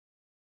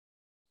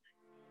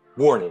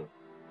Warning,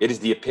 it is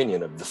the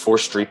opinion of the 4th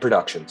Street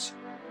Productions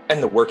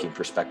and the Working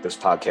Perspectives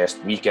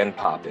Podcast Weekend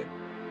Pop-In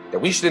that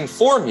we should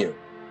inform you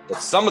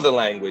that some of the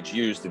language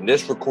used in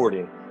this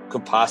recording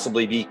could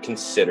possibly be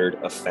considered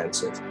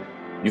offensive.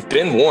 You've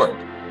been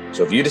warned,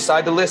 so if you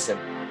decide to listen,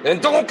 then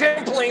don't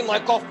complain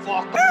like a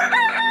fucker.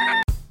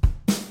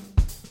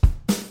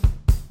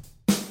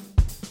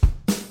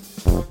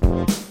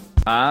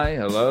 Hi,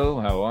 hello,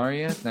 how are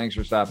you? Thanks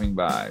for stopping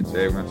by.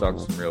 Today we're going to talk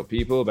to some real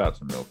people about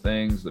some real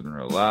things, living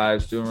real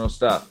lives, doing real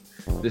stuff.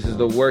 This is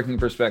the Working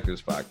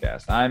Perspectives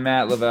Podcast. I'm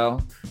Matt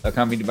Lavelle,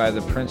 accompanied by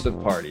the Prince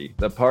of Party,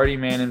 the party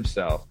man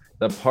himself,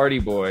 the party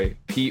boy,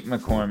 Pete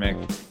McCormick,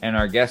 and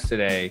our guest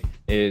today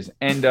is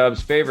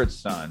N-Dub's favorite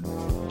son,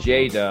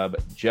 J-Dub,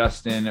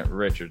 Justin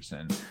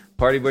Richardson.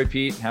 Party boy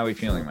Pete, how are we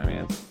feeling, my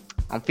man?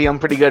 I'm feeling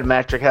pretty good,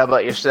 Matrick. How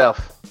about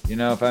yourself? You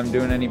know, if I'm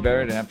doing any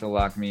better, then have to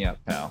lock me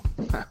up, pal.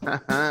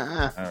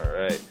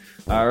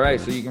 All right.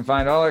 So you can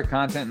find all our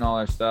content and all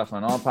our stuff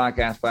on all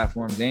podcast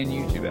platforms and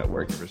YouTube at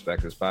Working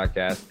Perspectives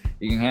Podcast.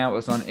 You can hang out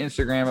with us on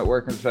Instagram at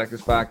Working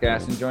Perspectives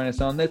Podcast and join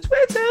us on the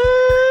Twitter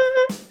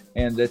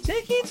and the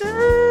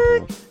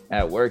TikTok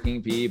at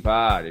Working P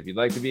Pod. If you'd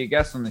like to be a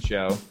guest on the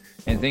show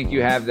and think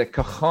you have the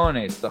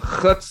cojones, the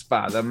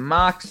chutzpah, the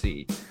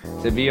moxie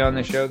to be on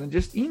the show, then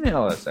just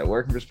email us at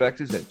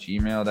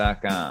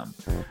workingperspectives@gmail.com.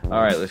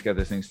 All right, let's get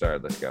this thing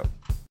started. Let's go.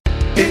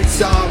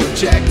 It's all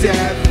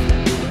objective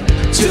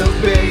to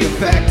be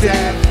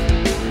effective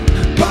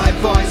by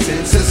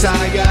voicing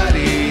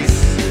societies.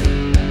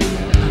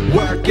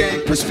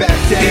 Working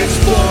perspective,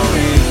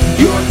 exploring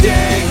your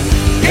day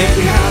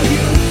and how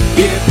you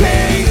get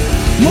paid.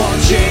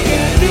 Launching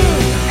a new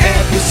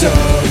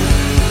episode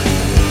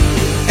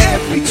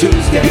every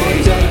Tuesday.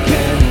 Your day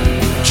can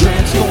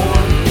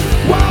transform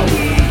while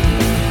we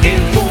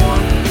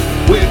inform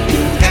with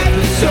new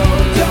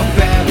episodes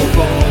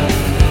available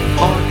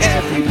on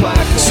every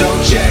platform. So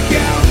check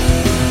out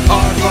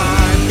our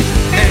vibe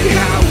and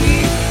how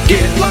we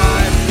get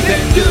live.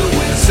 Then do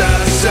us a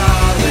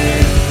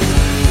solid.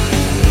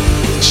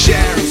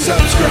 Share and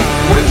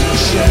subscribe. Would you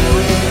share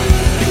it?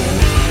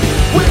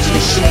 Would you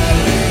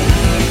share it?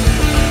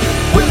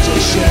 Would you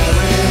share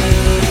it?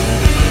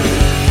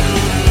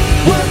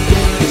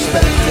 Working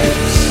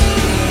Perspectives.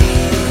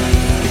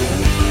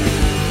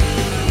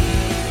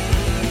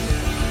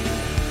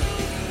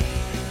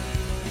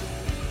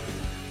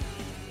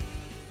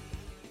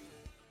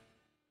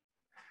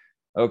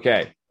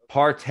 Okay,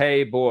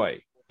 Partay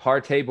Boy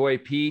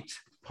Pete,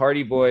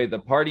 Party Boy, the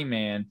party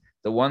man,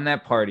 the one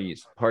that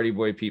parties, Party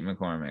Boy Pete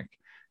McCormick.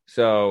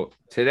 So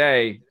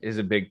today is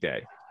a big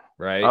day,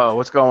 right? Oh,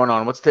 what's going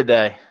on? What's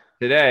today?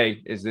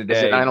 Today is the day.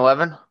 Is it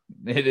 9/11?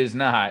 It is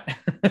not.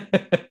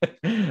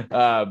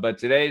 But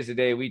today is the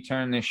day we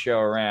turn this show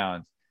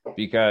around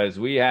because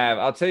we have,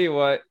 I'll tell you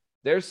what,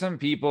 there's some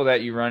people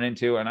that you run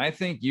into, and I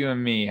think you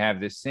and me have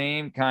the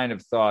same kind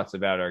of thoughts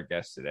about our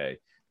guest today.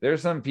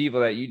 There's some people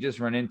that you just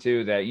run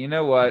into that, you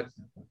know what,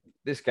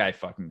 this guy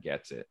fucking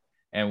gets it,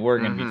 and we're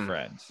going to be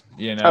friends,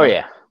 you know? Oh,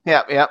 yeah.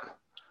 Yep.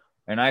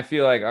 And I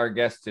feel like our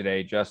guest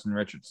today, Justin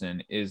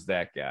Richardson, is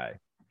that guy.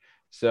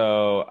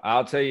 So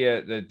I'll tell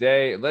you the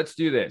day, let's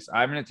do this.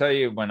 I'm going to tell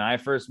you when I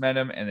first met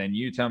him, and then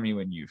you tell me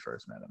when you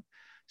first met him.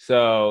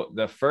 So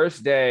the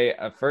first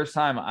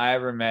time I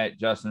ever met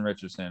Justin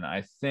Richardson,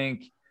 I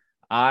think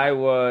I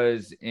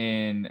was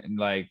in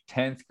like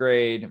 10th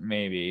grade,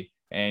 maybe,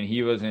 and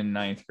he was in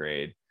 9th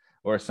grade.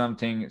 Or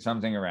something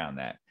around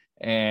that.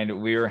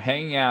 And we were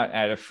hanging out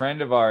at a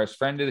friend of ours,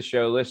 friend of the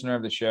show, listener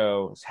of the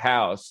show's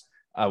house,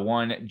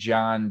 one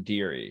John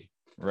Deary,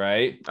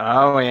 right?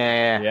 Oh,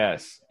 yeah.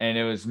 Yes. And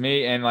it was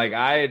me. And like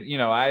I had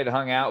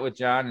hung out with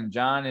John, and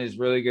John is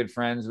really good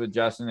friends with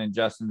Justin and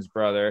Justin's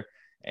brother.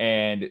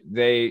 And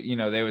they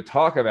would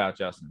talk about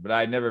Justin, but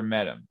I'd never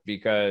met him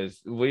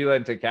because we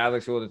went to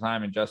Catholic school at the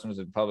time and Justin was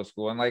in public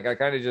school. And like, I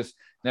kind of just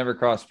never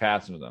crossed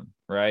paths with him.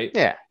 Right.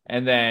 Yeah.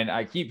 And then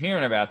I keep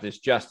hearing about this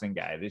Justin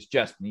guy,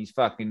 he's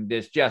fucking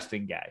this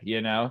Justin guy,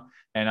 you know?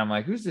 And I'm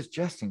like, who's this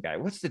Justin guy?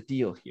 What's the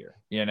deal here?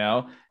 You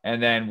know?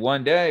 And then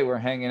one day we're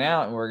hanging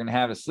out and we're going to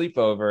have a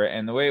sleepover.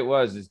 And the way it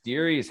was is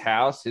Deary's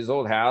house, his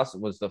old house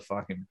was the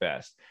fucking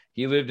best.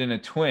 He lived in a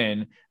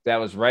twin that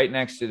was right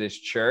next to this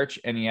church,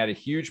 and he had a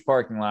huge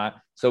parking lot.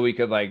 So we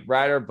could like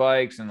ride our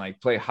bikes and like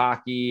play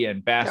hockey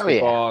and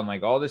basketball and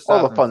like all this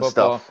stuff. All the fun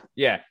stuff.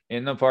 Yeah.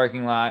 In the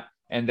parking lot.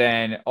 And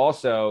then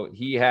also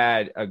he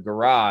had a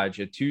garage,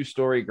 a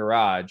 2-story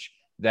garage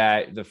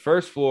that the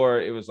first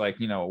floor, it was like,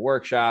 you know, a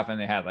workshop, and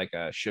they had like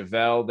a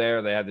Chevelle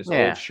there. They had this old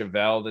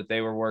Chevelle that they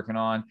were working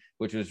on,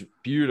 which was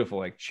beautiful,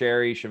 like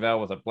cherry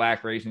Chevelle with a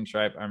black racing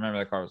stripe. I remember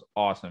that car was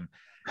awesome.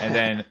 And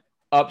then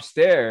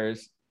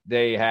upstairs,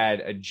 they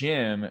had a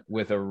gym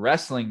with a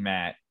wrestling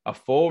mat, a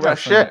full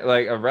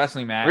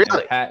wrestling mat,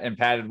 really? and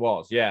padded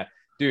walls. Yeah.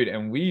 Dude,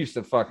 and we used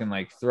to fucking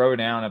like throw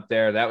down up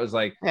there. That was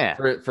like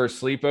for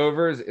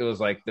sleepovers, it was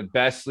like the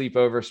best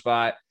sleepover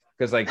spot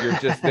because like you're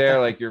just there,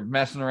 like you're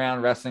messing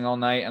around wrestling all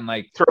night, and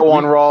like throw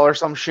one Raw or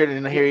some shit,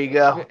 and here you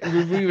go.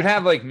 We would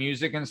have like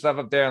music and stuff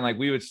up there, and like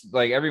we would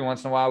like every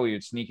once in a while we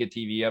would sneak a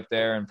TV up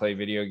there and play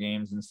video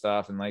games and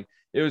stuff, and like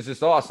it was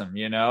just awesome,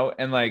 you know.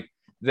 And like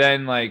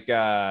then like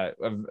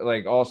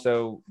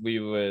also we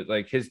would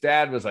like his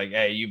dad was like,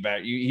 hey,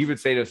 he would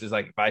say to us is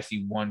like, if I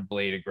see one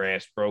blade of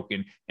grass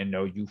broken and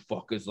no you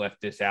fuckers left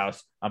this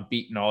house, I'm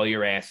beating all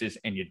your asses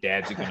and your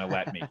dads are gonna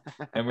let me.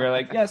 And we were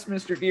like, yes,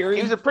 Mr. Deary.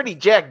 He was a pretty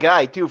jacked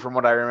guy too, from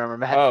what I remember,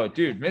 Matt. Oh,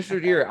 dude,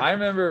 Mr. Deary. I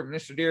remember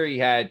Mr. Deary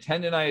had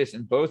tendonitis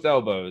in both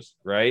elbows,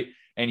 right?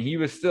 And he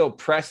was still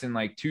pressing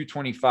like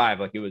 225,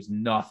 like it was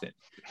nothing,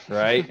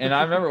 right? And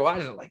I remember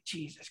watching it like,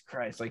 Jesus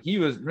Christ, like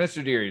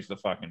Mr. Deary's the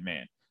fucking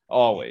man.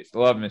 Always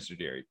love Mr.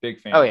 Deary. Big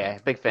fan. Oh yeah,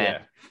 big fan.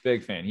 Yeah,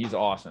 big fan. He's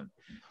awesome.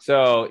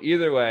 So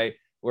either way,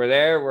 we're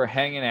there, we're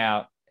hanging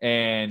out,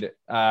 and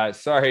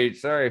sorry,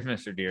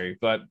 Mr. Deary,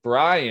 but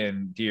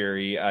Brian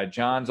Deary,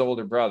 John's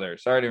older brother.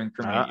 Sorry to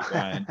incriminate you,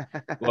 Brian.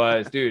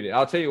 Was dude.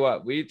 I'll tell you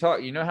what. We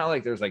talk. You know how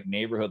like there's like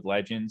neighborhood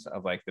legends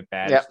of like the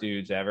baddest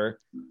dudes ever.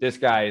 This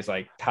guy is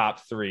like top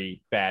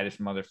 3 baddest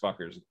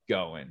motherfuckers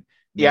going.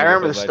 Yeah, I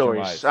remember the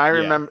stories. I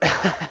remember.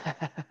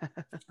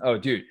 Oh,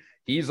 dude.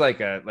 He's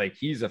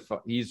he's a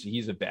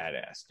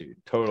badass dude,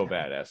 total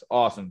badass,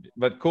 awesome,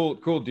 but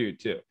cool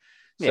dude too.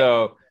 Yeah.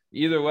 So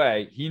either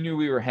way, he knew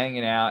we were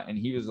hanging out, and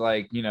he was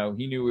like, you know,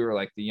 he knew we were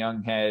like the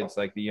young heads,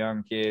 like the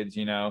young kids,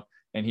 you know,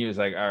 and he was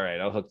like, all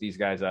right, I'll hook these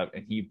guys up,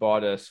 and he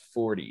bought us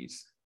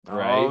 40s.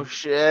 Right? Oh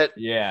shit!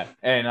 Yeah,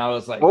 and I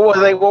was like, what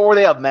were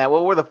they of, Matt?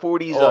 What were the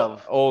 40s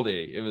of?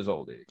 Oldie. It was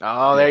oldie.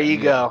 Oh, there you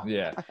go.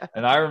 Yeah,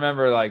 and I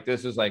remember like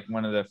this was like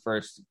one of the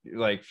first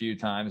like few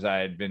times I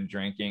had been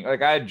drinking.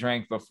 Like I had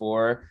drank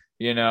before,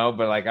 you know,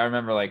 but like I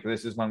remember like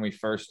this is when we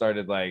first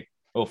started like.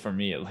 Well, for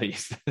me at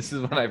least, this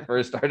is when I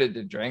first started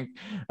to drink.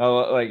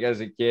 Like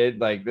as a kid,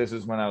 like this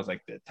is when I was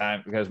like the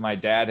time because my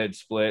dad had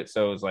split,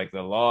 so it was like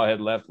the law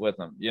had left with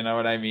him. You know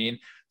what I mean?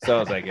 So I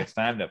was like, it's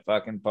time to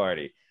fucking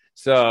party.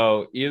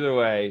 So either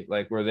way,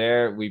 like we're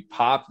there, we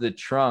popped the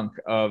trunk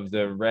of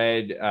the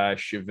red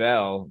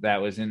Chevelle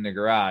that was in the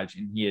garage,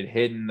 and he had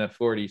hidden the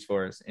 40s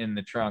for us in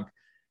the trunk.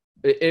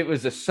 It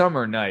was a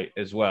summer night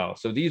as well,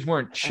 so these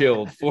weren't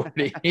chilled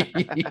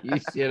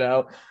 40s, you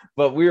know.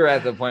 But we were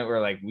at the point where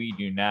like we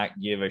do not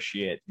give a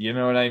shit. You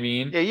know what I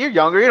mean? Yeah, you're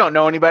younger, you don't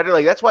know any better.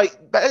 Like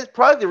that's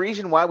probably the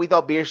reason why we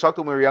thought beer sucked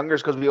when we were younger,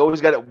 is because we always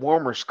got it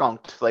warm or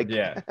skunked. Like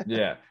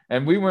yeah,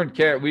 and we weren't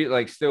care. We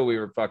we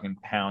were fucking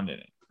pounding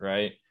it,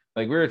 right?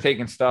 Like we were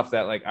taking stuff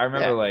that like I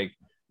remember like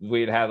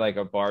we'd had like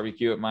a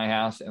barbecue at my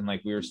house, and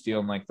like we were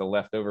stealing like the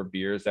leftover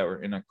beers that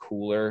were in a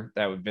cooler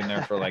that had been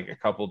there for like a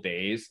couple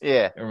days.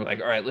 Yeah. And we're like,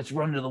 all right, let's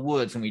run to the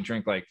woods, and we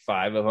drink like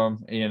 5 of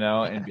them, you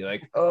know, and be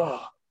like,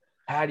 oh,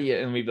 how do you?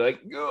 And we'd be like,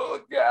 oh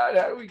God,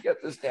 how do we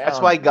get this down? That's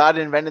why God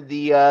invented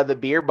the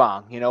beer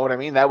bong. You know what I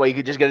mean? That way you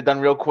could just get it done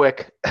real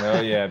quick. Oh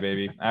yeah,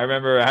 baby. I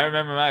remember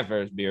my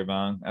first beer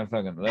bong. I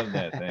fucking love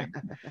that thing.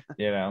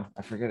 You know,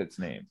 I forget its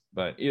name,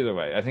 but either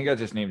way, I think I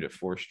just named it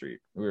 4th Street.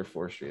 We were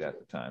 4th Street at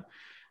the time.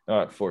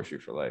 4th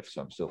Street for life,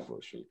 so I'm still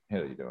 4th Street. How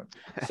are you doing?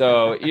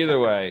 So either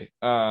way,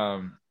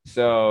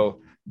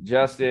 so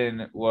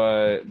Justin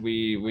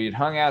we'd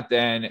hung out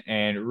then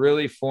and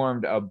really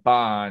formed a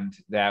bond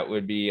that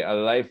would be a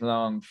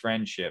lifelong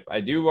friendship.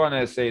 I do want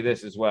to say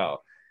this as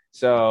well.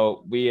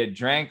 So we had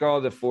drank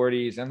all the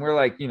 40s, and we're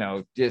like, you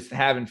know, just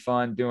having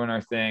fun, doing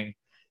our thing.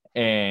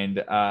 And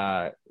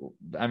I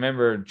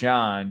remember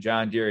John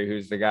Deary,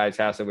 who's the guy's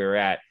house that we were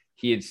at,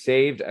 he had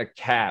saved a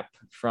cap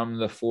from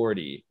the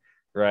 40,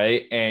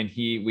 right? And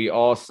we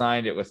all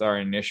signed it with our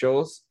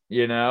initials,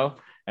 you know?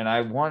 And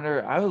I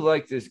wonder, I would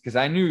like this because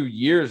I knew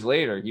years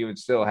later he would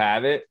still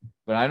have it,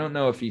 but I don't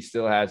know if he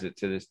still has it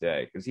to this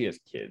day because he has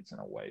kids and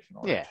a wife and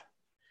all that.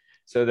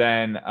 So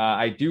then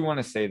I do want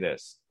to say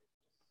this,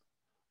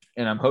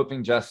 and I'm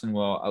hoping Justin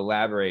will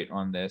elaborate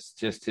on this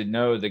just to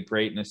know the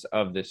greatness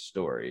of this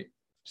story.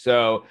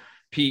 So,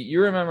 Pete,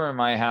 you remember in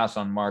my house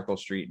on Markle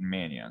Street in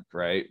Manayunk,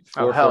 right?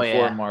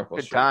 444 Markle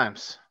Street. Good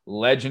times.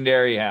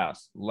 Legendary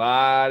house. A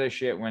lot of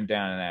shit went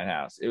down in that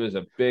house. It was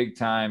a big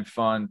time,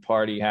 fun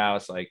party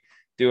house. Like,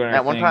 doing our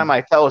At one time,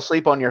 I fell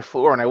asleep on your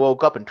floor, and I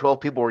woke up, and 12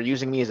 people were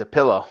using me as a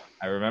pillow.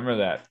 I remember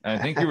that. And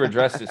I think you were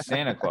dressed as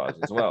Santa Claus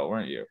as well,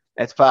 weren't you?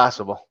 It's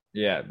possible.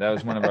 Yeah, that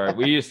was one of our.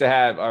 We used to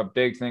have our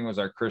big thing was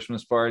our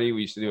Christmas party.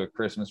 We used to do a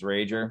Christmas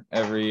rager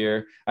every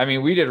year. I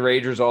mean, we did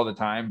ragers all the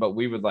time, but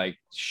we would like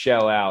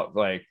shell out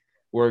like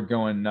we're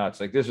going nuts.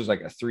 Like this was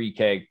like a 3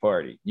 keg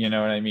party. You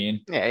know what I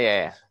mean?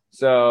 Yeah.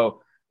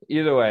 So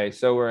either way,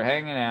 so we're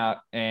hanging out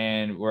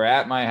and we're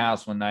at my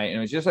house one night, and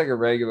it was just like a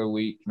regular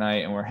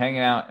weeknight, and we're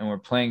hanging out and we're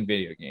playing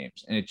video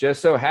games. And it just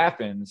so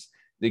happens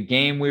the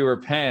game we were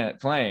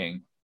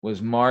playing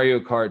was Mario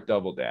Kart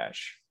Double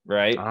Dash,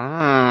 right?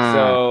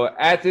 So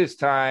at this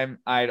time,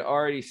 I'd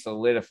already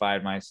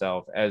solidified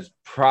myself as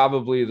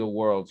probably the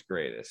world's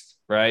greatest,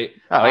 right?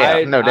 Oh,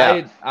 yeah, no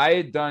doubt. I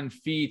had done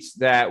feats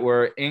that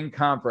were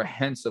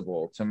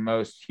incomprehensible to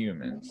most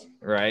humans,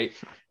 right?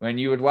 When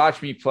you would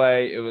watch me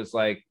play, it was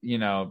like, you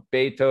know,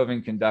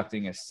 Beethoven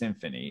conducting a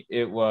symphony.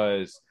 It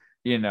was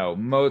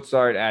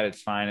Mozart at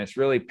its finest,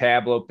 really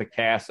Pablo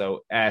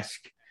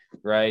Picasso-esque,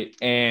 right?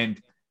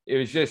 And it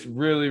was just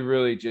really,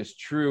 really just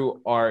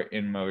true art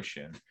in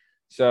motion.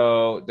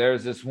 So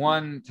there's this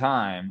one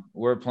time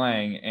we're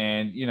playing,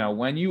 and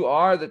when you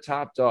are the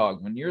top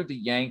dog, when you're the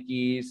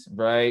Yankees,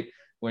 right?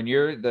 When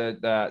you're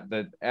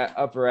the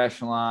upper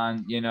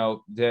echelon,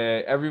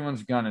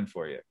 everyone's gunning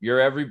for you. You're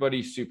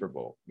everybody's Super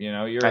Bowl.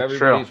 You're That's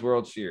everybody's true.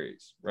 World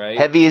Series, right?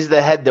 Heavy is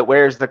the head that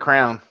wears the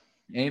crown.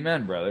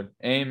 Amen, brother.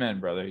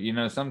 Amen, brother.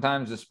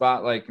 Sometimes the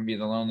spotlight can be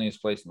the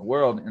loneliest place in the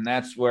world, and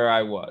that's where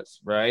I was,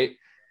 right?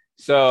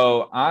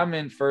 So I'm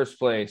in first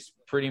place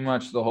pretty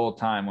much the whole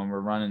time when we're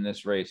running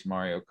this race,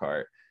 Mario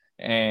Kart.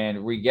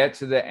 And we get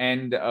to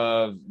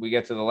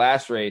the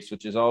last race,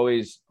 which is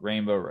always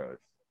Rainbow Road,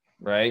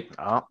 right?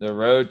 Oh. The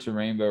Road to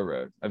Rainbow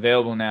Road,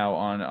 available now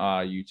on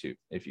YouTube,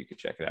 if you could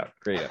check it out.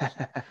 Great.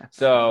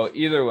 So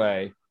either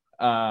way,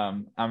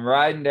 I'm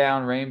riding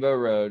down Rainbow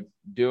Road,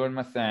 doing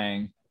my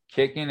thing,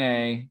 kicking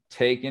A,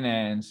 taking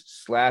ends,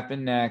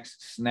 slapping necks,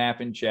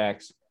 snapping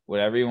checks,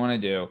 whatever you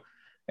want to do.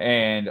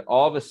 And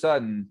all of a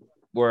sudden,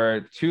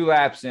 we're 2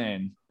 laps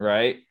in,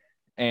 right?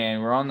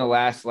 And we're on the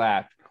last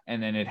lap,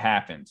 and then it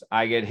happens.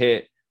 I get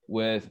hit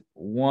with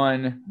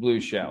 1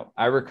 blue shell.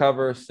 I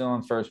recover, still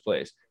in first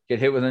place. Get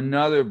hit with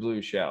another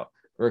blue shell.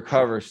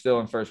 Recover, still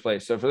in first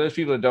place. So for those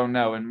people that don't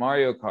know, in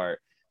Mario Kart,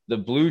 the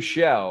blue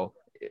shell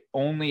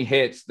only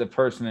hits the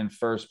person in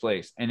first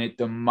place, and it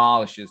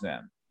demolishes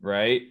them,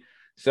 right?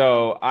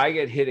 So I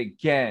get hit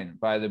again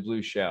by the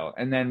blue shell,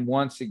 and then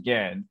once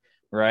again,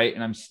 right?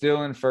 And I'm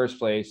still in first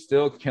place,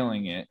 still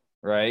killing it,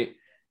 right?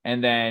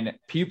 And then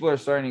people are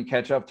starting to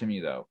catch up to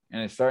me, though,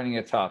 and it's starting to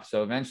get tough.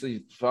 So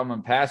eventually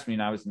someone passed me,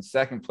 and I was in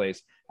second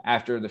place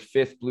after the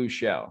 5th blue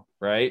shell,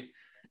 right?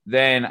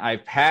 Then I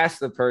pass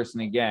the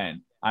person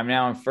again. I'm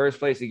now in first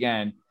place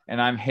again,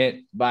 and I'm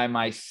hit by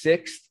my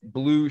 6th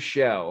blue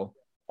shell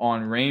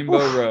on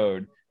Rainbow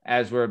Road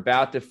as we're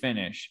about to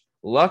finish.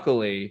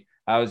 Luckily,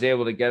 I was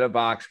able to get a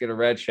box, get a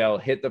red shell,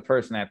 hit the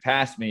person that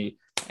passed me,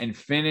 and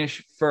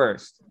finish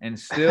first and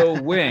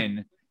still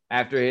win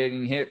after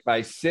getting hit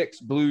by 6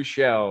 blue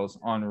shells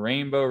on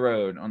Rainbow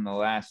Road on the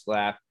last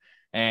lap.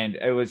 And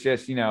it was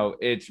just,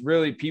 it's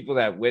really people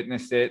that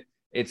witnessed it.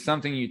 It's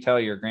something you tell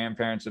your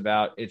grandparents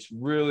about. It's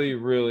really,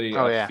 really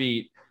a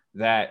feat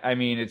that,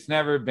 it's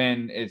never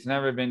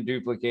been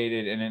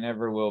duplicated, and it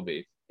never will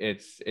be.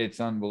 It's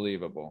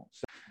unbelievable.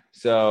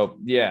 So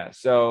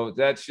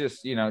that's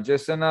just,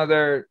 just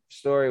another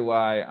story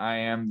why I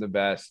am the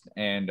best,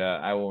 and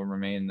I will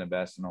remain the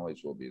best and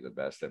always will be the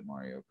best at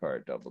Mario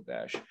Kart Double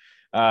Dash.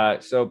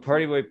 So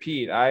Party Boy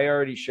Pete, I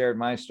already shared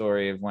my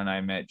story of when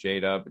I met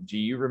J-Dub. Do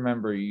you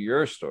remember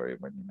your story of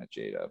when you met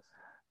J-Dub?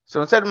 So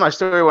instead of my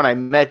story when I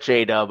met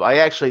J-Dub,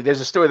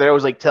 there's a story that I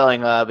was like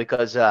telling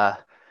because I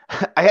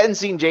hadn't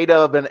seen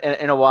J-Dub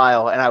in a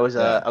while, and I was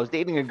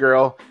dating a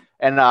girl.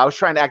 And I was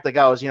trying to act like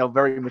I was,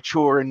 very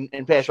mature and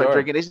past my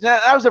drinking.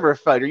 I was never a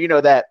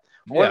fighter, that.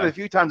 One of the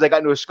few times I got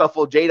into a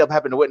scuffle, J-Dub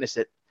happened to witness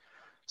it.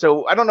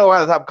 So I don't know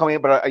how the top coming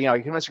in, but you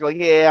convinced her,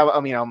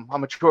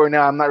 I'm mature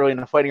now. I'm not really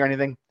into fighting or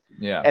anything.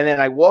 Yeah. And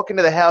then I walk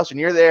into the house, and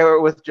you're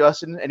there with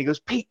Justin, and he goes,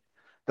 Pete,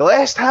 the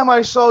last time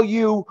I saw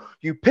you,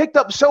 you picked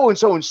up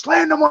so-and-so and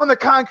slammed them on the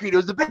concrete. It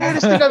was the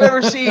baddest thing I've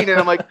ever seen. And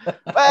I'm like,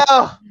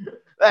 well,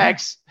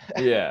 thanks.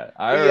 Yeah.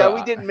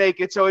 We didn't make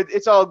it, so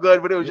it's all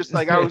good. But it was just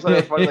like, I was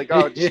like,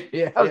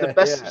 that was the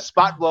best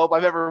spot blow up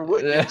I've ever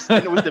witnessed,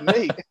 and it was to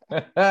me.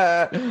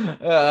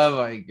 Oh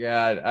my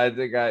God. I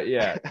think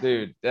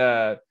dude.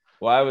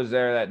 Well, I was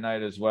there that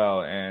night as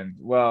well, and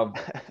I'll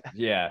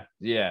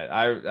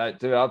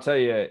tell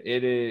you,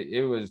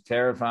 it was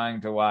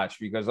terrifying to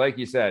watch because, like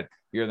you said,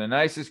 you're the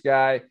nicest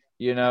guy.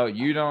 You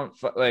don't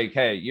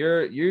hey,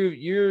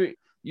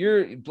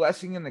 you're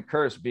blessing and the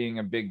curse being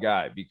a big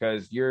guy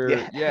because you're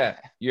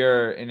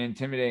an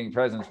intimidating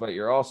presence, but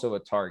you're also a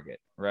target,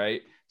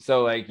 right?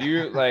 So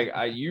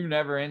you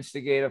never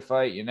instigate a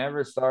fight, you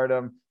never start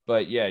them,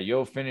 but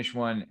you'll finish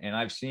one, and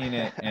I've seen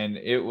it, and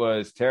it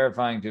was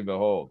terrifying to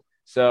behold.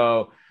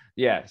 So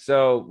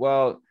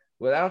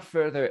without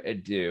further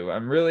ado,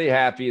 I'm really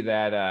happy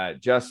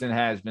that Justin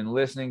has been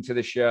listening to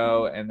the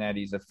show and that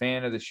he's a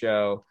fan of the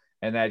show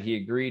and that he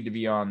agreed to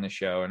be on the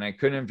show. And I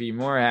couldn't be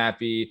more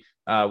happy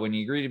when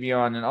he agreed to be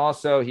on. And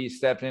also he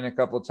stepped in a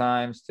couple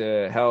times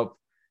to help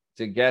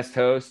to guest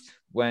host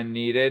when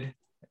needed.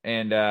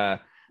 And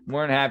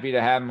more than happy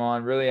to have him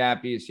on. Really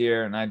happy he's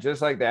here. And I'd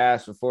just like to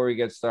ask before we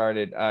get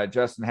started,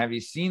 Justin, have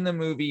you seen the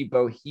movie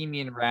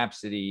Bohemian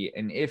Rhapsody?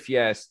 And if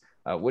yes,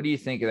 what do you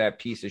think of that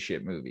piece of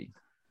shit movie?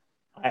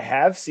 I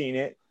have seen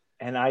it,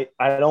 and I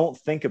don't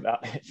think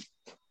about it.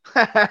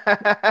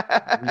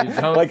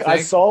 I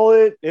saw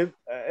it. It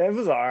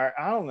was all right.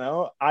 I don't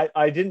know.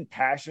 I didn't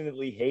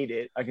passionately hate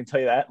it. I can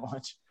tell you that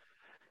much.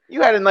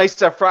 You had a nice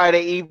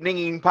Friday evening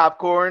eating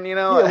popcorn,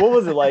 Yeah, what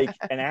was it, like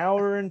an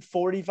hour and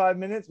 45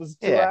 minutes? Was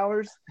it 2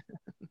 hours?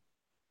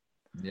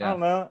 Yeah. I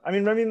don't know. I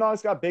mean, Remy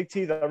Malek's got big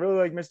teeth. I really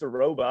like Mr.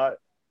 Robot,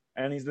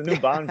 and he's the new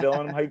Bond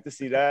villain. I'm hyped to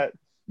see that.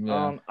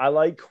 Yeah. I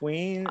like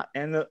Queen,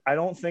 and I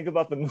don't think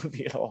about the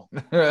movie at all.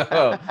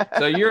 Oh,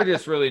 so you're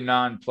just really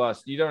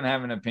nonplussed. You don't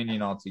have an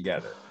opinion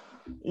altogether.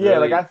 Yeah,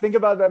 Really? like I think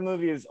about that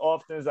movie as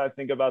often as I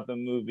think about the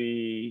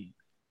movie.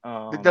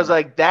 Does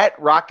like that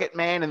Rocket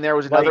Man, and there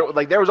was another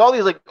like there was all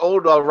these like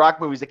old rock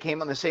movies that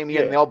came on the same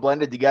year, and they all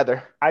blended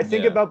together. I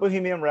think about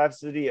Bohemian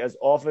Rhapsody as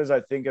often as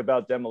I think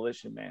about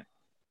Demolition Man.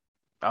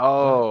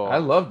 Oh, I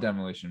love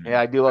Demolition Man.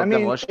 Yeah, I do love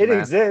Demolition Man. It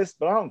exists,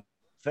 but I don't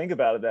think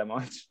about it that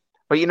much.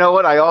 But you know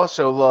what? I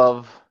also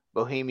love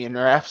Bohemian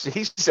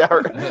Rhapsody.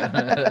 Sorry.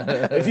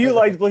 If you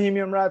liked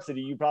Bohemian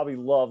Rhapsody, you probably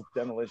loved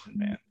Demolition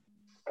Man.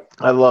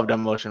 I love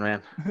Demolition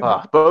Man.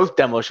 Both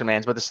Demolition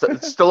Mans, but the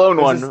Stallone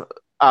one.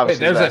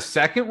 Obviously, Wait, there's a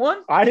second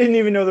one? I didn't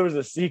even know there was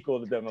a sequel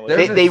to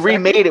Demolition. They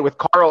remade it with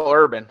Carl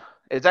Urban.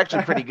 It's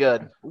actually pretty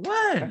good.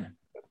 When?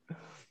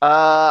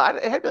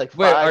 It had to be like 5,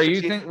 wait, are 6 you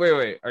years. think?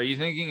 Wait, are you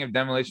thinking of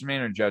Demolition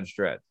Man or Judge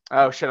Dredd?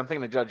 Oh shit, I'm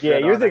thinking of Judge Dredd. Yeah,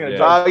 you're thinking of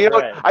Judge Dredd. You know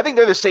what? I think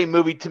they're the same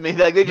movie to me.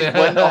 Like they just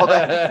blend all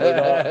that.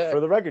 But,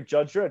 for the record,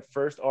 Judge Dredd,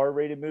 first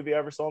R-rated movie I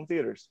ever saw in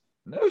theaters.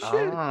 No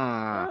shit.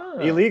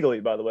 Illegally,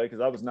 by the way,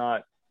 because I was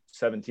not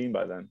 17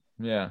 by then.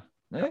 Yeah.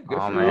 Good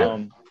for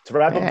man. To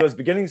wrap up those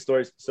beginning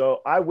stories, so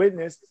I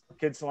witnessed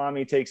Kid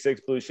Salami take 6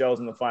 blue shells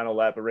in the final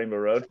lap of Rainbow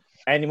Road,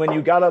 and when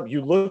you got up,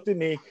 you looked at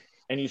me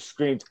and you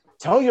screamed,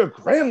 "Tell your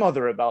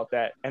grandmother about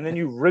that!" And then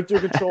you ripped your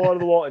control out of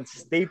the wall and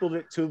stapled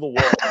it to the wall,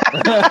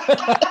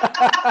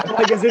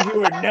 like as if you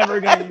were never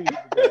going to use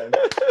it again.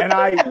 And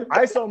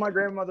I saw my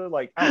grandmother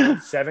like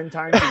 7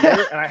 times a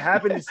year, and I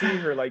happened to see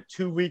her like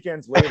 2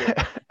 weekends later,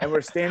 and we're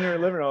standing in her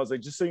living room. I was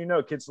like, "Just so you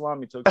know, Kid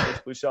Salami took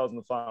 6 blue shells in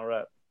the final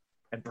lap."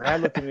 And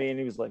Brad looked at me and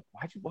he was like,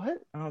 "Why'd you what?"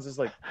 And I was just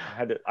like,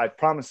 I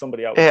promised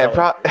somebody I would tell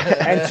her.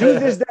 And to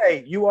this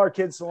day, you are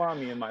Kid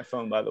Salami in my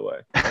phone, by the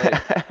way.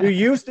 You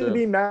used to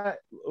be Matt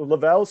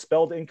Lavelle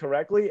spelled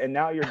incorrectly, and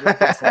now you're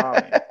Kid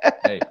Salami.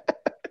 Hey,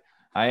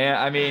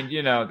 I mean,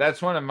 you know,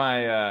 that's one of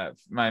my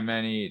my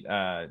many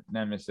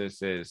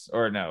nemesis is,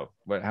 or no,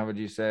 what? How would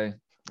you say?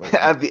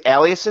 The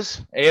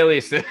aliases?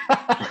 Aliases.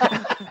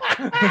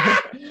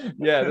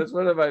 Yeah, that's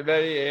one of my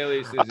many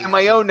aliases.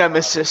 My own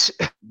nemesis.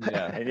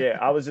 Yeah. And yeah,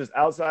 I was just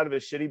outside of a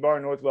shitty bar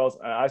in North Wales,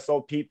 and I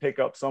saw Pete pick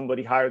up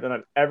somebody higher than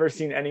I've ever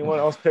seen anyone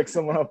else pick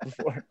someone up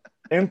before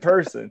in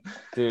person.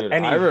 Dude,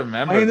 and I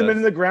remember playing them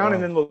in the ground,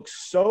 and then looked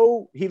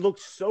so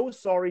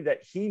sorry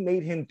that he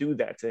made him do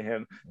that to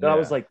him. That I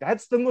was like,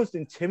 that's the most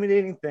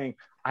intimidating thing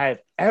I have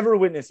ever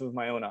witnessed with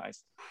my own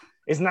eyes.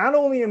 Is not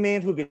only a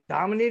man who could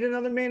dominate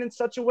another man in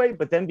such a way,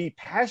 but then be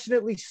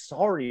passionately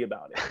sorry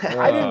about it.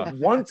 I didn't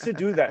want to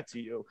do that to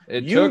you.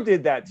 You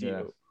did that to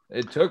you.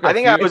 It took. I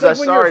think I was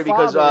sorry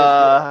because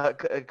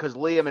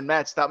Liam and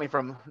Matt stopped me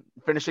from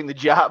finishing the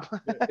job.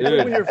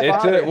 Dude,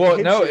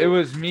 it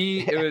was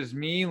me. It was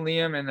me,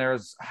 Liam, and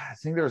I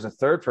think there was a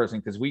third person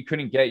because we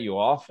couldn't get you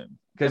off him.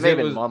 Because it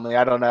was lonely.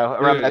 I don't know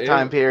around that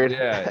time period.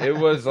 Yeah, it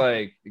was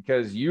like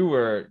because you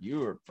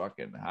were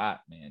fucking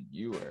hot, man.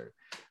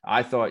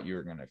 I thought you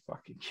were gonna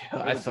fucking kill.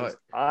 I thought,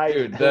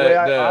 dude,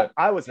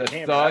 I was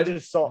hammered. I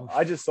just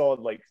saw it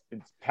like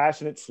in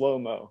passionate slow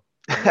mo.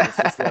 It's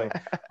just like,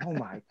 oh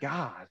my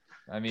god.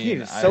 I mean, he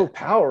is so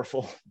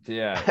powerful.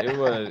 Yeah, it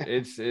was.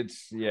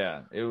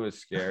 It was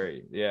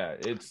scary. Yeah,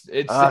 it's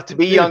to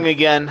be young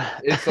again.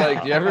 It's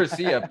like you ever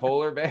see a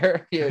polar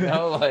bear? You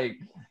know, like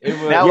it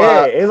was.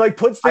 Now, it like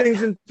puts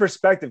things in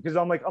perspective because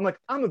I'm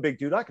a big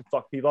dude. I can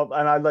fuck people up,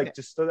 and I like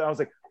just stood there. I was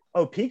like,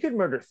 oh, Pete could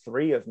murder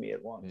 3 of me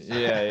at once.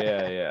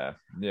 Yeah.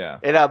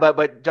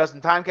 But Justin,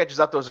 time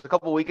catches up to us. A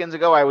couple weekends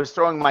ago, I was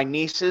throwing my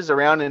nieces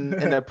around in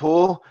the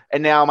pool,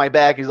 and now my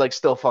back is like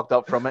still fucked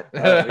up from it.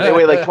 They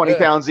weigh like 20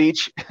 pounds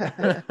each.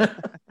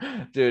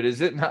 Dude,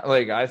 is it not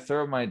like I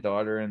throw my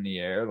daughter in the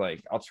air?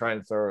 Like I'll try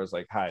and throw her as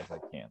like high as I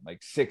can,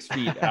 like 6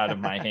 feet out of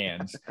my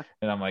hands,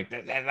 and I'm like,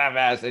 that's not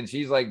fast, and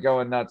she's like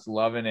going nuts,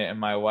 loving it, and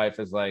my wife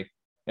is like,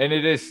 and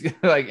it is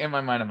like in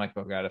my mind, I'm like,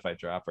 oh god, if I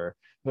drop her.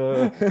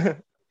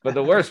 But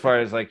the worst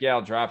part is like, yeah,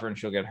 I'll drop her and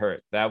she'll get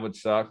hurt. That would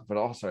suck. But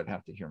also, I'd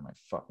have to hear my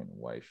fucking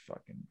wife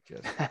fucking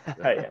just.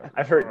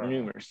 I've hurt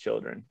numerous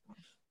children.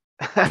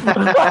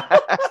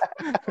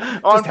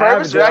 On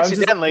purpose or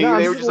accidentally?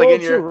 They were just like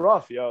in your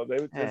rough, yo. They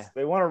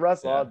want to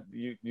wrestle.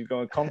 Yeah. You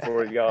going to come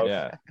for it, yo.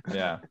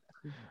 Yeah.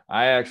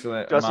 I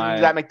actually Justin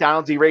at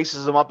McDonald's, he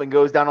races them up and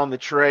goes down on the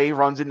tray,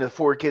 runs into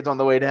 4 kids on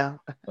the way down.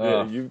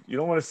 Yeah, you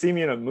don't want to see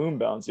me in a moon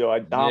bounce, yo. I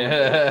dominate.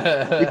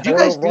 Yeah. Did you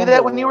guys do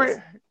that when you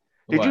were?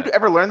 Did you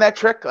ever learn that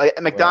trick? Like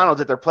at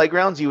McDonald's, at their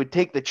playgrounds, you would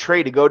take the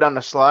tray to go down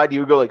the slide. You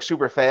would go like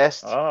super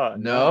fast.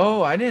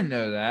 No, I didn't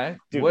know that.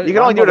 Dude, you can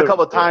only do it a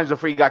couple of times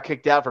before you got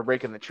kicked out for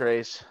breaking the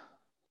trays.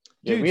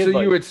 Dude,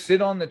 so you would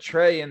sit on the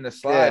tray in the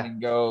slide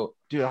and go,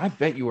 dude, I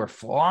bet you were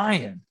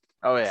flying.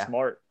 Oh, yeah.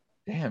 Smart.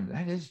 Damn,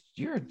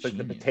 you're like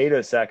the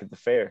potato sack at the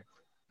fair.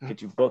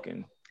 Get you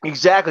booking.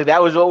 Exactly.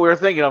 That was what we were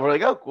thinking of. We're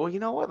like, oh, well, you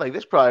know what? Like,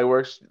 this probably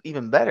works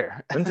even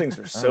better. Them things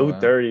are so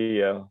dirty,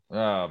 yo.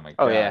 Oh, my God.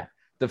 Oh, yeah.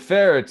 The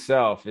fair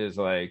itself is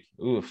like,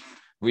 oof.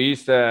 We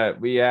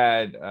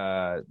had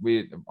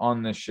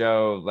on the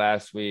show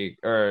last week,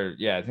 I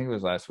think it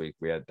was last week,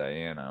 we had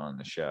Diana on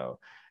the show.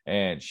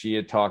 and she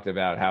had talked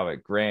about how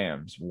at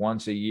Graham's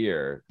once a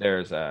year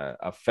there's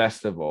a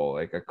festival,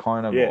 like a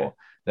carnival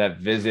that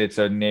visits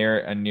a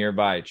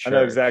nearby church. I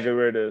know exactly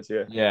where it is.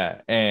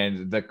 Yeah,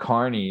 and the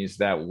carnies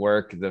that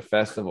work the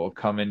festival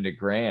come into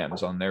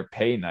Graham's on their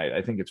pay night.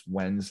 I think it's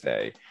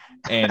Wednesday,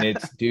 and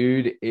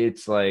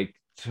it's like,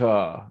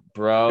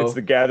 bro, it's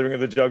the gathering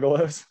of the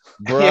juggalos,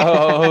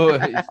 bro.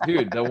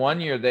 Dude, the one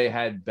year they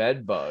had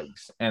bed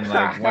bugs, and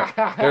like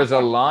there's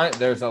a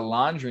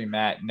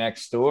laundromat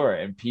next door,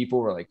 and people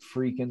were like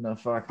freaking the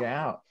fuck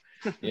out.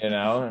 And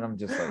I'm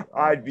just like,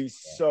 I'd be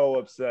so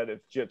upset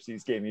if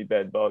gypsies gave me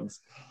bed bugs.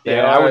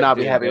 I would not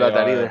be happy about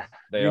that either.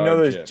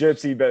 Those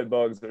gypsy bed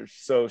bugs are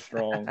so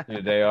strong.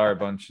 Dude, they are a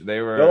bunch.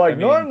 They're like,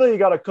 normally you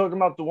got to cook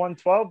them up to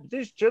 112.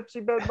 These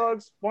gypsy bed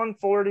bugs,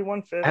 140,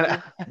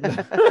 150.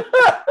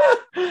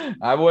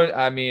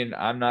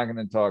 I'm not going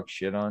to talk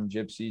shit on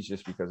gypsies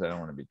just because I don't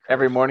want to be cursed.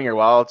 Every morning your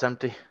wallet's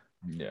empty.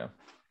 Yeah.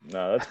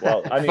 No, that's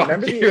wild. I mean,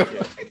 remember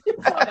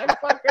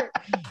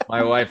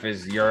my wife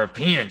is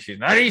European. She's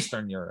not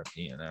Eastern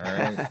European. All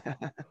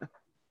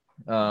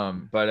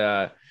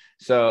right.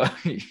 So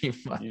you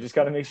just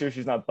got to make sure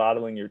she's not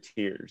bottling your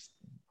tears.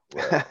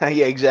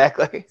 Yeah,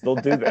 exactly. They'll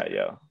do that.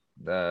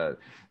 Yeah.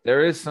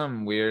 There is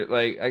some weird,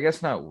 like, I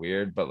guess not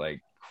weird, but like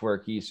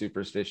quirky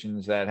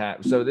superstitions that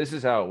happen. So this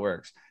is how it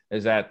works,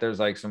 is that there's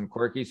like some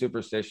quirky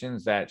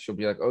superstitions that she'll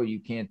be like, oh, you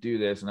can't do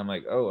this. And I'm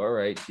like, oh, all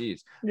right,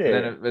 geez.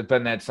 Yeah. But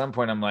then at some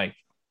point I'm like,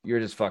 you're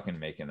just fucking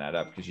making that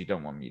up because you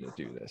don't want me to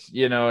do this.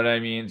 You know what I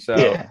mean? So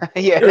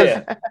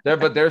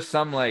but there's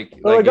some like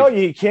oh,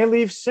 you can't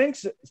leave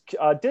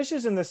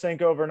dishes in the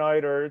sink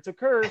overnight, or it's a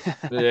curse.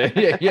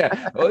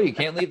 yeah. Oh, you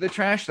can't leave the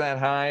trash that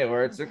high,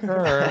 or it's a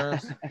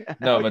curse.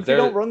 No, but you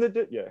don't run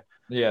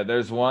yeah.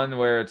 There's one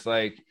where it's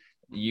like,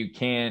 you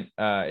can't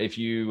if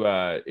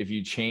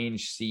you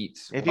change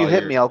seats. If you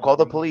hit me, I'll call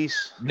the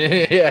police.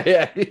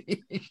 Yeah.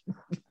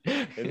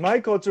 In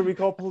my culture, we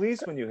call police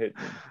when you hit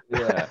me.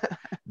 Yeah.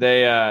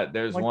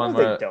 There's like, one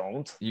where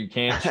you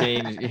can't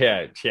change.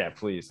 Yeah,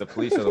 please. The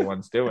police are the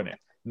ones doing it.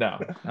 No,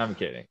 I'm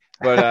kidding.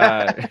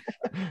 But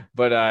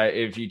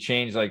if you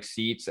change like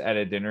seats at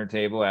a dinner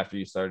table after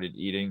you started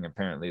eating,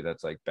 apparently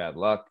that's like bad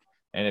luck.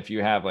 And if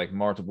you have like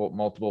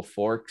multiple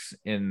forks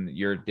in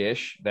your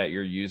dish that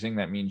you're using,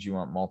 that means you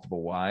want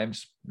multiple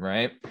wives,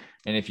 right?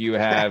 And if you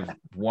have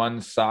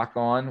one sock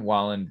on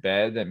while in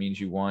bed, that means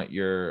you want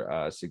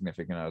your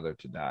significant other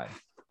to die.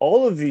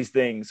 All of these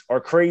things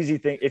are crazy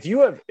things.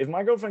 If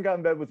my girlfriend got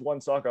in bed with one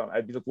sock on,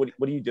 I'd be like, what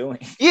are you doing?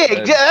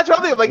 Yeah, that's what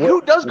I'm thinking. Like,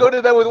 who does go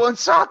to bed with one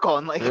sock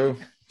on? Like,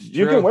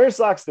 you can wear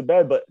socks to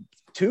bed, but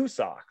 2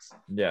 socks.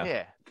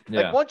 Yeah.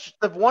 Like once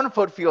the one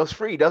foot feels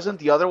free, doesn't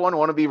the other one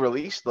want to be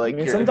released? Like,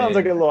 sometimes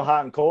I get a little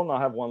hot and cold, and I'll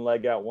have one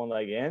leg out, one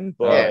leg in,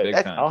 but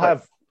I'll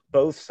have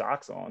both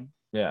socks on.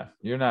 Yeah,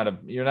 you're not a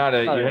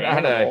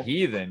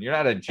heathen. You're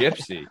not a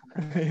gypsy.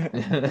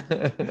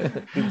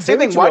 Same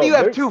thing. Why do you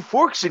have 2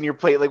 forks in your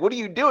plate? Like, what are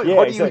you doing? Yeah,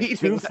 what are you eating?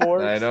 2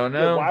 forks. I don't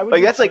know. Why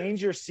would you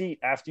change your seat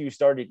after you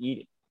started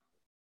eating?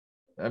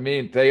 I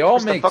mean, they all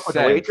make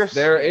sense.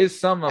 There is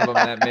some of them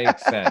that make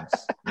sense.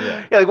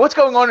 Yeah, like what's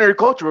going on in your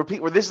culture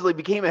where this like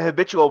became a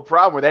habitual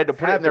problem where they had to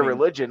put it in their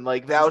religion,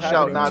 like thou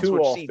shalt not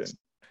switch seats.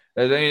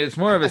 I mean, it's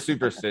more of a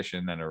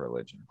superstition than a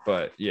religion,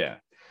 but yeah.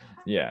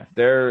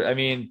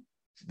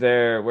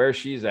 Where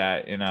she's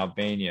at in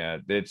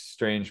Albania, it's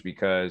strange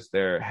because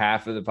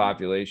half of the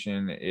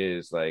population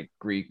is like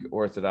Greek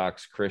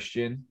Orthodox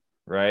Christian,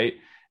 right?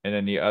 And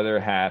then the other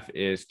half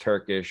is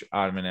Turkish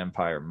Ottoman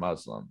Empire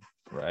Muslim,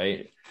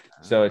 right?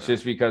 So it's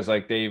just because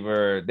like they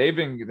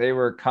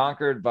were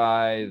conquered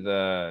by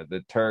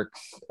the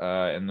Turks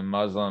and the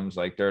Muslims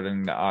like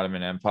during the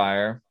Ottoman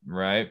Empire,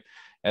 right?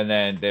 And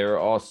then they were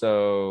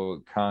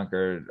also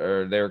conquered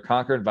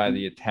by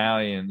the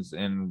Italians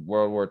in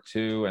World War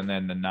II, and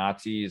then the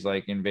Nazis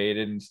like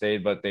invaded and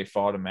stayed, but they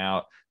fought them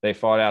out. They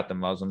fought out the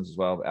Muslims as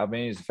well.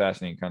 Albania is a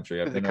fascinating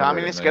country. The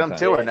communists get them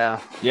too, or now?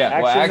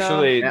 Yeah,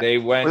 they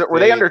went. Were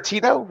they under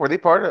Tito? Were they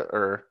part of,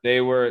 or they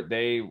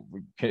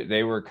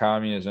were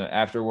communism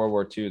after World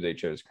War II? They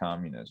chose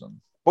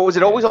communism. But was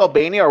it always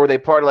Albania, or were they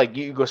part of like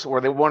Yugoslavia?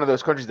 Were they one of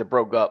those countries that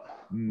broke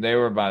up? They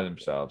were by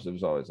themselves. It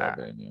was always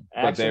Albania.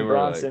 Action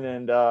Bronson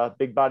and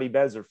Big Body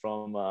Bez are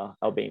from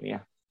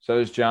Albania. So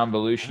is John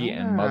Belushi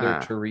and Mother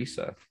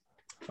Teresa.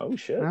 Oh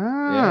shit!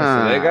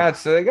 Yeah,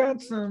 so they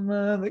got some.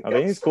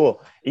 Albania's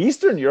cool.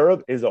 Eastern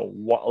Europe is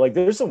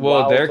there's some.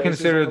 Well, they're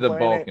considered the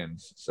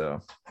Balkans,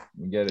 so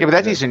we get it. Yeah, but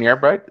that's Eastern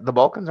Europe, right? The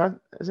Balkans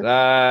aren't. Is it?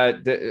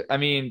 I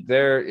mean,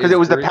 there because it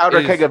was the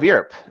powder keg of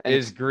Europe.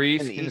 Is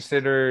Greece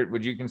considered?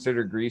 Would you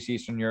consider Greece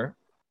Eastern Europe?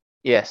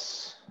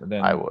 Yes,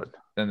 I would.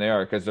 Then they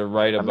are because they're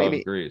right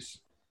above Greece.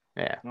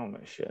 Yeah. Oh my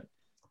shit.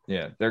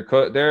 Yeah,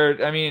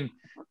 they're. I mean.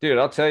 Dude,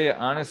 I'll tell you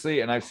honestly,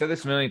 and I've said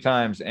this a million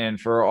times, and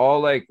for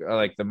all like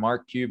the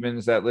Mark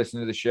Cubans that listen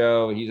to the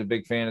show, he's a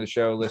big fan of the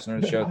show, listener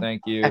to the show,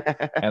 thank you.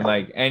 And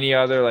like any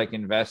other like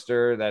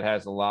investor that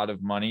has a lot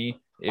of money,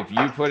 if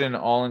you put an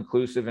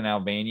all-inclusive in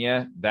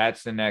Albania,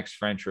 that's the next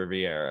French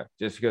Riviera.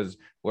 Just because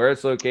where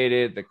it's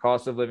located, the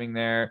cost of living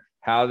there,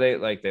 how they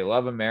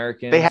love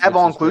Americans. They have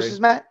all inclusives,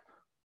 Matt.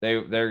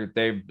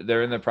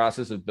 They're in the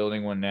process of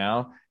building one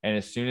now, and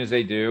as soon as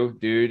they do,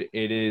 dude,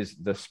 it is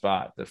the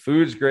spot. The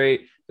food's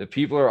great, the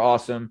people are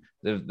awesome.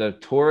 The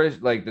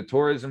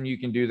tourism you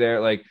can do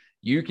there, like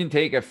you can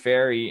take a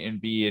ferry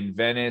and be in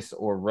Venice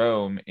or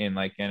Rome in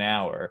like an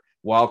hour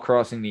while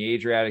crossing the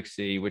Adriatic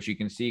Sea, which you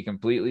can see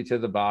completely to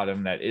the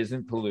bottom that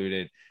isn't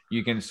polluted.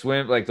 You can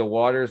swim, like the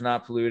water is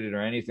not polluted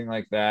or anything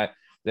like that.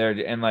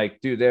 And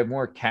like, dude, they have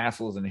more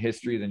castles and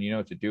history than you know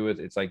what to do with.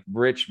 It's like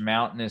rich,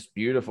 mountainous,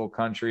 beautiful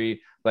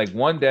country. Like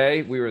one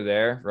day we were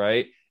there,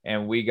 right?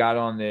 And we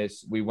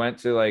went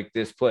to like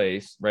this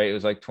place, right? It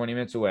was like 20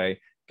 minutes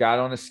away, got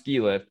on a ski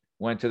lift,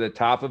 went to the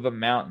top of a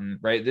mountain,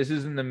 right? This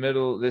is in the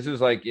middle. This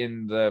is like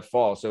in the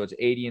fall. So it's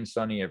 80 and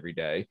sunny every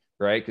day,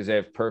 right? Because they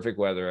have perfect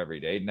weather every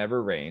day. It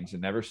never rains.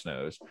 It never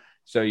snows.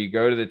 So you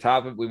go to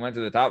we went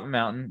to the top of a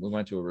mountain. We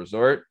went to a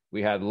resort.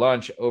 We had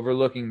lunch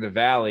overlooking the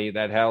valley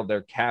that held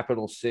their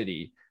capital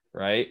city,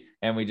 right?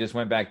 And we just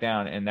went back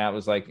down, and that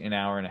was like an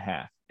hour and a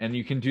half. And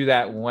you can do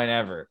that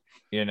whenever,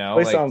 you know.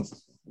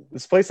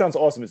 This place sounds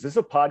awesome. Is this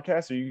a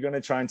podcast, or are you going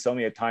to try and sell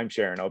me a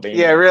timeshare in Albania?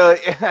 Yeah, really.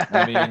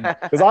 I mean,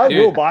 because I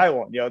will buy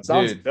one. It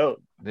sounds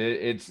dope.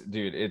 It's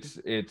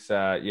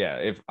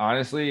if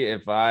honestly,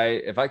 if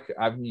I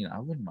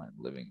wouldn't mind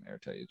living there,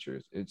 tell you the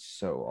truth. It's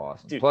so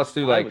awesome. Dude, plus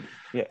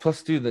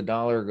the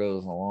dollar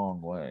goes a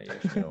long way,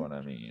 if you know what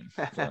I mean.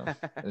 So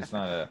it's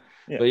not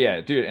but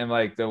yeah, dude, and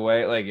like the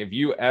way, like if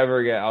you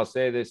ever I'll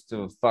say this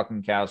till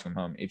fucking cows come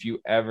home, if you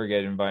ever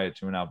get invited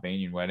to an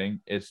Albanian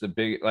wedding, it's the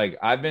big, like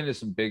I've been to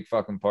some big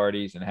fucking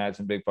parties and had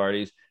some big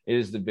parties. It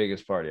is the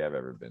biggest party I've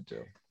ever been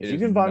to. If you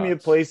can find me a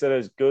place that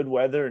has good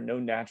weather and no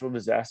natural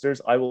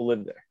disasters, I will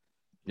live there.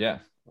 Yeah.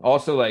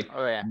 Also, there's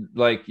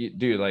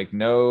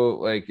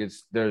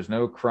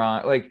no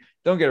crime. Like,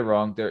 don't get it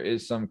wrong, there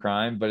is some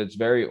crime, but it's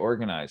very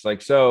organized.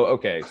 Like, so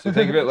think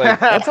of it like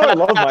that's how I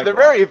love my They're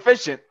very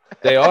efficient.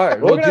 They are.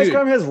 Organized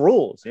crime has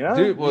rules, you know?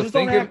 Dude, well, you just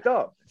don't act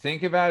up.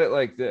 Think about it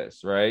like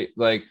this, right?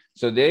 Like,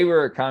 so they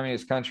were a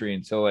communist country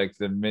until like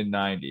the mid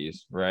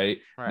 90s, right?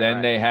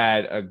 Then they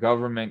had a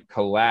government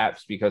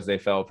collapse because they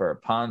fell for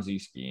a Ponzi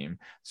scheme.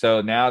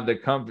 So now the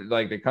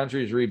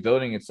country is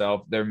rebuilding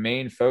itself. Their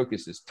main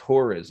focus is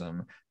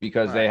tourism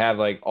because they have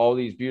like all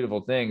these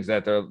beautiful things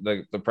that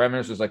the prime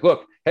minister's like,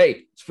 look,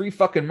 hey, it's free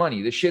fucking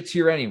money. This shit's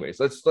here anyways.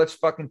 Let's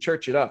fucking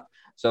church it up.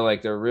 So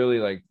like they're really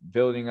like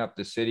building up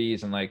the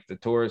cities and like the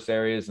tourist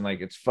areas, and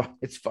like it's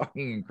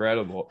fucking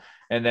incredible.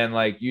 And then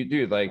like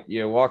you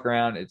walk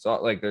around, it's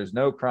all like there's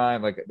no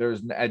crime, like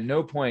there's at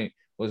no point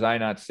was I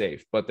not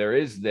safe, but there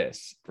is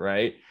this,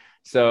 right?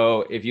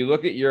 So if you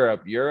look at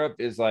Europe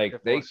is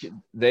like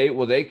they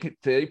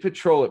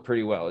patrol it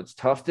pretty well. It's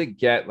tough to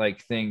get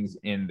like things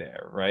in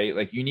there, right?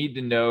 Like you need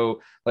to know,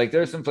 like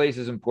there's some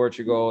places in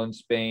Portugal and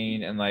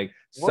Spain and like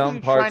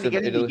some parts of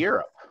Italy.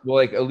 Europe? Well,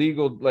 like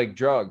illegal, like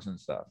drugs and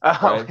stuff.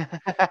 Oh. Right?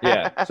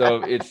 Yeah.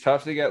 So it's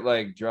tough to get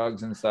like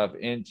drugs and stuff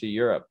into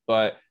Europe.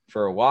 But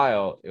for a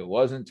while, it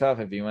wasn't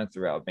tough if you went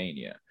through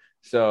Albania.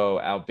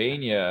 So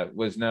Albania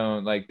was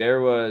known, like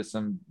there's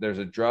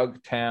a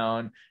drug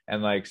town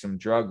and like some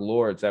drug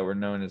lords that were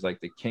known as like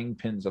the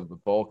kingpins of the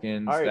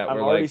Balkans. All right, that I'm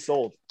were already like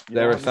sold.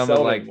 There were some of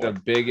like the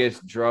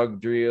biggest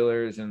drug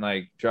dealers and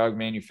like drug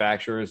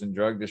manufacturers and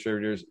drug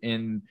distributors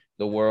in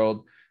the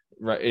world.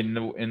 Right,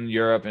 in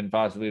Europe and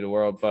possibly the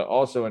world. But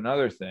also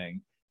another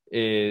thing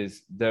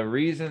is the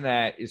reason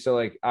that so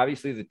like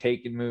obviously the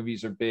Taken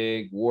movies are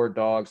big, War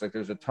Dogs, like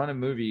there's a ton of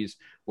movies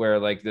where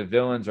like the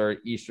villains are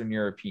Eastern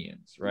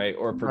Europeans, right,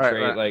 or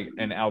portrayed like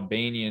and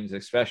Albanians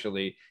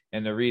especially,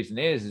 and the reason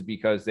is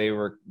because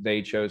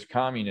they chose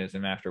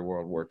communism after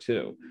World War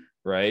II,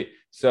 right?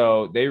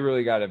 So they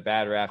really got a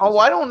bad rap. Oh,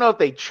 I don't know if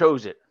they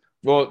chose it.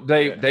 Well,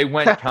 they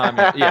went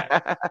communist.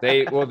 Yeah,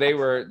 they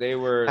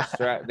were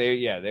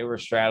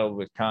straddled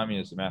with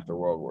communism after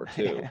World War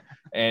II,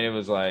 and it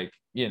was like,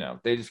 you know,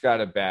 they just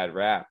got a bad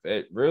rap.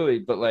 It really,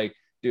 but like,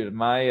 dude,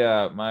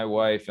 my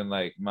wife and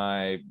like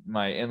my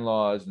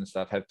in-laws and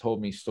stuff have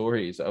told me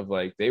stories of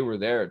like they were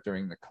there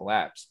during the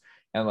collapse,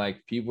 and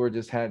like people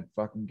just had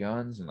fucking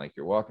guns, and like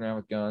you're walking around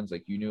with guns,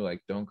 like you knew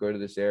like don't go to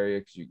this area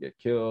because you get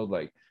killed,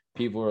 like.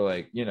 People were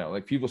like, you know,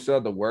 like people still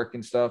had to work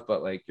and stuff,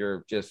 but like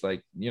you're just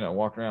like, you know,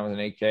 walking around with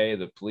an AK.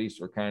 The police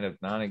were kind of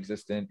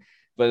non-existent,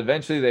 but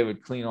eventually they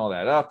would clean all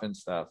that up and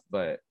stuff.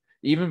 But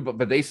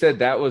they said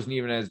that wasn't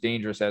even as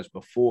dangerous as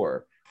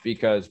before,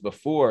 because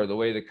before the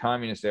way the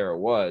communist era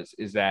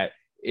is that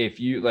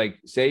if you like,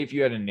 say if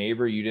you had a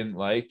neighbor you didn't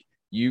like,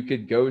 you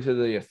could go to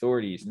the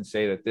authorities and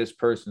say that this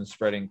person's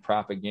spreading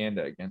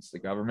propaganda against the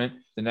government.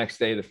 The next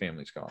day the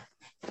family's gone.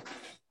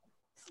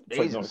 It's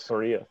like North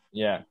Korea.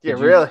 Yeah.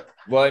 Really?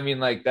 Well, I mean,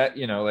 like that,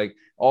 you know, like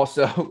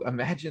also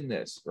imagine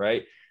this,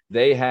 right?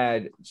 They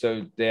had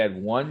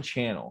one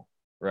channel,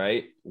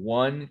 right?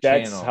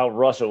 That's how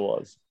Russia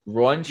was.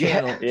 One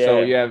channel. Yeah.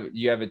 So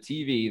you have a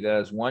TV that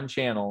has one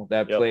channel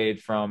that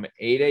played from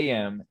 8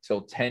 a.m.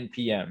 till 10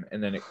 p.m.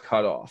 and then it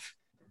cut off,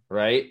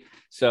 right?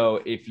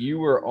 So if you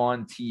were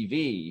on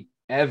TV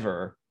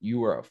ever, you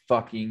were a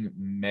fucking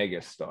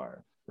megastar,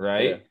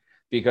 right? Yeah.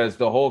 because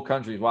the whole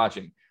country's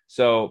watching.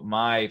 So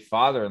my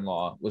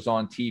father-in-law was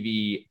on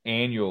TV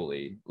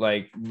annually,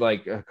 like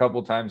a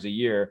couple times a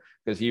year,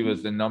 because he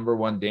was the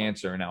 #1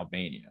 dancer in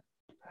Albania.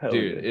 Hell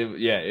Dude,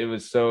 yeah.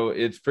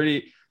 it's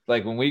pretty,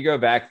 like when we go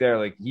back there,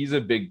 like he's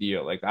a big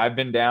deal. Like I've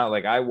been down,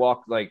 like I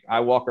walk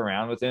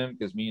around with him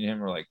because me and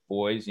him are like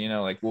boys, you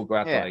know, like we'll go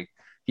out to like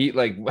he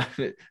like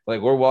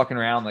like we're walking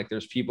around, like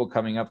there's people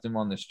coming up to him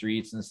on the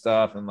streets and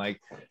stuff, and like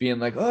being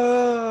like,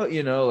 oh,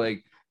 you know,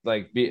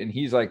 and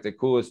he's like the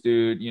coolest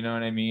dude, you know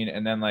what I mean?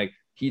 And then like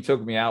he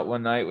took me out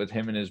one night with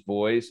him and his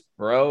boys,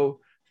 bro.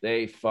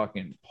 They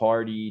fucking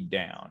party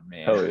down,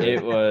 man. Oh, yeah.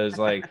 It was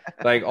like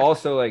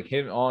also like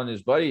him, all and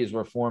his buddies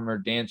were former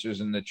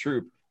dancers in the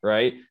troupe,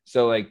 right?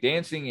 So like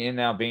dancing in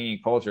Albanian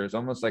culture is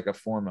almost like a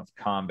form of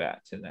combat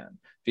to them,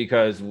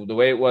 because the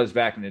way it was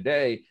back in the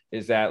day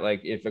is that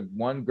like if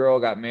one girl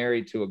got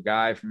married to a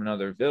guy from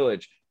another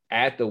village,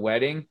 at the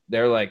wedding,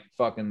 they're like,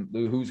 fucking,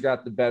 who's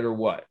got the better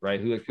what, right?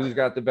 Who's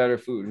got the better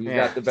food? Who's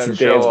got the better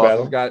show off?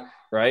 Who's got,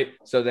 right?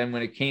 So then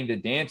when it came to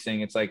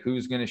dancing, it's like,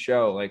 who's going to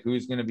show? Like,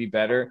 who's going to be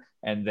better?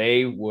 And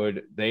they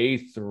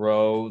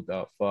throw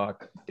the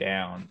fuck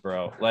down,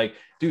 bro. Like,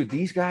 dude,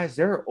 these guys,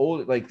 they're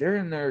old. Like, they're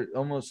in their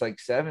almost like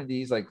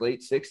 70s, like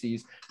late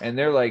 60s. And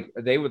they're like,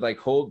 they would like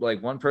hold,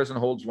 like one person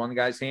holds one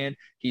guy's hand.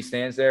 He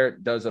stands there,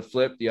 does a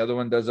flip. The other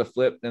one does a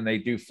flip. Then they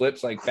do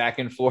flips like back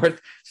and forth,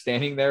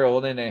 standing there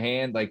holding a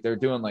hand. Like they're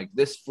doing like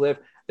this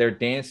flip. They're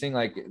dancing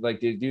like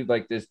they do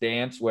like this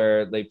dance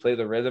where they play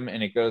the rhythm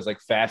and it goes like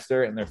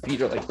faster and their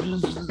feet are like,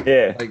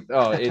 yeah, like,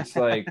 oh, it's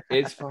like,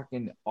 it's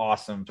fucking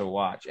awesome to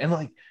watch. And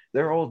like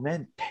they're old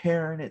men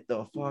tearing it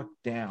the fuck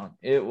down.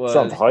 It was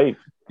some hype.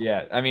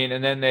 Yeah, I mean,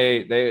 and then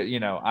they you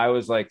know, I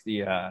was like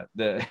the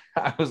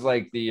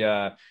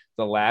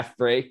laugh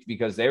break,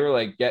 because they were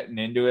like getting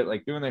into it,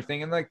 like doing their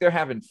thing, and like they're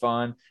having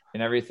fun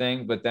and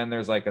everything. But then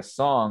there's like a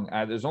song.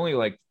 There's only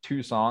like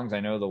 2 songs I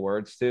know the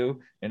words to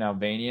in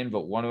Albanian,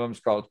 but one of them is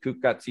called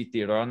Kukat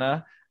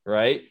Citirona,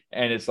 right?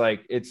 And it's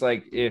like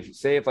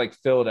if like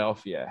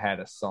Philadelphia had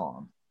a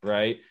song,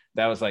 right?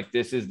 That was like,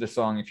 this is the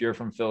song. If you're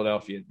from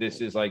Philadelphia, this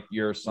is like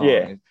your song.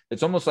 Yeah.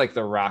 It's almost like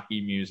the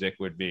Rocky music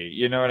would be,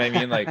 you know what I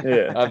mean? Like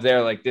yeah. up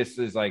there, like this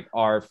is like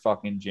our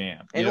fucking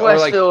jam. In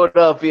West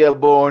Philadelphia,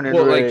 born and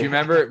well, raised. like, do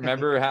you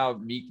remember how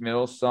Meek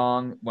Mill's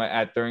song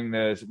went during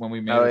when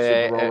we made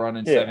the Super Bowl run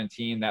in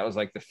 17? That was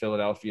like the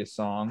Philadelphia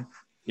song,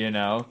 you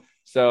know?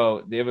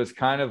 So it was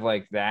kind of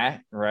like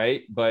that,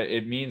 right? But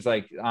it means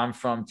like I'm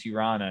from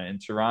Tirana,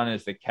 and Tirana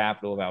is the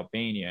capital of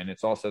Albania, and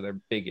it's also their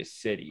biggest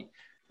city.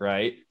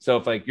 Right. So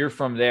if like you're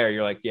from there,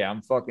 you're like, yeah,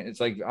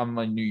 it's like I'm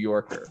a New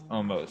Yorker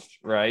almost.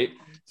 Right.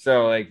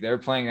 So like they're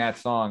playing that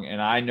song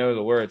and I know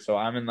the words. So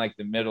I'm in like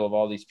the middle of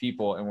all these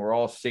people and we're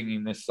all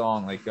singing this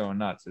song, like going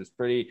nuts. It's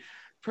pretty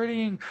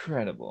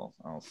incredible,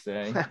 I'll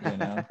say, you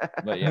know.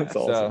 But yeah, that's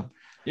awesome.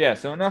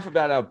 So enough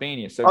about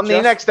Albania. So on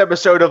the next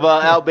episode of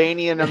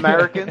Albanian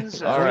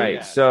Americans. All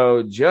right.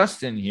 So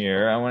Justin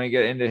here, I want to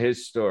get into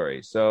his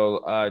story.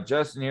 So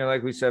Justin here,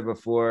 like we said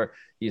before,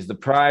 he's the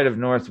pride of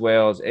North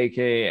Wales,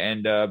 aka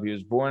N-Dub. He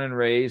was born and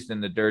raised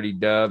in the Dirty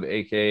Dub,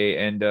 aka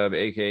N-Dub,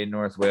 aka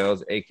North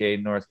Wales, aka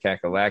North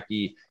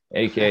Kakalaki,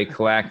 aka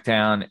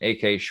Clacktown,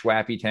 aka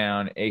Schwappy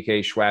Town,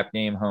 aka Schwap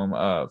Game, home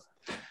of.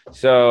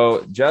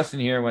 So Justin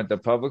here went to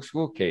public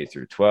school K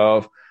through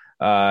 12.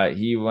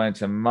 He went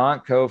to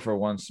Montco for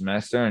 1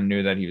 semester and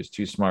knew that he was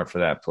too smart for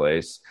that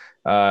place.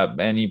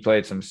 And he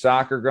played some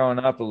soccer growing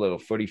up, a little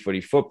footy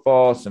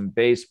football, some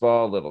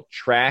baseball, a little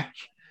track.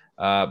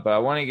 But I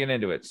want to get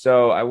into it.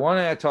 So I want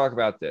to talk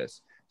about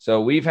this.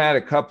 So we've had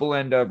a couple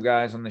N-Dub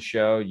guys on the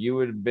show. You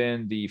would have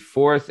been the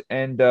 4th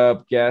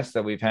N-Dub guest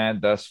that we've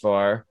had thus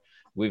far.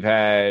 We've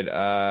had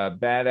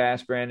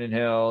Badass Brandon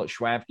Hill,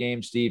 Schwap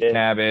Game Steve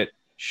Cabot,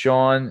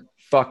 Sean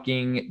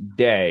fucking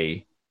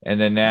Day, and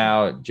then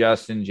now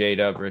Justin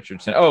J-Dub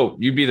Richardson. Oh,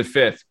 you'd be the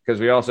 5th, because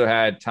we also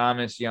had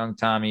Thomas Young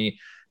Tommy,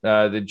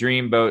 the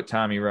Dreamboat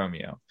Tommy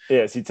Romeo.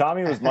 Yeah, see,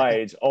 Tommy was my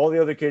age. All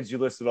the other kids you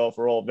listed off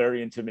were all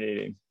very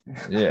intimidating.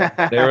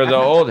 Yeah, they were the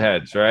old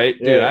heads, right?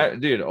 Yeah.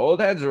 Dude, old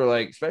heads were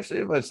like, especially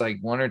if it's like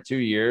 1 or 2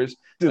 years.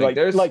 Dude, like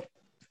there's like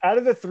out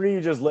of the 3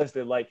 you just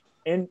listed, like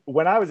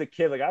when I was a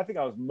kid, like I think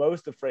I was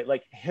most afraid.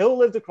 Like Hill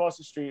lived across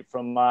the street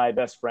from my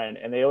best friend,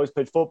 and they always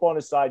played football in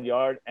his side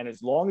yard. And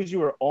as long as you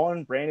were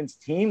on Brandon's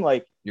team,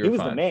 like he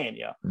was the man,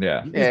 yeah. You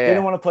just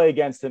didn't want to play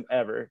against him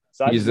ever.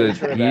 So he's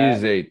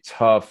a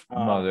tough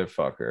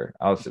motherfucker.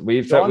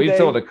 We've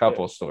told a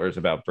couple stories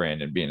about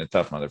Brandon being a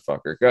tough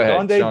motherfucker. Go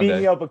ahead. Sean beat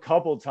me up a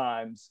couple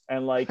times,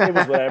 and like it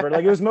was whatever.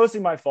 Like it was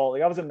mostly my fault.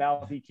 Like I was a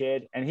mouthy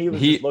kid, and he was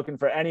just looking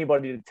for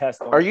anybody to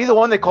test on. Are you the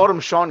one that called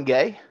him Sean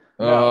Gay?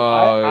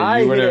 No,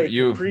 I hit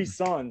a Capri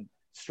Sun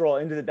straw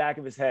into the back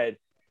of his head,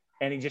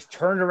 and he just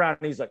turned around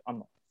and he's like, "I'm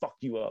gonna fuck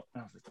you up."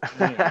 And I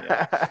was like,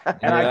 "Yeah."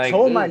 And I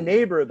told my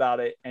neighbor about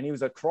it, and he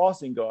was a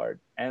crossing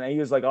guard, and he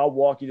was like, "I'll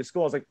walk you to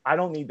school." I was like, "I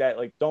don't need that.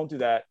 Like, don't do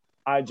that."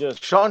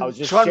 Sean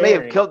may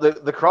have killed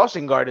the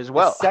crossing guard as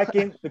well. The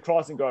second the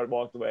crossing guard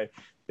walked away,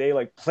 they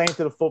like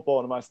planted a football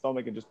into my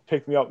stomach and just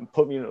picked me up and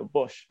put me in a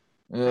bush.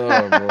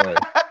 Oh boy.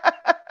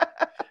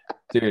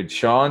 Dude,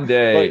 Sean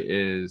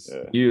Day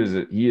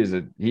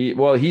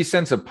he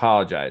since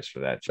apologized for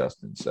that,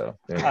 Justin. So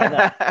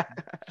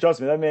trust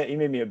me, he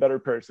made me a better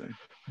person.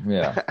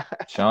 Yeah.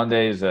 Sean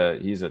Day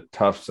he's a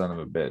tough son of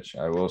a bitch.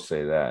 I will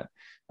say that.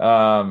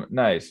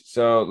 Nice.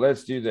 So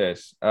let's do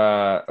this.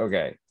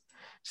 Okay.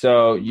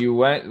 So you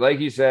went, like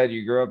you said,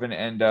 you grew up in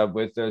N-Dub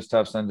with those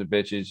tough sons of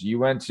bitches. You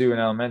went to an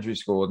elementary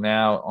school.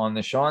 Now, on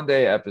the Sean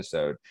Day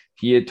episode,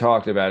 he had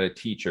talked about a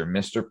teacher,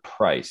 Mr.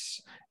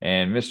 Price.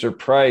 And Mr.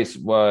 Price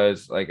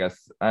was like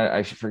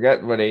I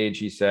forget what age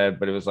he said,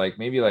 but it was like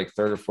maybe like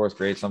third or fourth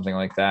grade, something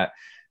like that.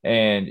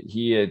 And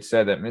he had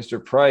said that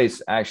Mr.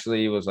 Price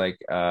actually was like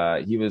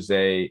he was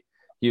a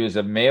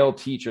male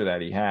teacher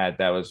that he had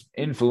that was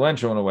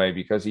influential in a way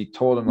because he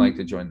told him like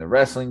to join the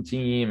wrestling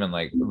team and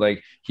like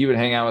he would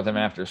hang out with him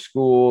after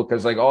school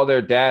because like all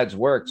their dads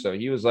worked. So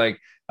he was like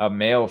a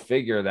male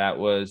figure that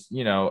was,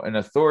 you know, an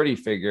authority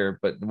figure,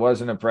 but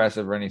wasn't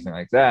oppressive or anything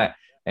like that.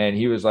 And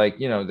he was like,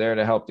 you know, there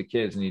to help the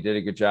kids, and he did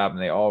a good job,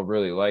 and they all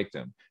really liked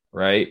him.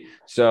 Right.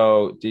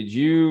 So did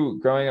you,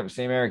 growing up in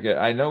St. America,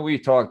 I know we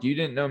talked, you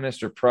didn't know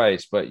Mr.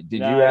 Price, but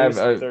did you have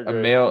a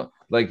male,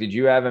 like, did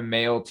you have a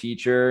male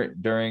teacher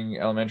during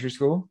elementary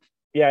school?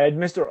 Yeah, I had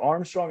Mr.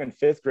 Armstrong in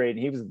 5th grade,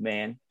 and he was the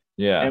man.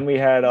 Yeah. And we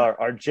had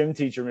our gym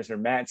teacher, Mr.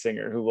 Matt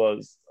Singer, who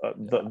was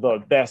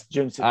the best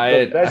gym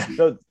teacher,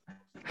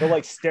 the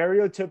like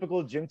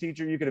stereotypical gym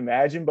teacher you could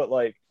imagine, but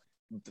like,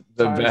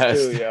 the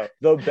best.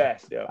 The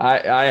best. Yeah.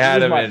 I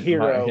had him my in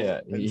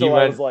hero until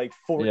I was like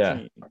 14.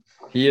 Yeah.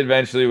 He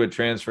eventually would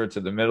transfer to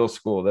the middle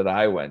school that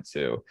I went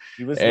to.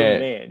 He was the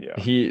man.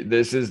 Yeah.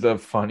 This is the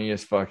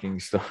funniest fucking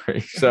story.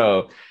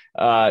 So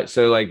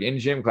like in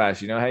gym class,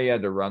 you know how you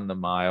had to run the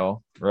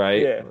mile,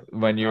 right? Yeah.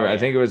 When you were, I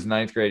think it was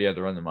 9th grade, you had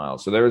to run the mile.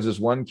 So there was this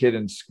one kid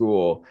in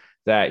school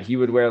that he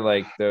would wear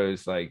like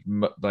those like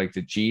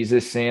the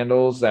Jesus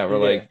sandals that were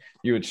like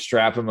you would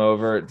strap him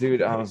over.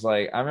 Dude, I was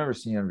like, I remember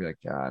seeing him be like,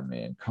 God,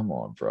 man, come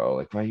on, bro.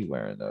 Like, why are you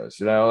wearing those?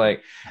 You know,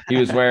 like he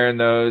was wearing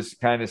those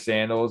kind of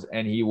sandals,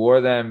 and he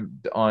wore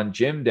them on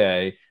gym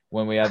day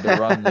when we had to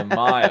run the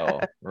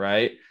mile,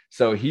 right?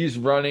 So he's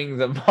running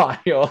the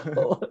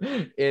mile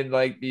in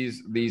like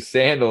these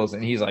sandals,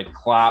 and he's like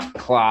clop,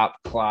 clop,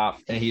 clop.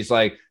 And he's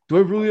like, do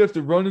I really have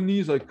to run in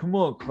these? Like, come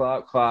on,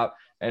 clop, clop.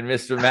 And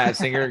Mr. Matt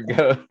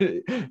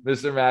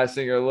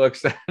Singer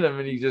looks at him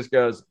and he just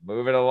goes,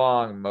 "Move it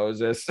along,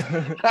 Moses."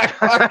 I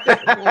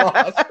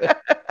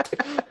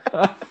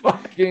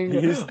fucking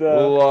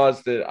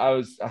lost it. I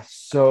was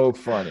so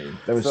funny.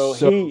 That was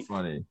so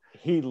funny.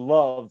 He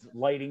loved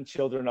lighting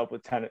children up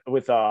with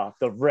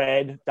the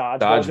red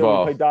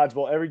dodgeball. We played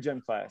dodgeball every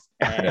gym class.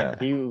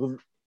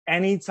 And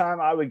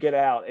anytime I would get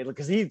out,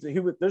 because he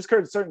would, there's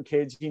certain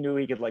kids he knew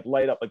he could like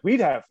light up. Like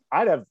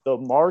I'd have the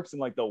marks and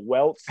like the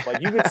welts.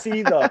 Like you could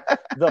see the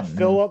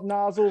fill up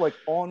nozzle like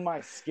on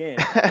my skin.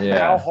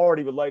 How hard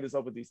he would light us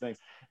up with these things.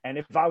 And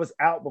if I was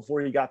out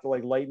before he got to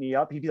like light me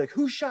up, he'd be like,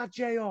 "Who shot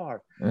JR?"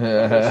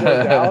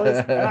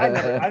 Dallas. And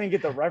I didn't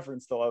get the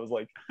reference till I was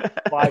like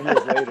 5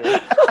 years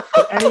later.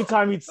 But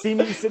anytime he'd see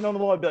me sitting on the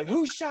wall, I'd be like,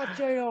 "Who shot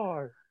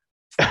JR?"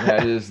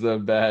 That is the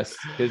best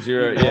because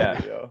you're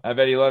I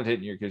bet he loved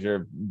hitting you because you're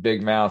a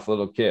big mouth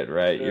little kid,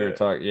 right? You were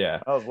talking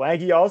I was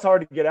lanky. I was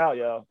hard to get out.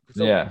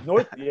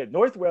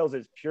 North Wales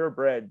is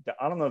purebred.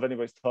 I don't know if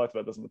anybody's talked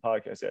about this on the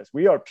podcast. Yes,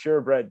 we are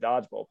purebred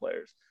dodgeball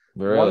players.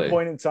 Really? One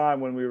point in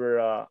time when we were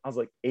I was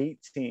like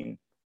 18,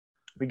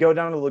 we go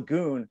down to the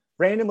lagoon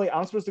randomly.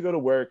 I'm supposed to go to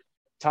work.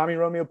 Tommy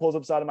Romeo pulls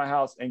up side of my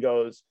house and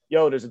goes,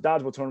 "Yo, there's a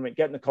dodgeball tournament,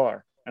 get in the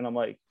car." And I'm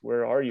like,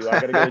 "Where are you? I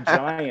gotta go to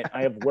Giant.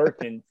 I have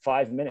work in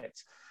 5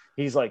 minutes."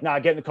 He's like, "Nah,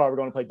 get in the car. We're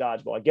going to play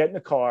dodgeball." I get in the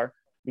car.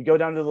 We go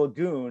down to the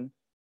lagoon.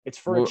 It's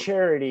for a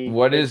charity.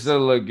 What is the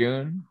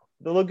lagoon?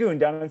 The lagoon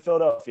down in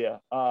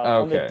Philadelphia.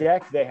 On the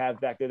deck they have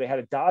back there, they had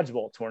a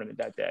dodgeball tournament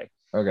that day.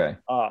 Okay.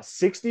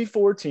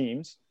 64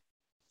 teams.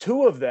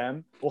 2 of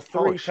them, well,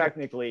 3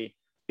 technically,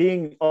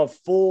 being of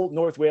full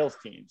North Wales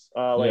teams.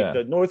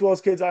 The North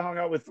Wales kids I hung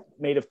out with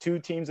made of 2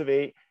 teams of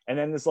 8. And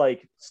then this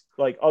like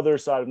other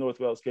side of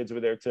North Wales kids were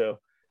there too.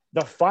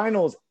 The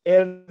finals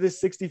and the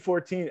 64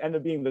 team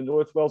ended up being the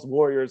North Wales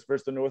Warriors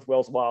versus the North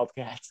Wales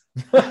Wildcats.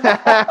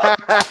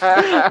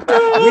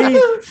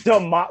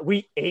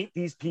 We ate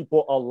these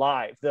people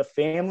alive. The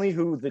family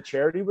who the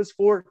charity was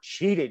for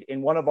cheated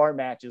in one of our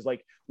matches.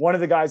 Like one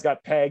of the guys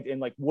got pegged and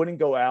like wouldn't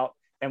go out,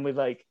 and we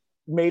like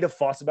made a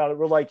fuss about it.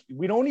 We're like,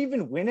 we don't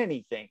even win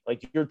anything.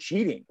 Like you're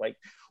cheating. Like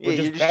you're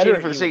just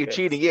cheating for the sake of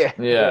cheating.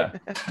 Yeah.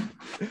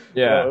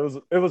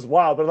 It was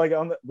wild. But like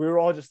we were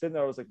all just sitting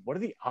there. I was like, what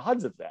are the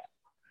odds of that?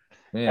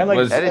 Yeah. And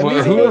like,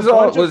 who was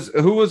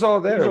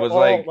all there? It was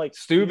like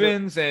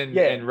Stubbins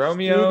and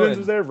Romeo. Stubbins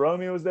was there.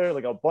 Romeo was there.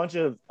 Like a bunch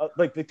of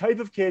like the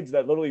type of kids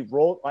that literally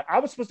rolled. Like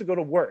I was supposed to go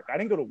to work. I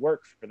didn't go to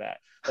work for that.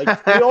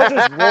 Like they all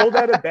just rolled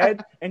out of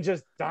bed and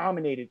just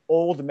dominated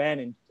old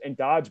men in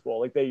dodgeball.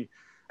 Like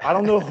I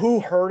don't know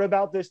who heard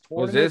about this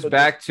tournament. Was this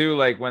back to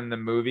like when the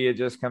movie had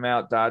just come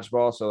out,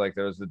 Dodgeball? So like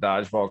there was the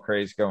dodgeball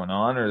craze going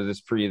on, or is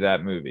this pre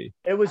that movie?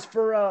 It was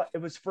for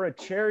a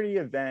charity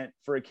event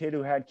for a kid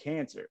who had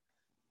cancer.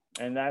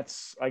 And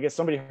that's, I guess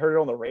somebody heard it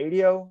on the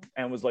radio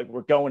and was like,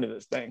 we're going to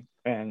this thing.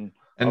 And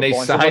they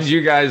signed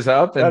you guys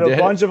up, and a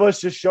bunch of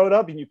us just showed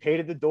up, and you paid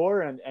at the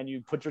door, and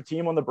you put your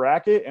team on the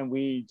bracket, and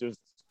we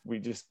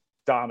just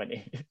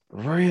dominated.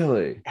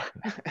 Really?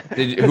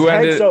 Did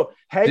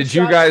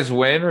you guys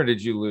win or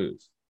did you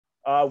lose?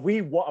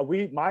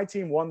 My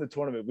team won the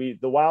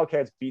tournament. The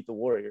Wildcats beat the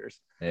Warriors.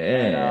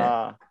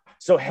 Yeah. And,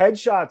 so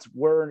headshots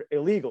were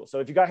illegal. So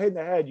if you got hit in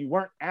the head, you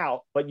weren't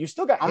out, but you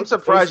still got hit. I'm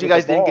surprised you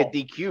guys didn't get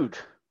DQ'd.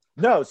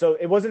 No, so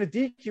it wasn't a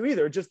DQ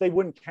either. Just they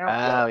wouldn't count.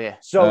 Oh, yeah.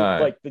 So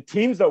like the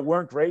teams that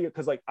weren't great,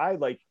 because like I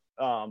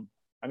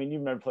mean, you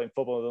remember playing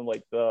football with them,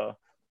 like I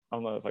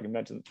don't know if I can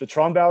mention the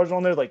Trombowers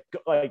on there, like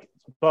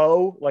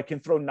Bo, like can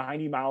throw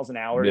 90 miles an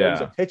hour. Yeah.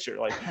 He's a pitcher.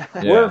 Like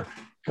we're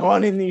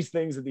gunning these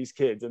things with these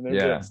kids, and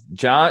they're just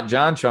John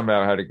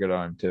Trombauer had a good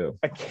arm too.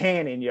 A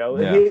cannon, yo.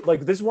 Yeah.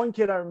 Like this one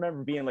kid I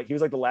remember being like, he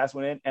was like the last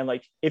one in, and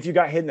like if you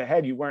got hit in the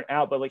head, you weren't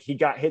out, but like he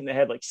got hit in the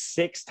head like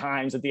 6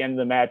 times at the end of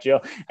the match, yo,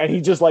 and he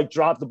just like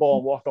dropped the ball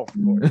and walked off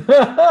the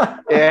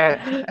court.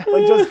 Yeah.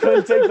 Like just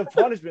couldn't take the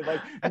punishment.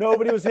 Like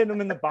nobody was hitting him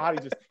in the body,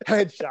 just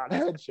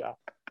headshot.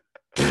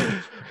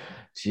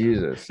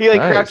 Jesus. He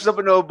cracks up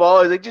into a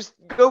ball. He's like, just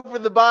go for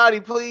the body,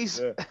 please.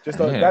 Yeah.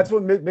 That's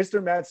what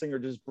Mr.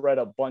 Matzinger just bred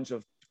a bunch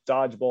of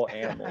dodgeball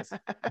animals.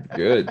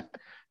 Good.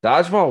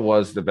 Dodgeball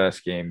was the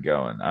best game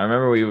going. I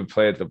remember we would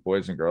play at the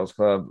Boys and Girls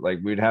Club. Like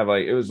we'd have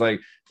it was like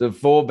the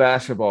full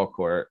basketball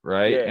court,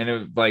 right? Yeah. And it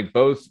was like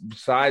both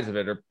sides of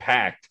it are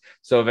packed.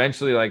 So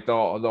eventually, like the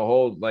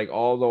whole like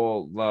all the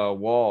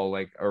wall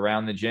like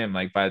around the gym,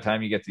 like by the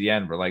time you get to the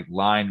end, we're like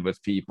lined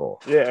with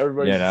people. Yeah,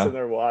 everybody's sitting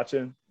there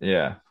watching.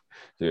 Yeah.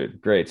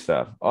 Dude, great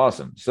stuff.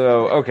 Awesome.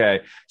 So,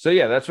 okay. So,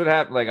 yeah, that's what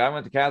happened. Like, I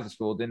went to Catholic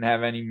school, didn't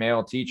have any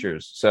male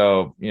teachers.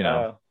 So,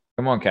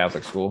 come on,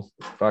 Catholic school.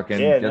 Fucking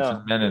get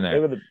some men in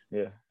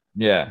there.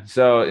 Yeah.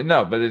 So,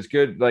 no, but it's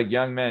good. Like,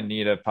 young men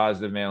need a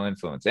positive male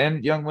influence,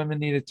 and young women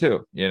need it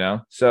too,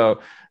 So,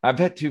 I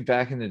bet, too,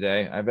 back in the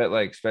day,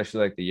 like, especially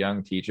like the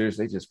young teachers,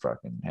 they just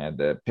fucking had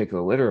to pick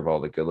the litter of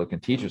all the good looking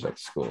teachers at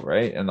school,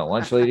 right? And the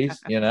lunch ladies,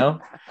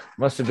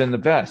 must have been the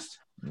best.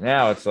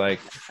 Now it's like,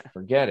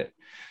 forget it.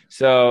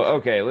 So,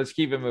 okay, let's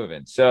keep it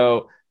moving.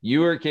 So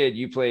you were a kid,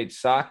 you played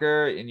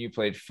soccer and you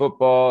played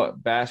football,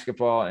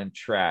 basketball, and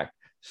track.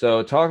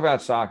 So talk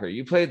about soccer.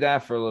 You played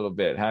that for a little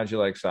bit. How'd you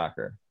like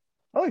soccer?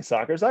 I like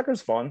soccer.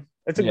 Soccer's fun.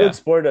 It's a good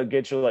sport to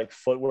get your like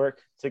footwork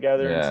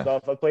together and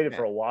stuff. I played it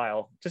for a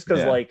while just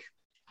because like,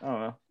 I don't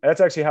know.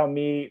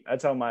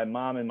 That's how my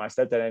mom and my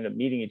stepdad ended up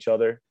meeting each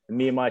other. And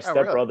me and my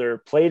stepbrother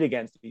played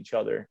against each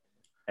other.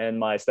 And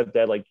my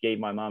stepdad like gave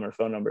my mom her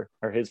phone number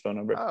or his phone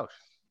number. Oh,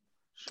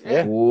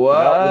 yeah. What?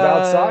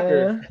 Without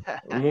soccer.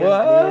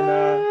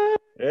 What?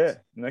 Yeah.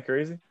 Isn't that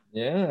crazy?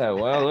 Yeah.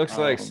 Well, it looks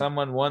like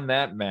someone won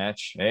that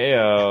match.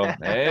 Heyo.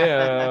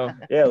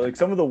 Yeah. Like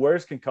some of the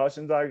worst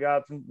concussions I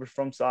got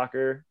from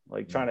soccer,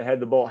 like trying to head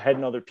the ball,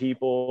 heading other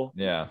people.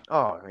 Yeah.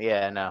 Oh,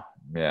 yeah. No.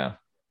 Yeah.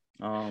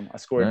 I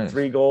scored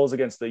 3 goals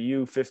against the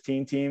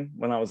U15 team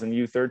when I was in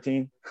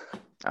U13.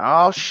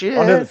 Oh, shit.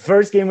 Under the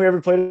first game we ever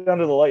played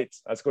under the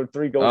lights, I scored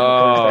 3 goals.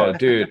 Oh,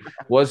 dude.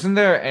 Wasn't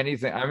there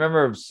anything? I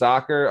remember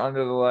soccer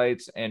under the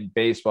lights and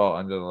baseball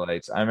under the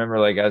lights. I remember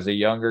like as a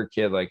younger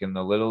kid, like in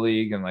the Little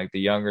League and like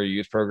the younger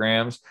youth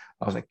programs,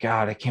 I was like,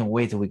 God, I can't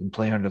wait till we can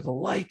play under the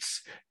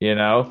lights, And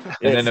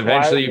then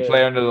eventually you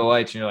play under the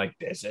lights and you're like,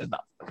 this is the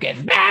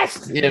fucking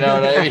best. You know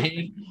what I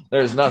mean?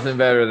 There's nothing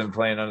better than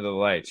playing under the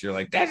lights. You're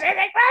like, this is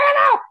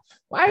incredible.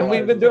 Why have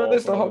we been doing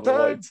this the whole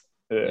time?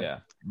 Yeah.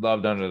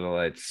 Loved under the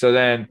lights. So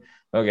then,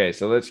 okay,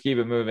 so let's keep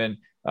it moving.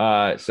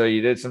 So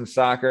you did some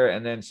soccer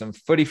and then some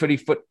footy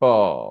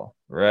football,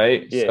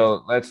 right? Yeah.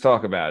 So let's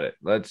talk about it.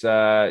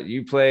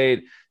 You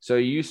played, so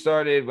you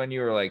started when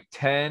you were like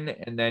 10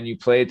 and then you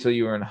played till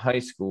you were in high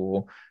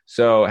school.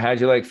 So how'd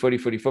you like footy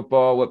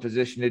football? What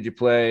position did you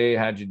play?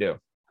 How'd you do?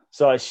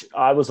 So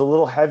I was a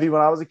little heavy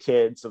when I was a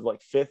kid. So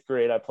like 5th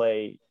grade, I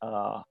played,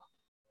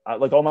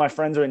 like all my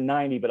friends are in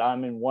 90, but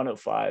I'm in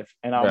 105.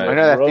 And I was I know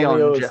that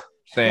feeling.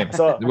 Same.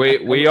 So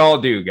we all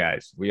do,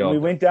 guys. We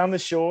went down the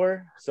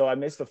shore. So I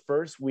missed the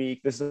first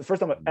week. This is the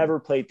first time I've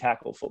ever played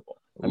tackle football.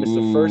 I missed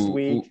the first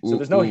week. So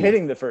there's no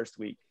hitting the first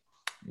week.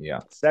 Yeah.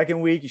 Second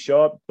week, you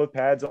show up, put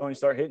pads on, you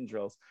start hitting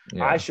drills.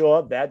 Yeah. I show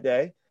up that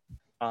day.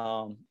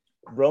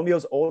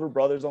 Romeo's older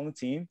brother's on the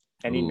team,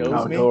 and he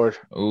knows me.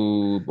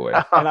 Oh boy!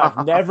 And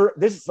I've never.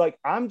 This is like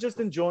I'm just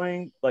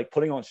enjoying like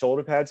putting on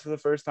shoulder pads for the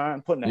first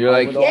time. Putting you're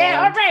like,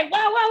 yeah, on. all right,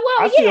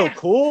 whoa, I feel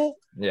cool.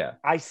 Yeah.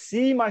 I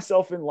see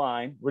myself in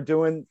line. We're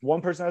doing one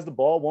person has the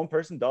ball, one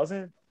person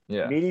doesn't.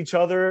 Yeah. Meet each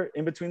other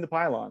in between the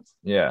pylons.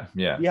 Yeah.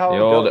 The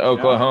old goes,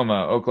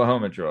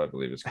 Oklahoma drill, I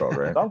believe it's called,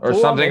 right? Or cool,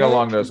 something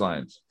along those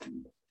lines.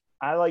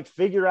 I like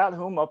figure out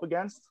who I'm up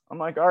against. I'm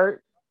like, all right,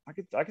 I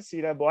could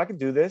see that ball. I could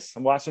do this.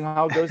 I'm watching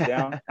how it goes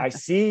down. I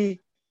see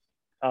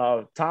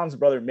Tom's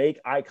brother make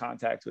eye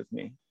contact with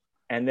me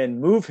and then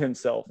move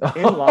himself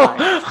in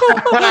line.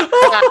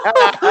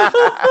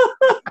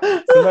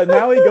 So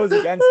now he goes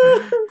against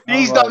me.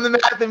 He's done the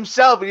math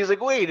himself, and he's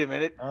like, wait a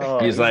minute.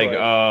 He's like,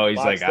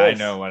 I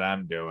know what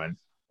I'm doing.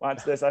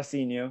 Watch this. I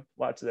seen you.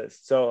 Watch this.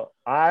 So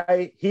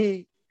I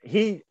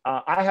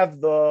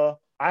have the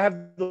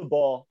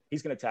ball.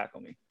 He's gonna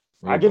tackle me.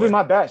 I give him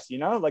my best,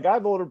 Like I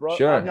have older brothers.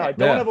 Sure. I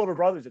don't have older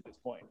brothers at this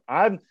point.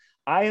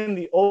 I am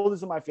the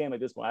oldest of my family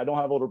at this point. I don't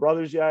have older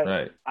brothers yet.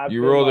 Right.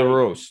 You rule the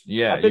roost.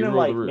 Yeah. I've been in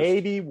like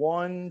maybe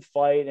one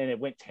fight and it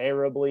went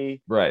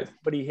terribly. Right.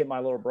 But he hit my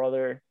little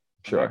brother.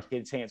 Sure. My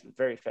kid's hands were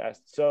very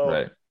fast.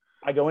 So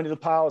I go into the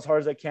pile as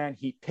hard as I can.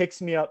 He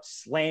picks me up,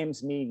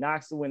 slams me,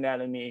 knocks the wind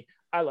out of me.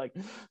 I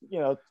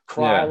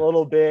cry a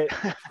little bit.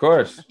 Of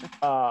course.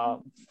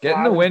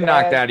 Getting the wind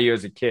knocked out of you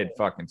as a kid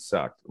fucking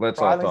sucked. Let's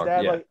all talk.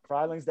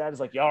 Fryling's dad is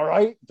like, "You all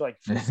right?" Like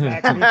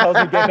smacks me, tells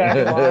me get back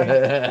in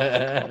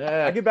line.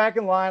 I get back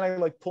in line.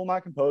 I pull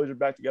my composure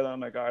back together. I'm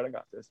like, all right, I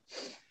got this.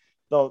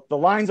 The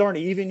lines aren't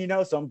even,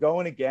 so I'm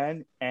going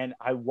again, and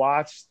I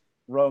watched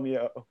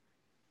Romeo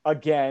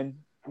again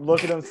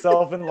look at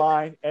himself in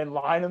line and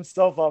line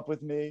himself up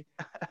with me,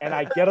 and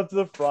I get up to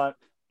the front.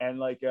 And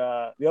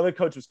the other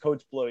coach was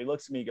Coach Blue. He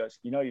looks at me, he goes,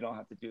 you don't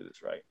have to do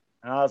this, right?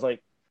 And I was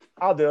like,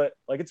 I'll do it.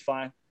 It's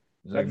fine.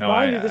 No,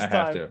 I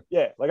have to.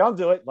 Yeah, I'll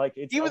do it.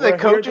 It's even the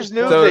coaches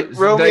knew that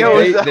Romeo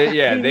was.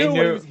 They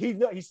knew.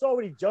 He saw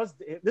what he just.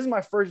 This is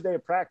my first day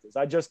of practice.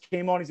 I just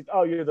came on. He's like,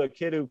 "Oh, you're the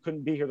kid who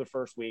couldn't be here the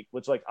first week,"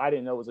 which I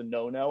didn't know was a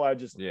no. We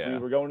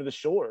were going to the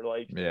shore.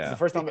 It's the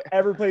first time I've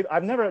ever played.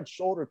 I've never had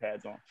shoulder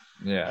pads on.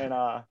 Yeah.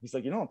 And he's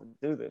like, "You don't have to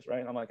do this,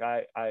 right?" And I'm like,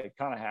 "I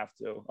kind of have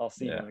to. I'll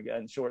see him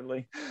again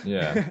shortly."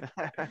 Yeah.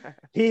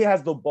 He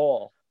has the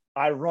ball.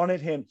 I run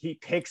at him. He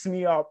picks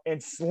me up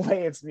and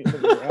slams me to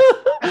the ground.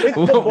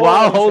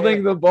 While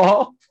holding the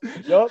ball?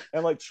 Yep.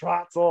 And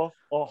trots off,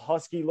 all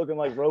husky looking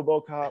like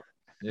RoboCop.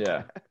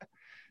 Yeah.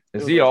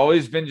 Has he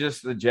always been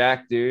just the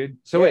jack dude?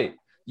 So wait,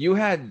 you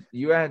had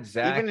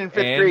Zach. Even in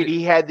fifth grade,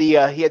 he had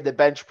the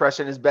bench press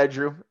in his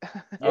bedroom.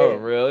 Oh,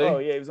 really? Oh,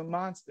 yeah. He was a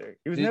monster.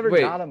 He was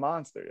not a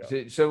monster.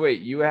 Yo. So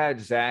wait, you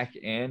had Zach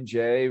and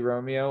Jay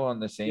Romeo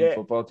on the same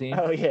football team?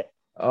 Oh, yeah.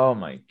 Oh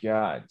my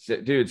God,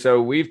 dude.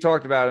 So we've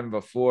talked about him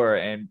before,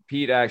 and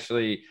Pete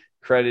actually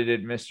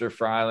credited Mr.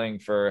 Freiling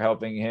for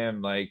helping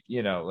him,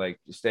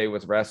 stay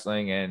with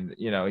wrestling. And,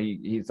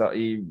 he thought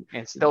he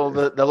instilled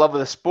the love of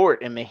the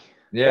sport in me.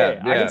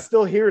 Yeah. I can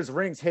still hear his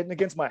rings hitting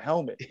against my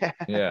helmet.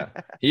 Yeah.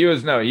 He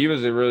was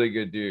a really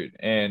good dude.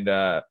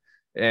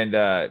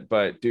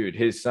 But dude,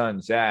 his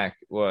son, Zach,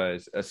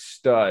 was a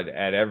stud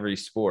at every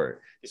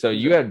sport. So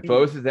you had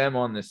both of them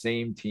on the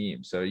same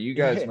team. So you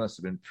guys must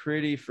have been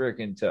pretty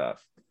freaking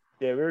tough.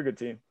 Yeah, we were a good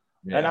team.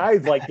 Yeah. And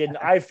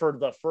I for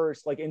the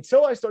first,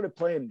 until I started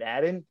playing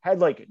Madden, had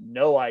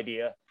no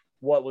idea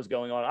what was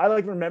going on. I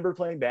remember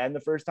playing Madden the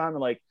first time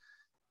and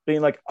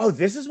being oh,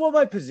 this is what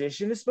my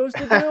position is supposed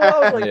to do.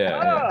 I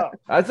was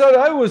I thought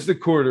I was the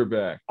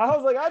quarterback. I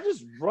was I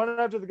just run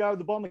after the guy with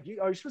the ball. I'm like,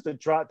 are you supposed to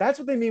drop? That's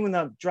what they mean when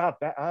they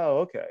drop back. Oh,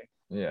 okay.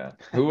 Yeah.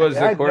 Who was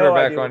the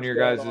quarterback on your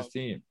guys'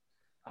 team?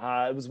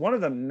 It was one of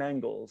the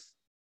Mengals.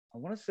 I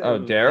want to say. Oh,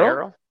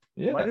 Daryl?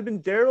 Yeah. Might have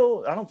been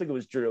Daryl. I don't think it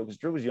was Drew because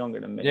Drew was younger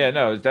than me. Yeah,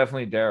 no, it was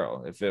definitely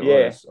Daryl. If it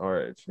was all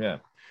right. Yeah.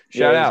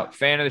 Shout out.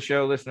 Fan of the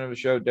show, listener of the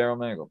show, Daryl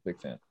Mangle. Big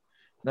fan.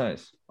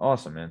 Nice.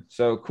 Awesome, man.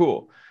 So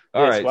cool.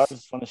 All right. Squad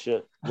was fun as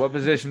shit. What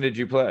position did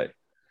you play?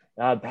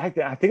 Back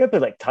then, I think I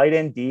played tight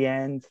end, D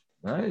end.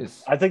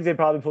 Nice. I think they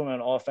probably put me on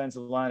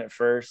offensive line at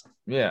first.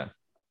 Yeah.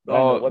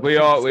 We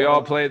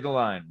all played the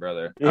line,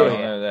 brother. Yeah. I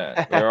don't know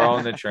that. We're all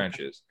in the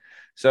trenches.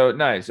 So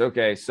nice.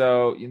 Okay.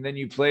 So and then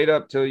you played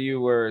up till you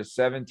were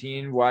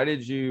 17. Why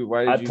did you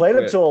I played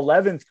up till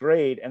 11th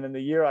grade, and then the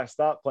year I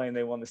stopped playing,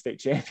 they won the state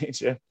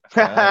championship.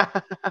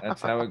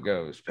 That's how it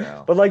goes,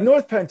 pal. But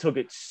North Penn took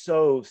it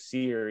so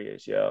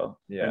serious, yo.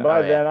 Yeah. And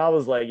by then I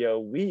was like, yo,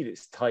 weed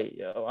is tight,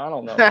 yo. I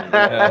don't know.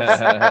 I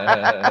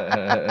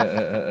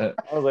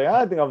was like,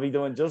 I think I'll be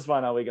doing just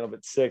fine now waking up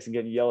at 6 and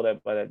getting yelled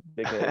at by that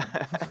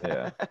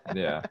dickhead.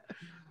 Yeah.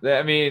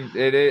 I mean,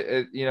 it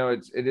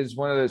is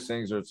one of those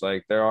things where it's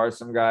there are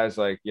some guys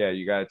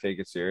you got to take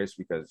it serious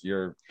because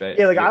you're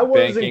I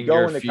wasn't banking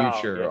going your to college.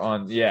 future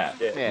on yeah.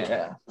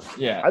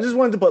 I just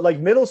wanted to put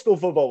middle school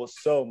football was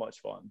so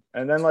much fun,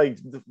 and then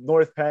the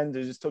North Penn,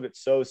 they just took it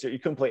so serious. You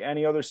couldn't play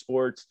any other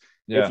sports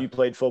if you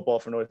played football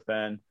for North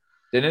Penn.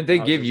 Didn't they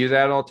give you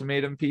that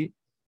ultimatum, Pete?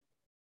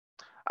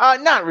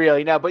 Not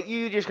really, no. But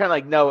you just kind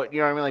of know it.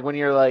 You know what I mean? When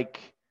you're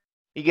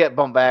you get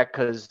bumped back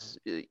because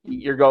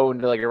you're going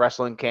to a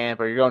wrestling camp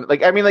or you're going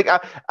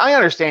I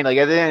understand at the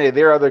end of the day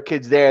there are other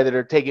kids there that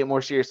are taking it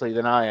more seriously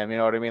than I am. You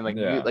know what I mean?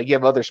 You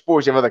have other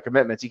sports, you have other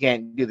commitments. You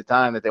can't do the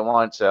time that they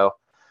want. So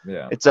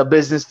it's a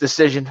business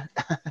decision.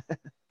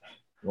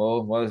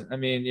 Well, I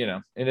mean,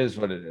 it is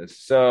what it is.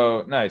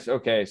 So nice.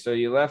 Okay. So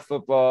you left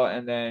football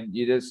and then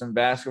you did some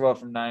basketball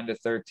from 9 to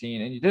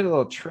 13 and you did a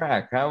little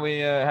track.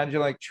 How'd you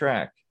like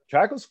track?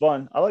 Track was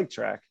fun. I like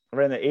track. I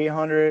ran the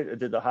 800. I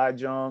did the high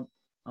jump.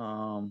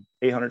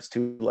 800's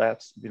 2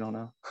 laps, if you don't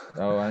know.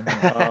 Oh, I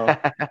know.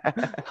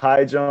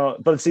 High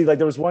jump. But see,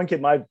 there was one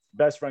kid, my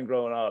best friend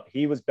growing up,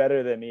 he was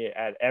better than me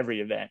at every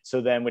event. So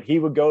then when he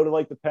would go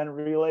to the Penn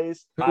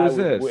relays, who was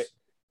this?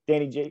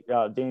 Danny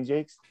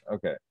Jakes.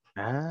 Okay.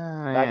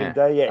 Back in the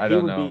day, yeah, I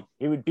don't know.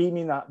 He would beat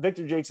me.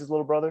 Victor Jake's his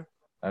little brother.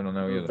 I don't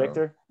know either.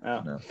 Victor.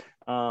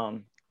 Oh.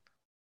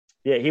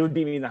 Yeah, he would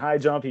beat me in the high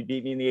jump. He'd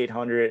beat me in the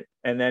 800,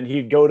 and then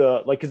he'd go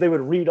to because they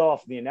would read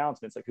off the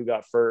announcements who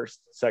got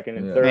first, second,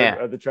 and third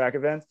of the track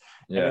events.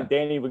 Yeah. And then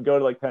Danny would go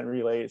to pennant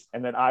relays,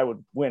 and then I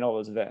would win all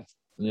those events.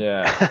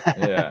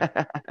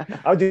 Yeah.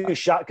 I would do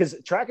shot because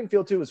track and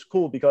field too was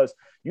cool because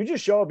you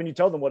just show up and you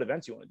tell them what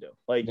events you want to do.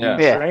 You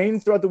train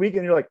throughout the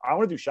weekend. You're like, I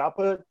want to do shot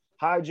put,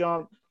 high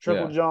jump,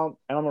 triple jump,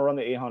 and I'm gonna run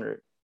the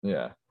 800.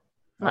 Yeah.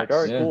 All right,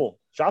 cool.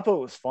 Shot put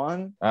was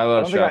fun. I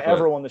don't think I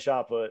ever won the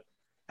shot put.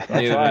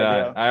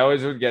 I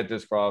always would get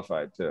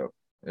disqualified too.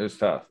 It was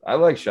tough. I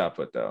like shot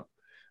put though.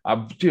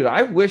 Dude,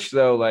 I wish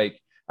though,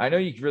 I know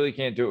you really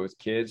can't do it with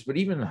kids, but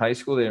even in high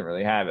school they didn't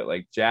really have it.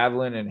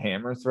 Javelin and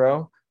hammer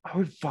throw. I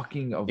would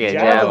fucking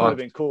javelin would have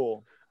been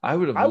cool. I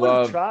would have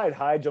loved tried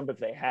high jump if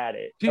they had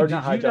it. Dude,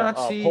 did you not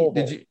see? Pole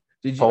did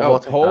you pole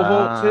vault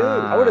too?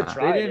 I would have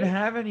tried. They didn't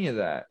have any of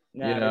that.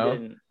 Nah,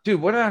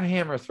 dude. What about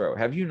hammer throw?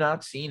 Have you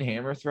not seen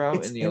hammer throw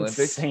in the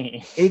Olympics?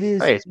 Insane. It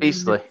is. Hey, it's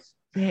beastly.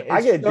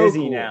 I get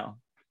dizzy now.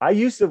 I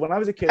used to, when I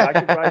was a kid, I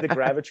could ride the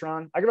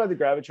Gravitron. I could ride the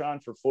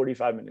Gravitron for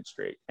 45 minutes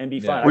straight and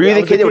be fine. Were you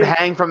the kid that would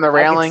hang from the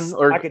railing?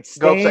 I could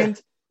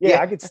stand.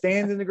 I could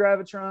stand in the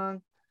Gravitron.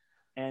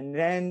 And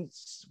then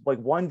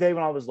one day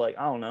when I was I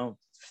don't know,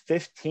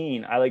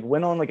 15, I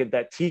went on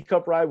that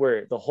teacup ride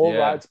where the whole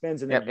ride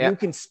spins and then you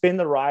can spin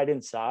the ride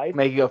inside.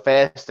 Make you go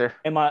faster.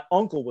 And my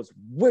uncle was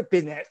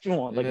whipping that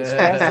on as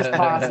fast as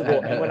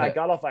possible. And when I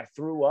got off, I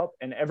threw up.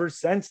 And ever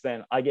since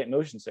then, I get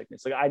motion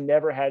sickness. I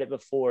never had it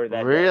before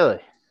that. Really?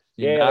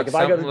 Yeah, if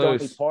I go to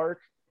Donkey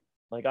Park,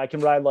 I can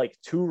ride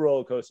 2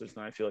 roller coasters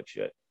and I feel like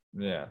shit.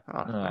 Yeah.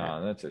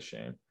 Oh, that's a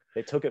shame.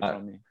 They took it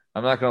from me.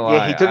 I'm not gonna lie.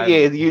 Yeah, he took.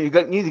 You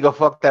need to go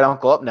fuck that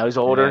uncle up now. He's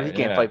older. He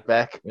can't fight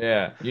back.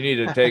 Yeah, you need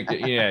to take.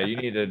 You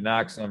need to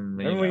knock some.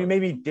 Remember when you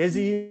made me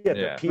dizzy at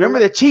the pier? Remember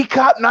the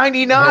T-Cop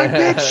 99,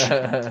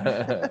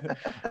 bitch?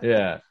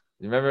 Yeah.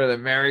 You remember the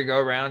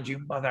merry-go-round, you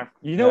mother?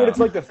 You know what it's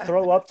like to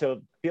throw up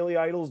to Billy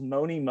Idol's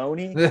Moni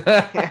Moni? It's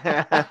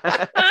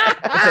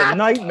a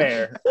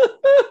nightmare.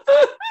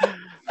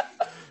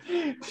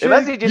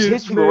 Unless he just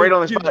hits people right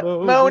on the spot.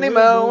 Moni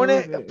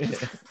Moni.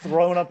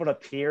 Thrown up on a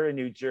pier in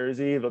New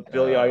Jersey, but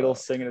Billy Idol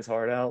singing his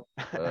heart out.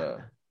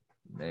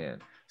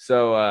 Man.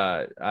 So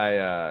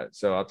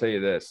so I'll tell you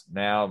this.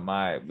 Now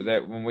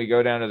when we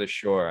go down to the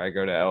shore, I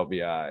go to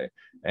LBI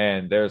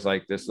and there's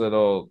this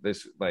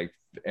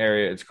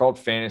area. It's called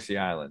Fantasy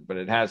Island, but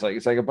it has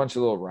it's a bunch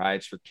of little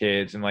rides for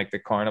kids and the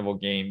carnival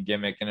game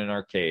gimmick and an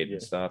arcade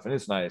and stuff. And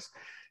it's nice.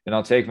 And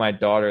I'll take my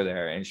daughter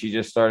there, and she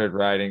just started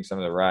riding some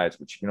of the rides,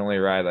 but she can only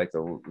ride the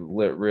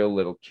real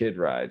little kid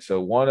ride. So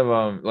one of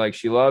them,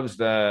 she loves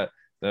the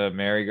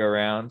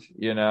merry-go-round,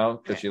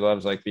 because she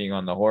loves being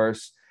on the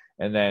horse.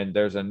 And then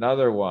there's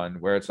another one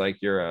where it's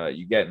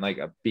you get in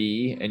a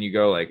B and you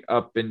go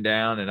up and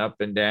down and up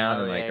and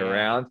down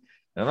around.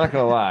 And I'm not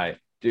gonna lie,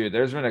 dude,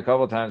 there's been a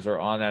couple of times where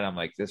on that I'm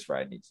this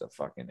ride needs to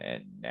fucking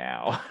end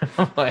now.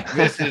 I'm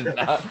this is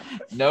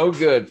no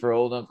good for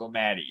old Uncle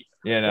Matty,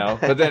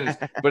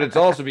 but it's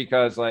also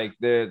because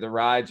the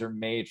rides are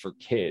made for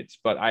kids,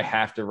 but I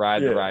have to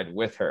ride the ride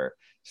with her.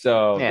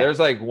 So there's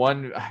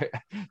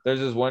there's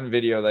this one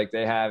video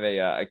they have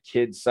a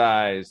kid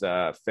size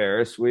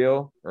Ferris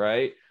wheel,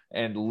 right?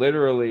 And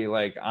literally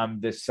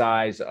I'm the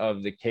size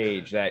of the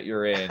cage that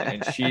you're in,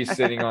 and she's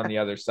sitting on the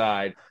other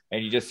side,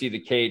 and you just see the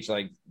cage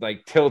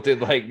tilted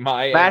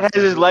my Matt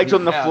has his legs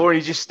on the floor and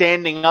he's just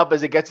standing up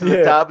as it gets to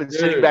the top and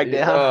sitting back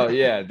down. Oh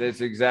yeah,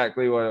 that's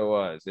exactly what it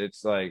was.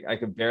 It's I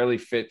could barely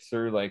fit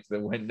through the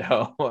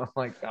window. I'm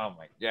oh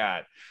my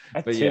god.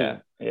 But yeah.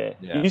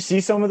 You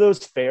see some of those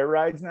fair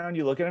rides now and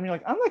you look at them, you're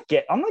I'm not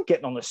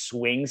getting on the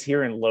swings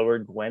here in Lower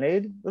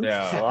Gwynedd.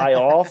 Fly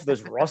off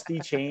those rusty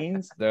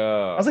chains.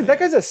 I was that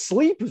guy's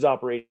asleep who's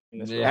operating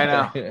this. I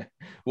know.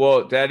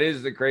 Well, that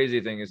is the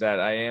crazy thing, is that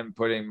I am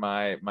putting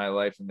my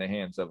life in the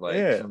hands of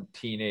some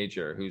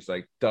teenager who's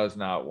does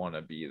not want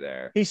to be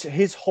there.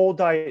 His whole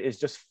diet is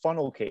just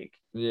funnel cake.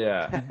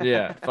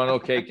 Yeah, funnel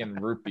cake and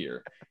root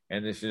beer,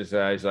 and this is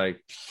he's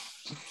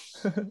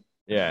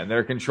yeah, and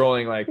they're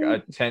controlling a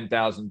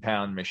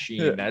 10,000-pound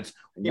machine that's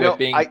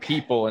whipping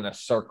people in a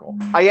circle.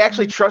 I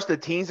actually trust the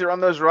teens that are on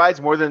those rides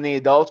more than the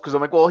adults, because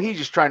I'm well, he's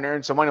just trying to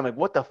earn some money. I'm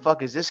what the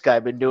fuck has this guy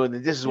been doing?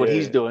 This is what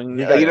he's doing.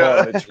 Yeah,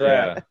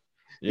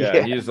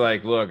 he's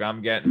look,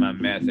 I'm getting my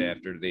meth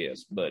after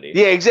this, buddy.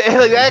 Yeah,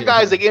 exactly. That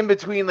guy's in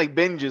between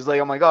binges.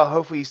 I'm oh,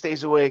 hopefully he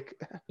stays awake.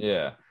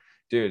 Yeah,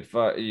 dude,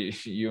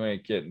 you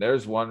ain't kidding.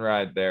 There's one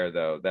ride there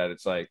though that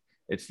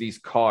it's these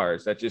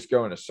cars that just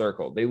go in a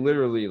circle. They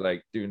literally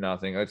do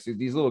nothing. It's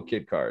these little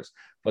kid cars,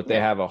 but they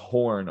have a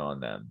horn on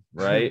them,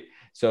 right?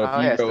 So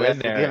if you go in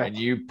there and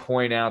you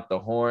point out the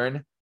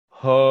horn,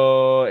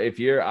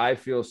 I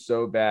feel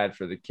so bad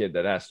for the kid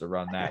that has to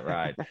run that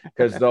ride,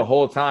 because the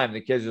whole time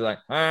the kids are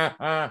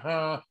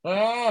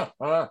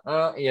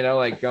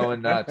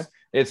going nuts.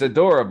 It's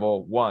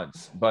adorable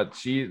once, but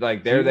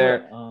they're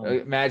there.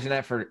 Imagine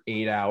that for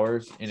 8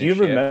 hours. Do you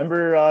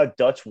remember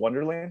Dutch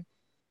Wonderland?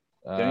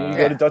 Didn't you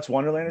go to Dutch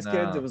Wonderland as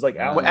kids? It was like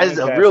out in as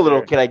a Lancaster. real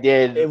little kid, I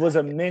did. It was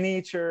a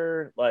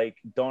miniature like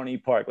Donny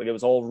Park. Like it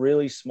was all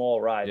really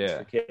small rides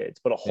for kids,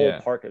 but a whole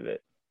park of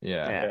it.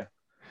 Yeah.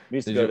 We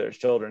used to go there as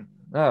children.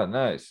 Oh,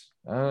 nice.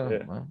 Well,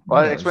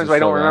 that explains why I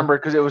don't remember,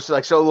 because it was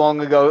like so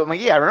long ago. I'm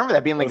like, I remember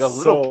that being like a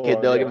little kid,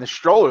 though, like in the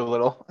stroller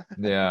little.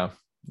 Yeah,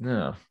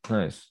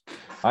 nice.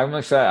 I'm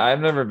excited. I've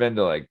never been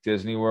to like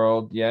Disney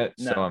World yet,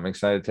 so I'm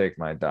excited to take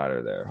my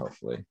daughter there,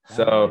 hopefully.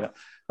 So,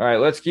 all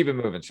right, let's keep it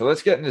moving. So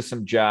let's get into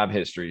some job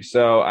history.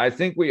 So I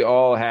think we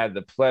all had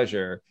the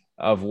pleasure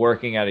of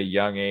working at a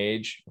young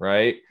age,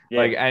 right?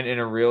 Like, and in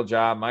a real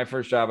job. My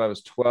first job, I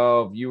was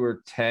 12. You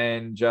were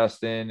 10,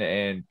 Justin,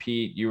 and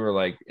Pete, you were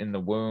like in the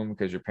womb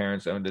because your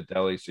parents owned a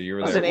deli, so you were.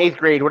 I was in 8th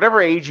grade.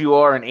 Whatever age you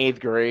are in 8th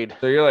grade.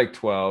 So you're like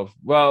 12.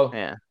 Well,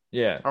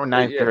 yeah, or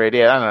 9th grade.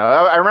 Yeah, I don't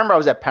know. I remember I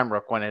was at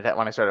Pembroke when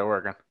I started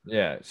working.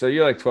 Yeah, so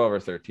you're like 12 or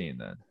 13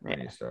 then when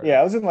you started.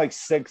 Yeah, I was in like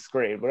 6th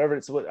grade. Whatever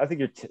it's. I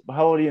think you're.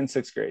 How old are you in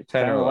 6th grade?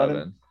 10 or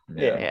 11.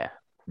 Yeah.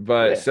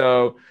 But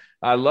so.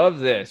 I love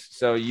this.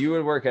 So you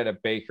would work at a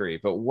bakery,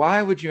 but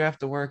why would you have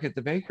to work at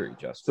the bakery,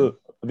 Justin?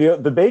 So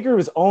the bakery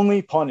was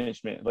only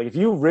punishment. Like if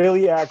you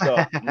really act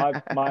up,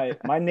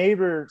 my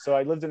neighbor. So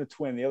I lived in a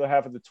twin. The other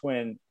half of the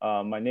twin,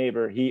 my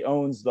neighbor, he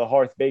owns the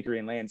Hearth Bakery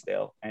in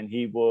Lansdale, and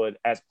he would,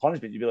 as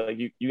punishment, you'd be like,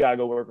 you gotta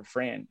go work with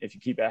Fran if you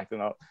keep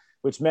acting up,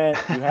 which meant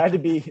you had to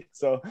be.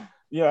 So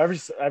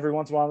every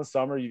once in a while in the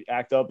summer, you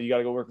act up, you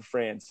gotta go work with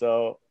Fran.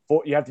 So.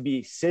 You have to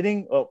be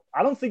sitting. Well,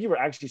 I don't think you were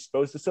actually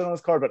supposed to sit on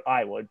his car, but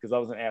I would because I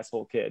was an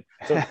asshole kid.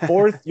 So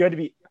you had to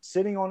be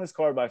sitting on his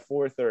car by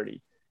 4:30,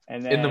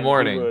 and then in the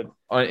morning,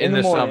 in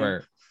the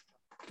summer.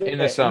 In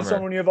the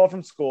summer when you have off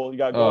from school, you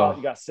gotta go out.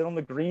 You gotta sit on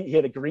the green. He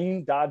had a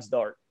green Dodge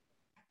Dart.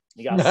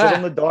 You gotta sit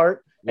on the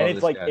Dart. And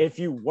it's like, if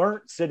you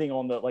weren't sitting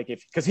on the,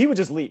 because he would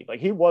just leave. Like,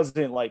 he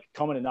wasn't like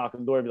coming to knock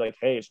on the door and be like,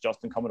 hey, is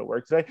Justin coming to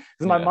work today?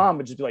 Because my mom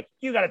would just be like,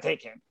 you got to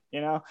take him,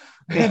 And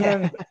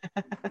then,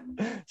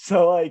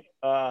 so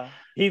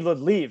he would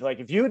leave. Like,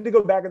 if you had to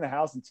go back in the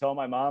house and tell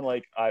my mom,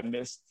 like, I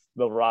missed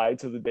the ride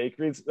to the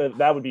bakery,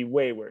 that would be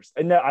way worse.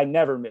 And I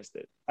never missed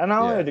it. And I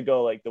only had to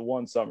go like the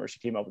one summer she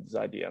came up with this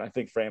idea. And I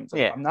think Fran was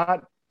like, I'm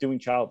not doing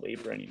child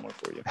labor anymore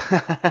for you.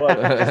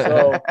 But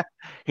so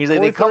he's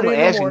like, they come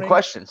asking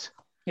questions.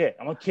 Yeah,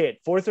 I'm a kid.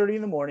 4:30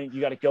 in the morning. You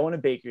got to go in a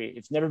bakery.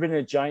 It's never been in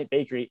a giant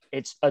bakery.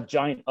 It's a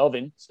giant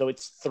oven, so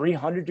it's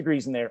 300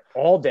 degrees in there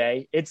all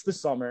day. It's the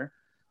summer,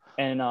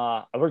 and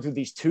I worked with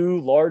these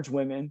two large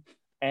women,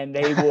 and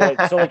they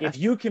would. So like, if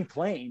you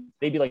complain,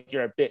 they'd be like,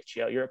 "You're a bitch.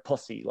 Yeah, you're a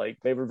pussy."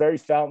 Like they were very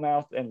foul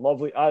mouthed and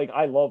lovely.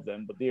 I love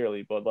them, but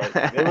dearly. But like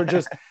they were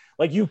just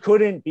like, you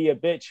couldn't be a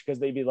bitch because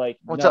they'd be like,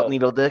 "What's up,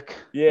 needle dick?"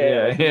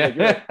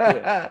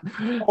 Yeah.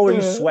 Oh, are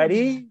you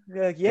sweaty?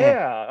 You're like,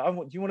 yeah.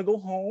 Do you want to go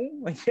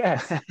home? Like,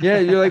 yes. Yeah.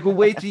 You're like, well,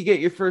 wait till you get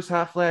your first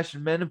hot flash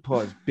of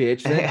menopause,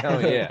 bitch. No,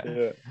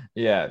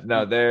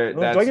 there.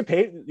 Do I get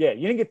paid? Yeah,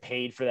 you didn't get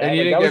paid for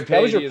that.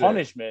 That was your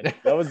punishment.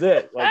 That was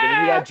it. Like,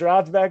 and you got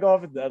dropped back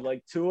off at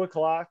like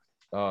 2:00.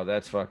 Oh,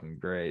 that's fucking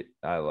great.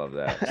 I love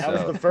that. That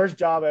was the first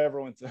job I ever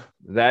went to.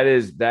 That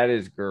is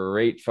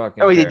great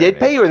fucking. Oh, they did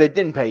pay you or they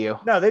didn't pay you?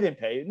 No, they didn't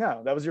pay you.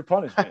 No, that was your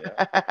punishment.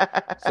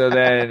 So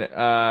then,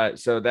 I'll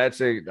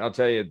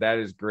tell you, that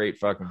is great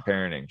fucking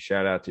parenting.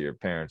 Shout out to your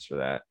parents for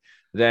that.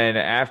 Then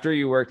after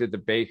you worked at the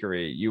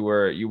bakery, you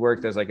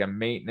worked as like a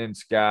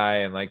maintenance guy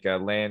and like a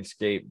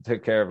landscape,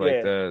 took care of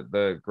like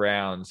the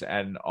grounds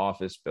at an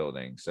office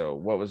building. So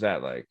what was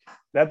that like?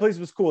 That place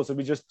was cool. So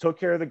we just took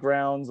care of the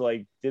grounds,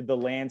 like did the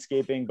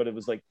landscaping, but it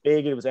was like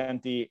big, it was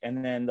empty.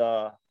 And then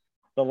the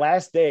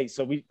last day,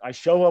 so I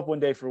show up one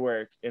day for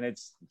work, and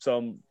it's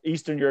some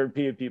Eastern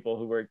European people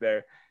who work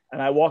there.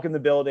 And I walk in the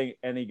building,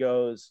 and he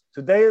goes,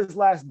 "Today is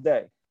last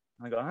day."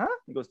 I go, "Huh?"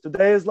 He goes,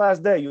 "Today is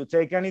last day. You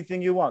take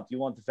anything you want. You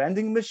want the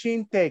vending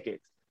machine? Take it."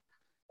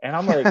 And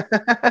I'm like,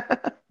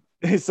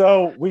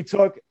 so we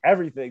took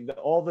everything,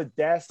 all the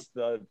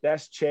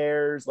desk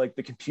chairs, like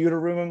the computer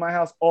room in my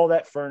house, all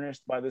that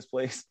furnished by this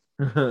place.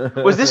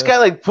 Was this guy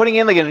like putting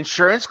in like an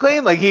insurance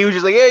claim? Like he was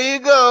just like, "Here you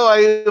go.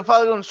 I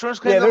filed an insurance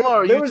claim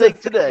tomorrow. You take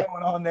today."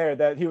 Going on there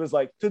that he was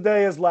like,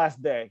 "Today is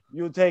last day.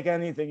 You take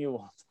anything you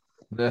want."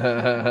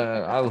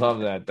 I love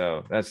that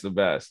though. That's the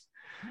best.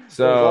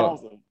 So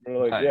awesome.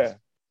 Like, nice. Yeah.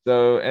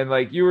 So, and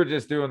like you were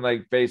just doing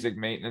like basic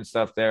maintenance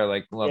stuff there,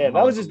 like that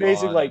was just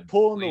basic, like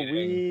pulling the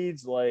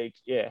weeds, like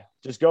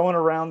just going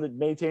around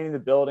maintaining the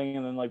building,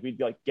 and then like we'd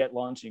like get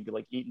lunch and you could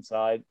like eat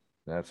inside.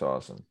 That's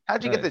awesome.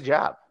 How'd you get the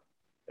job?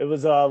 It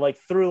was like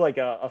through like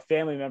a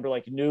family member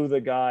like knew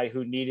the guy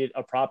who needed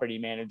a property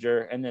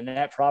manager, and then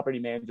that property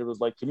manager was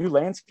like, "Can you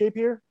landscape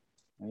here?"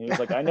 And he was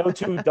like, "I know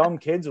two dumb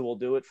kids who will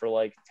do it for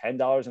like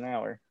 $10 an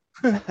hour."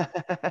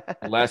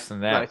 Less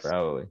than that,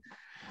 probably.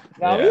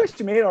 Now we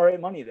actually made all right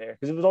money there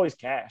because it was always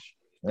cash.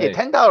 Yeah,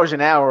 $10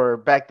 an hour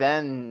back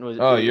then was.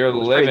 Oh, you're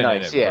living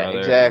nice. In it, yeah, brother.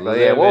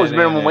 Exactly. Yeah, what was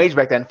minimum wage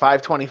back then?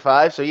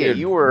 $5.25. So yeah,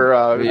 you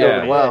were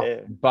doing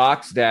well.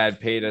 Box Dad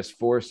paid us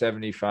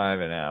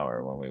 $4.75 an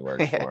hour when we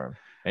worked for him.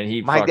 and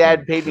he My fucking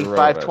dad paid me drove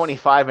us.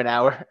 $5.25 an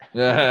hour.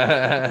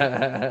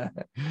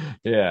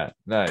 Yeah,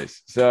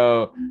 nice.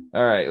 So,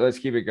 all right, let's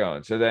keep it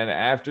going. So then,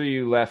 after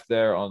you left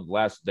there on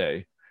last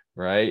day,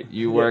 right?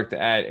 You Yeah. worked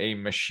at a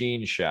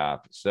machine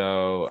shop.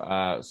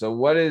 So, so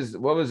what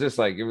was this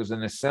like? It was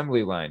an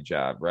assembly line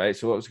job, right?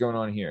 So, what was going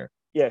on here?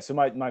 Yeah, so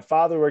my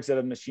father works at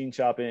a machine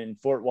shop in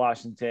Fort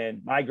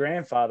Washington. My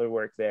grandfather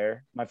worked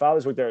there. My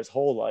father's worked there his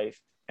whole life.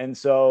 And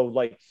so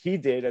like he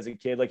did as a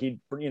kid, like he,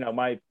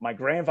 my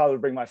grandfather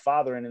would bring my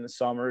father in the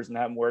summers and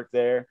have him work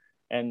there.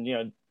 And,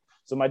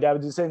 so my dad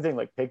would do the same thing,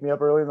 like pick me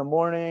up early in the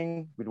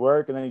morning, we'd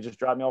work, and then he'd just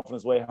drop me off on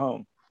his way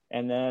home.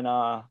 And then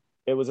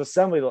it was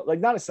assembly, like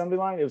not assembly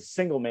line, it was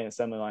single main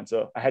assembly line.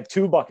 So I had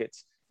 2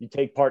 buckets. You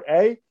take part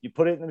A, you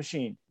put it in the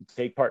machine. You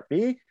take part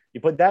B,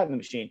 you put that in the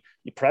machine.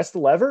 You press the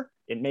lever,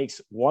 it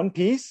makes one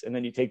piece, and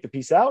then you take the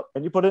piece out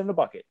and you put it in the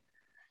bucket.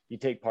 You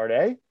take part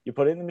A, you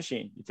put it in the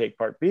machine. You take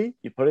part B,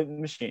 you put it in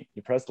the machine.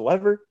 You press the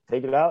lever,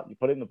 take it out, you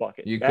put it in the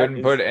bucket. You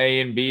couldn't put A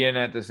and B in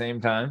at the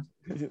same time?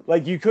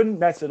 Like you couldn't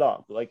mess it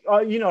up. Like,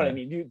 you know what I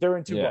mean? They're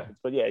in 2 buckets,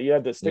 but yeah, you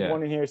had to stick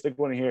one in here, stick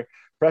one in here,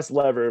 press the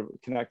lever,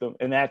 connect them.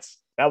 And that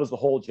was the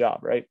whole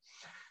job. Right.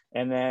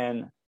 And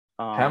then,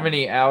 how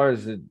many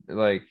hours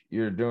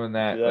you're doing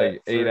that?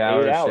 Like 8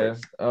 hours? 8 hours.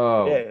 Shift?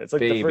 Oh, yeah. It's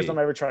like baby. the first time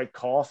I ever tried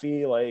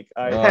coffee. Like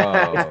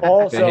Oh,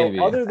 also baby.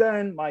 other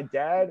than my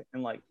dad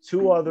and like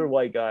 2 other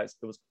white guys,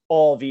 it was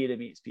all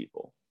Vietnamese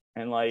people.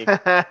 And like,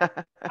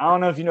 I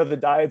don't know if you know the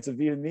diets of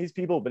Vietnamese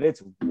people, but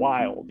it's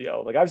wild,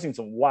 yo. Like I've seen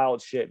some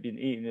wild shit being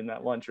eaten in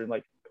that lunchroom,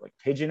 like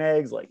pigeon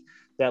eggs, like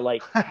that,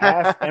 like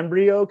half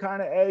embryo kind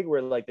of egg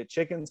where like the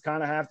chickens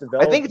kind of have to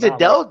develop. I think it's a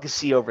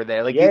delicacy over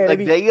there. Like, Yeah,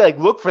 they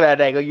look for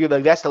that egg. Like, you're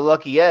like, that's the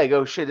lucky egg.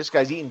 Oh shit, this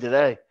guy's eating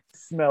today.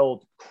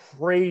 Smelled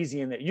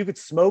crazy in there. You could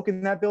smoke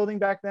in that building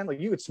back then. Like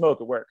you could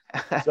smoke at work.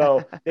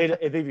 So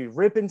they'd be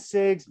ripping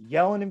cigs,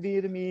 yelling in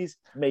Vietnamese,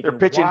 making They're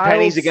pitching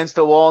pennies against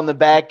the wall in the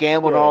back,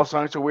 gambling, all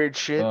sorts of weird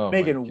shit. Oh,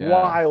 making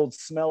wild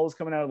smells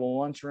coming out of the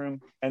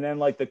lunchroom. And then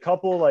like the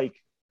couple like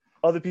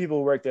other people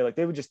who worked there, like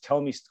they would just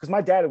tell me, because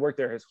my dad had worked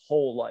there his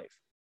whole life.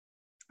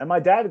 And my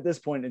dad at this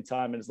point in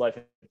time in his life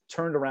had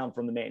turned around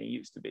from the man he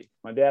used to be.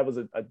 My dad was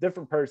a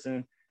different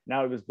person.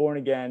 Now he was born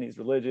again. He's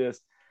religious.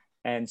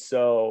 And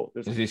so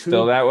is he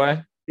still that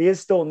way? He is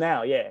still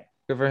now, yeah.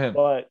 Good for him.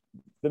 But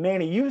the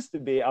man he used to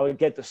be, I would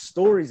get the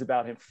stories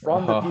about him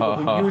from the people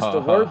who used to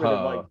work with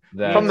him.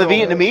 Like from the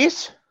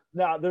Vietnamese?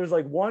 No, there's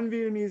like one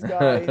Vietnamese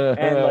guy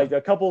and like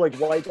a couple like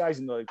white guys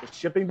in the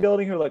shipping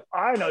building who are like,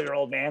 I know your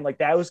old man. Like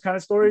those kind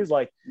of stories.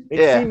 Like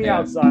they'd see me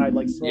outside,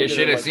 like you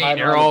should have seen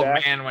your old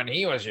man when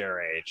he was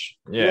your age.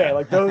 Yeah,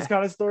 like those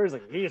kind of stories.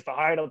 Like he used to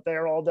hide up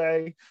there all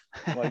day.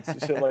 Like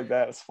shit like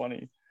that. It's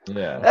funny.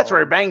 Yeah, that's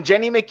where I banged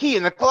Jenny McKee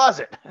in the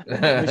closet.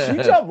 The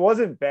machine job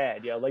wasn't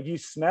bad, yeah. Like you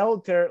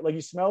smelled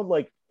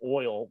like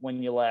oil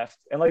when you left,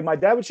 and like my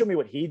dad would show me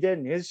what he did,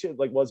 and his shit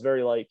like was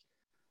very like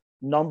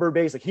number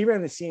based. Like he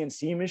ran the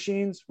CNC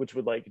machines, which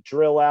would like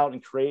drill out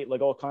and create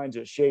like all kinds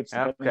of shapes.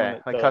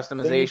 Okay, like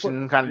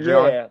customization kind of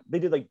drilling. Yeah, they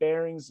did like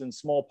bearings and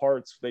small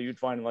parts that you'd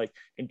find in like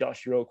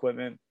industrial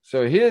equipment.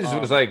 So his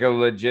was like a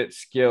legit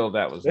skill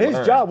that was his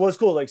learned. job was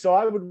cool. Like so,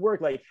 I would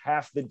work like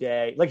half the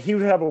day. Like he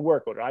would have a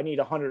work order. I need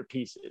 100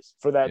 pieces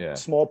for that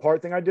small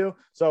part thing I do.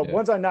 So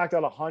once I knocked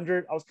out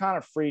 100, I was kind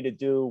of free to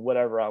do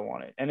whatever I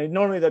wanted. And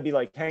normally that'd be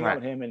like hang out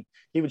with him, and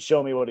he would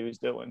show me what he was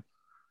doing.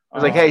 I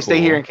was like, hey, stay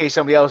here in case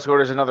somebody else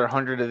orders another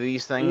 100 of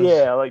these things.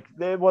 Yeah, like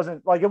it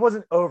wasn't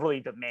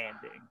overly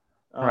demanding.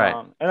 Right.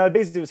 And I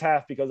basically was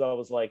half because I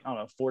was like, I don't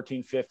know,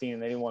 14, 15,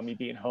 and they didn't want me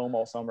being home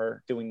all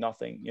summer doing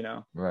nothing, you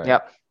know? Right.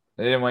 Yep.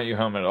 They didn't want you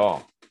home at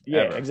all.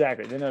 Yeah, ever.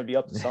 exactly. They never be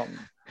up to something.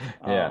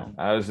 Yeah,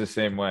 I was the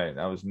same way.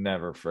 I was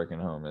never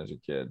freaking home as a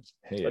kid.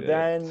 Hated it.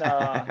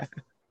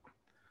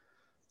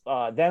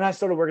 Then I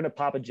started working at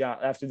Papa John.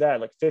 After that,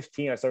 like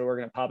 15, I started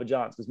working at Papa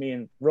John's because me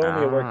and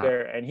Romeo worked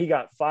there, and he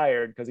got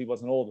fired because he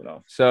wasn't old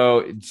enough.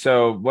 So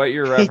what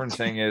you're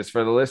referencing is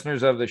for the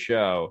listeners of the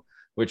show,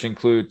 which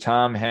include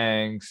Tom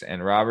Hanks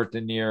and Robert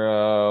De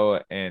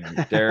Niro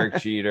and Derek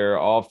Jeter,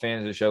 all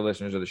fans of the show,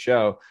 listeners of the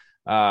show.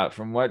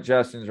 From what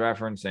Justin's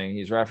referencing,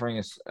 he's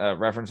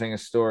referencing a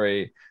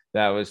story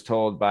that was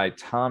told by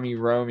Tommy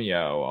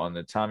Romeo on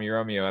the Tommy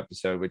Romeo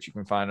episode, which you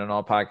can find on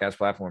all podcast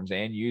platforms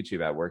and YouTube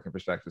at Working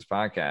Perspectives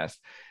Podcast.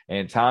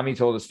 And Tommy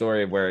told a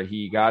story of where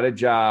he got a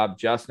job.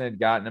 Justin had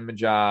gotten him a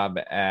job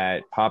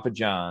at Papa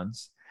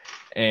John's.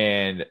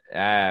 And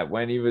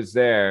when he was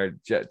there,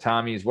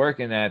 Tommy's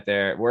working there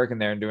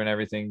and doing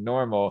everything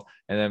normal.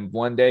 And then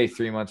one day,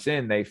 3 months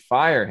in, they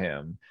fire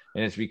him.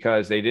 And it's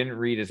because they didn't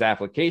read his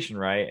application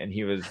right. And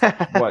he was,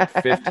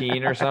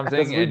 15 or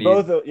something?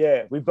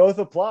 We both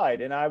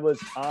applied. And I was,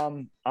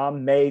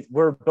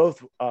 we're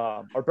both,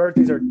 our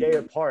birthdays are a day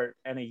apart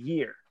and a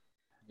year.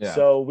 Yeah.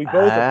 So we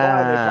both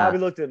applied. They probably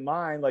looked at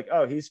mine like,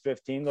 oh, he's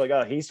 15. They're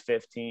like, oh, he's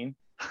 15.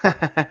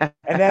 And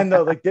then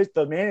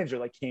the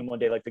manager came one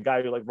day, like the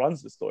guy who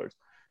runs the stores,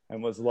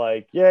 and was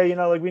like, yeah,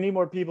 we need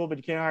more people, but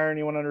you can't hire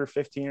anyone under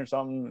 15 or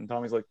something. And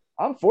Tommy's like,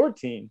 I'm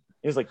 14.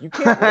 He was like, you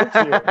can't work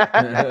here.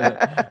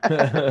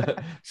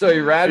 So he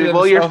ratted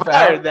Well, you're himself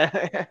fired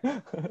out.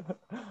 then.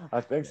 I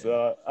think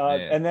so.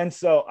 And then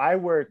so I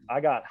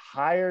got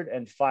hired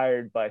and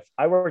fired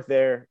I worked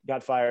there,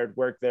 got fired,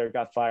 worked there,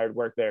 got fired,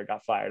 worked there,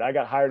 got fired. I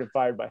got hired and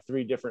fired by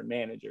 3 different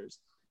managers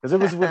because it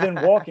was within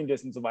walking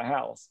distance of my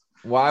house.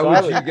 Why So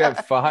would you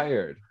get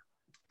fired?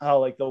 Oh,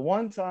 like the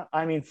one time,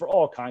 I mean, for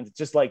all kinds,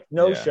 just like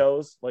no Yeah.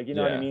 shows, like, you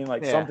know what I Yeah. mean?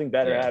 Like Yeah. something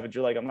better Yeah. happened.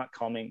 You're like, I'm not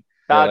coming.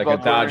 Yeah, like a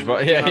tournament,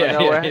 dodgeball. Yeah, out of yeah,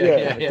 nowhere.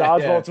 Yeah,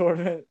 dodgeball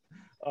tournament.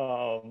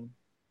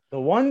 The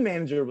one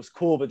manager was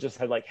cool, but just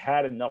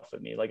had enough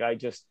of me. Like I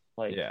just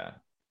like, Yeah.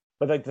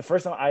 but like the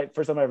first time I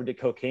ever did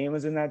cocaine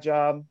was in that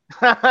job.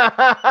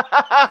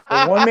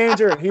 The one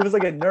manager, he was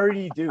like a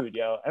nerdy dude,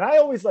 yo. And I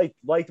always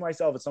liked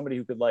myself as somebody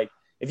who could like,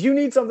 if you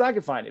need something, I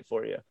could find it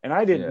for you. And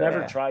I never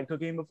Yeah. tried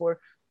cocaine before,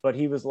 but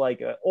he was like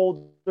an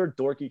older,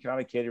 dorky kind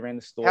of kid who ran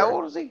the store. How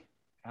old is he?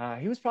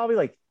 He was probably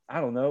like, I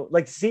don't know,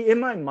 like, see, in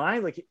my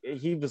mind, like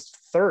he was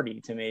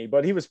 30 to me,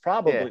 but he was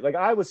probably like,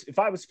 if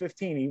I was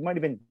 15, he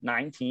might've been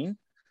 19.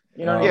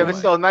 You know, Oh, Yeah, but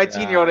still, a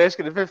 19-year-old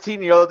asking a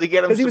 15-year-old to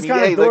get him. because he was some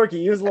kind of EA, dorky.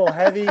 He was a little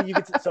heavy.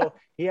 So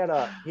he had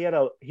a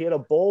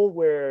bowl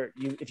where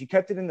if you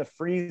kept it in the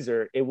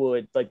freezer, it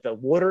would like the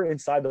water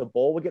inside the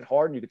bowl would get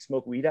hard and you could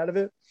smoke weed out of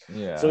it.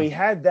 Yeah. So he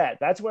had that.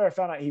 That's where I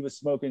found out he was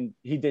smoking.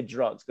 He did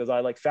drugs because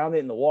I like found it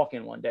in the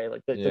walk-in one day,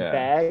 like the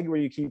bag where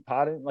you keep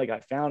potting. Like I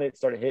found it,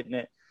 started hitting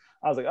it.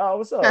 I was like, oh,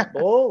 what's up,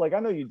 bull? Like,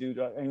 I know you do.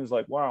 And he was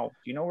like, wow,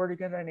 do you know where to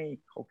get any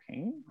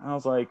cocaine? And I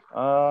was like,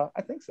 I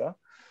think so.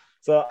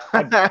 So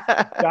I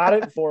got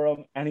it for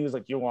him. And he was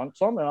like, you want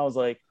some? And I was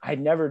like, I'd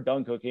never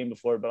done cocaine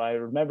before, but I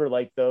remember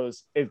like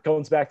those, it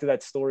goes back to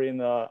that story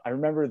I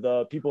remember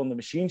the people in the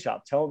machine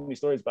shop telling me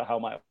stories about how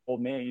my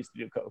old man used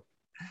to do coke.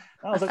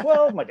 And I was like,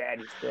 well, my dad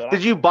used to do it.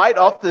 Did you bite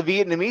off the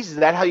Vietnamese? Is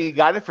that how you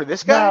got it for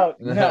this guy?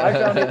 No, I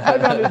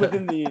found it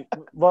within the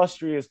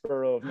illustrious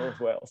borough of North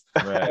Wales.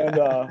 Right.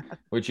 And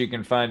Which you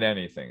can find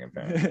anything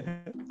apparently.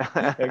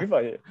 yeah, I can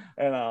find it.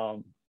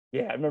 And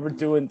yeah, I remember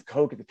doing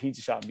coke at the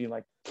pizza shop and being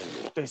like,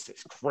 this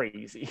is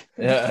crazy.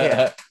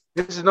 Yeah.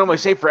 This is normally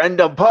safe for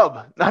N-Dub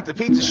Pub, not the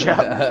pizza shop.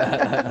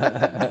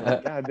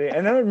 God damn.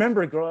 And I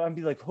remember growing up and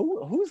be like,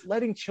 who's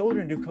letting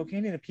children do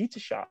cocaine in a pizza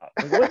shop?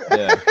 Like, what?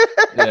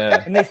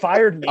 Yeah. And they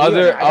fired me.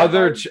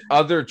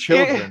 Other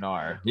children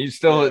are. He's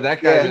still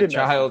that guy's We a did mess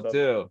child with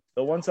too.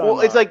 The one time. Well,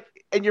 it's like,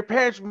 and your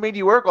parents made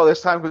you work all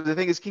this time because the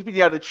thing is keeping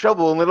you out of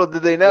trouble, and little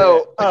did they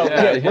know. Oh,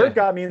 Yeah. work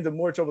got me into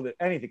more trouble than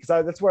anything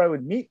because that's where I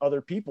would meet other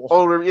people.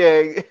 Oh,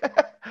 yeah.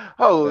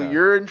 Oh, Yeah.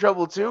 you're in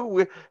trouble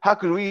too? How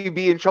could we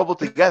be in trouble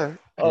together?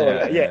 Oh,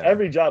 Yeah, yeah. yeah.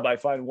 Every job I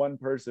find one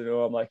person who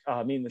I'm like,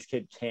 oh, me and this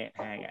kid can't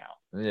hang out.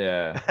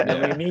 Yeah. And we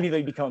Yeah.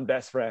 immediately become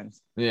best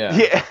friends. Yeah.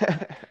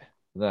 Yeah.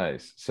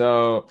 Nice.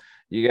 So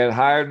you get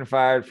hired and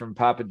fired from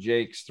Papa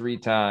Jake's 3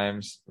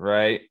 times,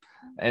 right?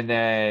 And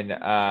then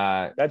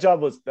That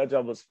job was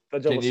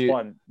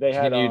fun. They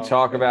had. can you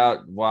talk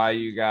about why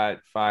you got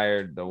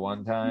fired the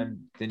one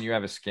time? Didn't you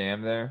have a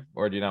scam there,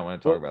 or do you not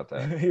want to talk about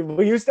that?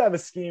 We used to have a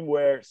scheme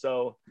where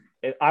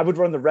I would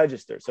run the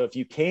register. So if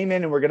you came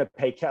in and we're going to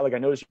pay cash, like I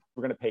noticed you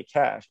were going to pay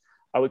cash,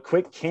 I would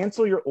quick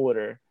cancel your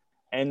order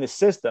and the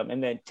system,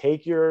 and then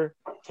take your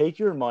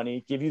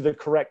money, give you the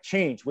correct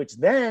change, which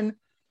then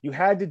you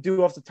had to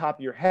do off the top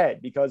of your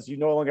head because you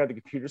no longer had the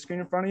computer screen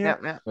in front of you.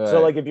 Yeah. So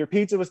like if your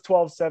pizza was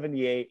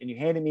 $12.78 and you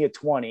handed me a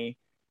 20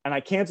 and I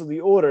canceled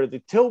the order, the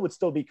till would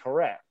still be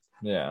correct.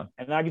 Yeah,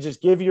 And I could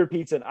just give you your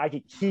pizza and I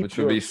could keep which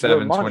would be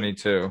your money.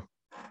 $7.22.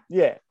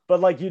 Yeah. But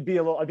like I'd be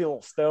a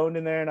little stoned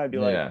in there and I'd be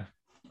like,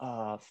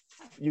 Yeah,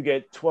 you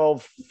get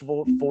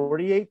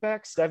 12.48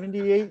 back,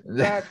 78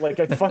 back.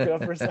 Like I fuck it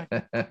up for a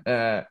second.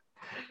 But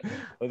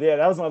yeah,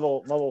 that was my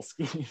little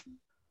scheme.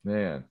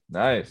 man,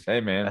 nice.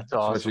 Hey, man, That's what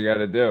awesome. you got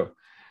to do. Yeah, you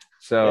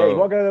So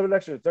walk out with an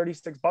extra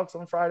 $36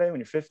 on Friday when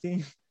you're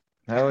 15.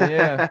 hell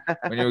yeah,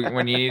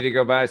 when you need to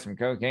go buy some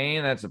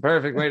cocaine, that's the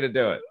perfect way to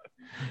do it.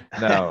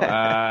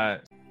 No,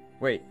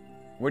 Wait,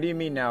 what do you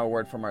mean now a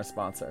word from our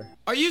sponsor?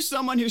 Are you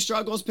someone who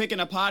struggles picking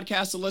a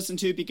podcast to listen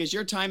to because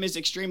your time is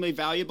extremely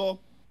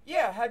valuable?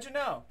 Yeah, how'd you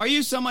know? Are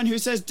you someone who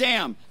says,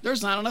 damn,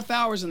 there's not enough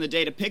hours in the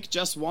day to pick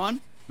just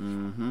one?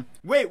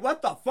 Wait,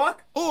 what the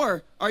fuck?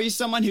 Or are you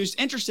someone who's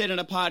interested in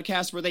a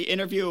podcast where they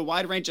interview a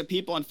wide range of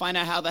people and find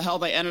out how the hell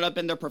they ended up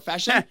in their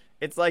profession?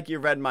 It's like you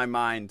read my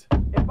mind.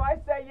 If I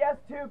say yes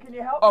too, can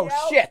you help Oh, me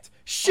out?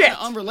 shit! On an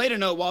unrelated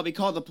note, while we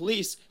call the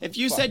police, if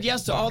you said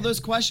yes to all those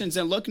questions,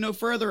 then look no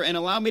further and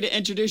allow me to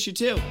introduce you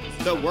to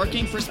the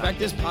Working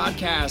Perspectives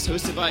podcast,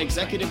 hosted by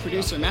executive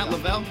producer Matt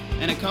Lavelle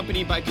and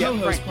accompanied by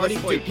co-host Frank, Party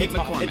listen, Boy dude, Pete it's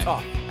off, it's McCormick.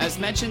 off. As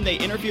mentioned, they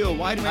interview a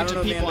wide range don't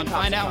of know, people man, and the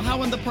cops find are out coming.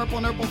 how in the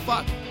purple nurple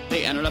fuck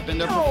they ended up in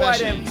their No, I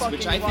didn't professions,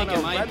 which I fucking think, in run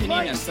a my red opinion,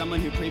 light. as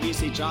someone who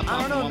previously jumped I off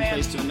don't from know, one man.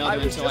 place to another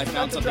was until I just found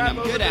about to something I'm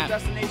drive over good the at,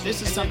 destination,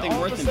 this is and then something all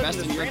of worth a sudden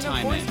investing this your random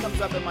time voice in.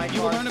 comes up in my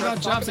You will car, learn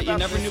about starts jobs that talking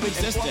you about never knew this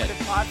existed.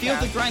 informative Feel the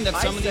podcast. grind that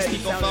I some of these said it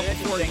people sounded felt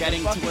before interesting,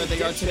 getting and to where they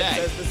are fucking dipshit today.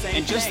 says the same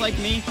And just thing. like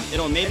me,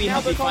 it'll maybe And now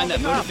help you they're find that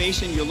calling the cops.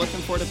 motivation you're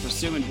looking for to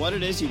pursuing what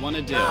it is you want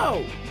to do.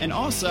 No. And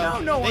also,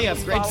 No one they have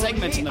was great following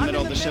segments me. in the I'm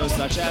middle of in the the show,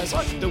 middle of such the as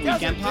fucking the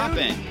Weekend desert, Pop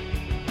dude. In.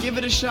 Give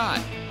it a shot.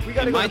 We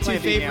gotta And go my to two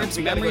Plan B, man. favorites,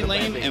 We gotta Memory go to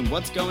Plan Lane B. and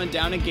What's Going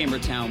Down in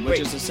Gamertown, which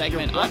Wait, is a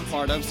segment you're I'm what?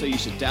 part of, so you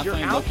should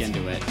definitely out? look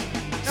into it.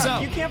 No, So,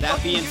 you can't that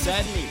fucking being do this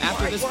said, to me.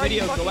 after Why- this why are you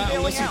video, go fucking out and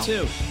bailing listen out?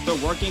 to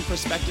the Working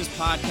Perspectives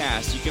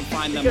podcast. You can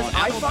find them on Because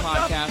I Apple fucked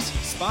up?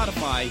 Podcasts,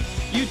 Spotify,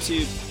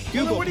 YouTube, Well,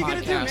 then Google what are you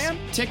gonna do, Podcasts, man?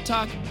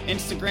 TikTok,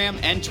 Instagram,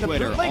 and The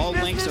Twitter. bootleg All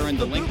links business, are in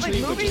the link bootleg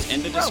tree, which movies? is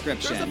in the Bro,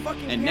 description. There's a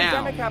fucking And now,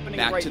 pandemic happening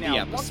back right to the now.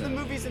 Once the episode.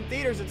 movie's in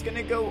theaters, it's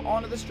gonna go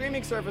onto the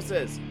streaming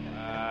services.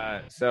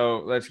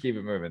 So let's keep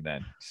it moving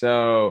then.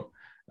 So,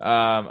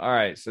 all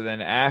right. So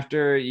then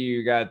after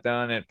you got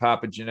done at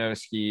Papa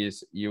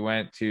Janoski's, you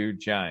went to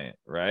Giant,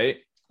 right?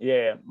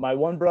 Yeah, my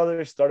one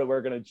brother started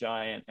working at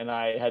Giant, and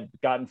I had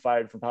gotten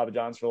fired from Papa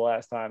John's for the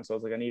last time, so I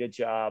was like, I need a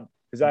job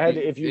because I had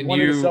to. If you And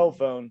wanted a you- cell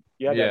phone,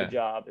 you had to have Yeah. a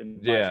job in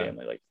my Yeah.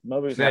 family. Like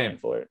nobody was Same. paying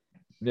for it.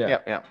 Yeah.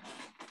 Yeah.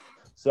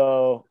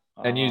 So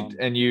And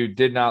you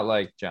did not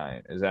like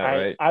Giant, is that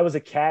right? I was a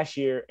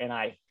cashier, and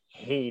I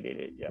hated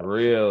it. Yo.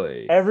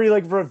 Really? Every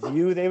like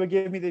review they would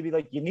give me, they'd be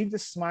like, "You need to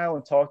smile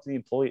and talk to the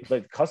employee,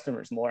 like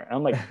customers more." And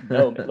I'm like,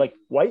 "No, man. Like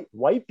white,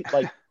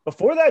 like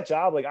before that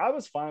job, like I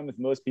was fine with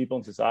most people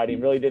in society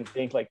and really didn't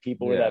think like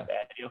people were that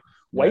bad. You know,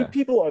 white Yeah.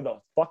 people are the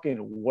fucking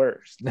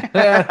worst,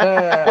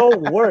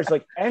 the worst.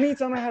 Like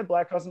anytime I had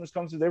black customers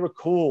come through, they were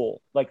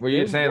cool. Like Were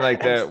you they saying were like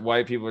nice. that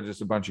white people are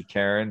just a bunch of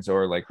Karens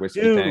or like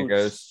whiskey Dude,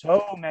 tangos?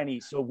 so many.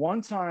 So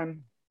one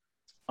time,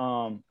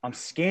 I'm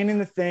scanning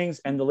the things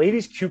and the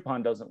lady's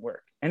coupon doesn't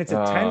work, and it's a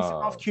 10 cent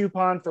off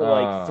coupon for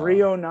like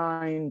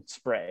 $3.09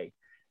 spray.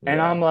 And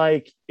Yeah. I'm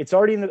like, it's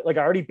already in the, like,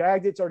 I already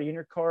bagged it. It's already in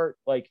your cart.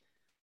 Like,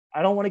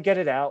 I don't want to get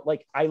it out.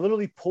 Like, I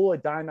literally pull a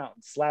dime out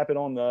and slap it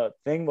on the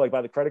thing, like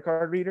by the credit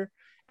card reader.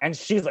 And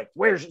she's like,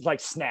 where's like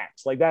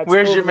snaps? Like, that's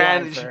Where's your totally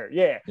on manager? for her.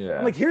 Yeah. Yeah.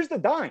 I'm like, here's the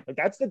dime. Like,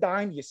 that's the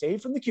dime you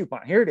saved from the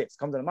coupon. Here it is.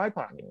 Comes into my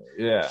pocket.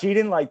 Yeah. She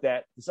didn't like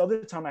that. This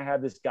other time I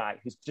had this guy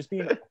who's just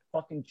being a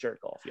fucking jerk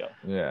off, yo.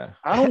 Yeah.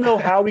 I don't know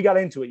how we got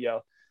into it,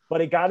 yo,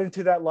 but it got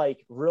into that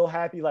like real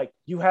happy, like,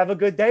 you have a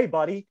good day,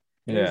 buddy.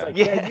 And he's Yeah. like,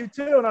 yeah, you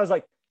too. And I was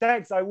like,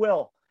 thanks, I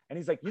will. And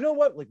he's like, you know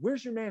what? Like,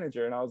 where's your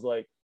manager? And I was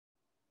like,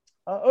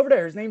 over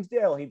there. His name's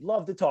Dale. He'd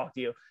love to talk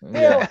to you.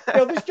 Dale,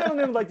 yo, this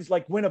gentleman would like this,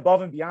 like went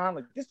above and beyond.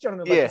 Like this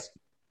gentleman, like this.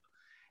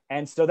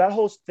 And so that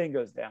whole thing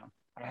goes down.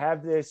 I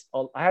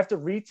have to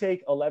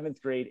retake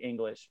 11th grade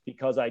English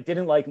because I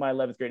didn't like my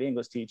 11th grade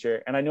English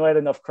teacher. And I knew I had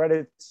enough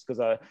credits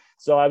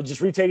so I would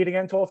just retake it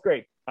again, 12th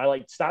grade. I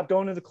like stopped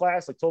going to the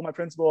class, like told my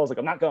principal, I was like,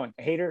 I'm not going.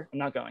 I hate her. I'm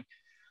not going.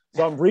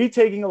 So I'm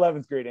retaking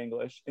 11th grade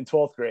English in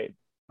 12th grade.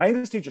 My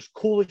English teacher's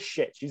cool as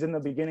shit. She's in the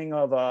beginning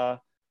of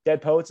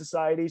Dead Poet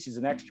Society. She's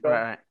an extra.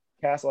 Right.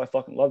 Castle. I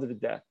fucking loved her to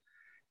death.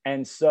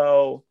 And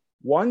so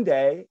one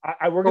day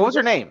I worked. What was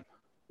her name?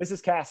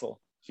 Mrs.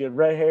 Castle. She had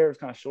red hair. It was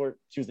kind of short.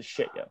 She was the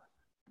shit, yo.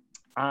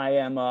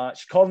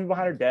 She called me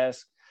behind her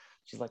desk.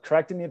 She's like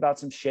correcting me about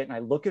some shit. And I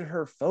look at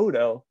her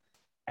photo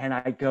and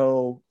I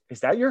go, is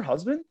that your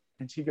husband?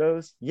 And she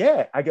goes,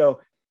 yeah. I go,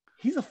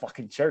 he's a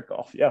fucking jerk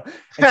off. Yeah.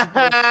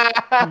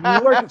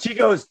 And she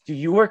goes, do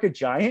you work at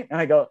Giant? And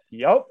I go,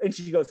 yup. And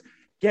she goes,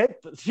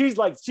 she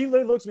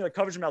literally looks at me like,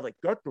 covers her mouth like,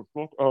 get the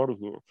fuck out of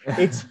here.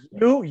 It's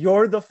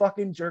you're the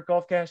fucking jerk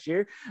off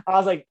cashier. I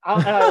was like,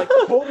 I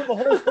told her the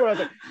whole story. I was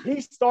like, he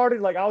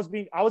started like, I was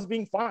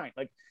being fine.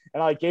 Like,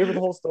 and I gave her the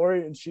whole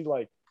story and she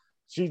died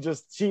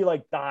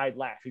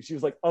laughing. She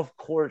was like, of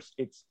course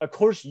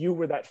you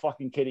were that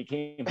fucking kid he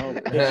came home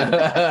with.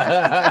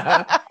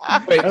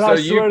 Wait, And so I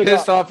you swear to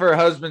pissed God- off her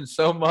husband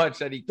so much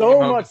that he came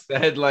So home much.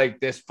 and said like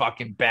this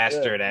fucking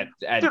bastard at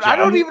Dude, Giant. I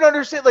don't even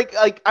understand. Like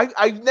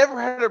I've never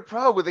had a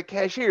problem with a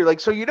cashier. Like,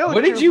 so you know,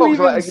 What did true you folks,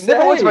 even like, say?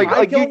 never once, like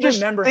I you don't just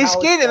remember they how it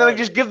scan and then I started.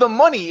 just give them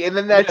money and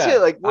then that's Yeah.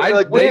 it. Like,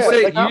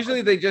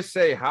 Usually they just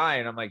say hi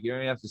and I'm like, you don't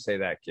even have to say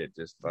that, kid.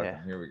 Just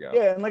fucking here we go.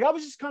 Yeah, and like I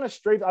was just kind of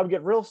straight. I would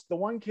get real. The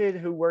one kid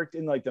who worked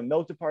in like the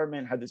milk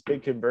department had this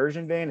big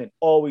conversion van and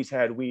always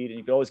had weed, and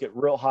you could always get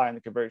real high in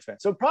the conversion van.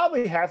 So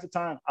probably half the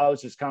time I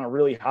was just kind of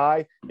really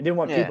high and didn't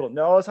want people to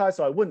know I was high,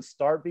 so I wouldn't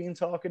start being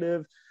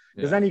talkative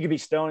because then you could be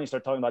stoned and you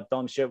start talking about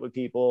dumb shit with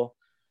people.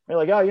 They're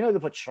like, oh, you know, they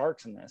put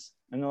sharks in this,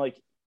 and they're like,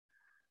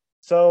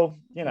 so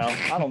you know,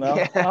 I don't know.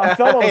 I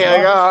felt all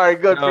right,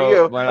 good for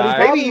you.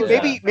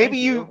 Maybe Maybe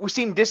you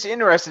seemed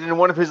disinterested in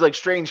one of his like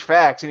strange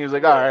facts, and he was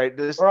like, all right,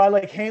 this. Or I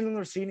like handed him the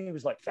receipt and he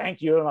was like,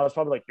 thank you. And I was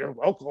probably like, you're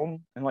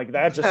welcome. And like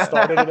that just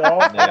started it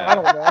all. I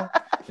don't know.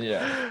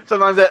 Yeah.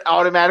 Sometimes that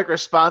automatic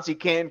response you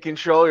can't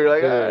control. You're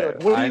like, all right.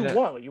 Like, what do you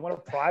want? Like, you want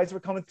a prize? We're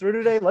coming through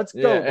today. Let's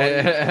go.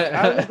 Buddy.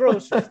 Out of the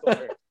grocery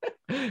store.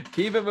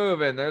 Keep it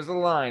moving. There's a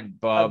line,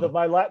 Bob.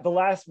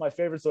 My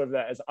favorite story of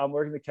that is I'm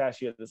working the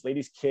cashier. This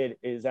lady's kid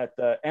is at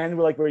the end.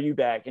 We're like, where are you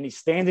back? And he's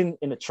standing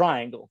in a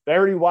triangle,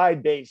 very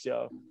wide base,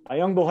 yo. My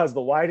young bull has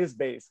the widest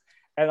base.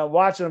 And I'm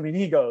watching him and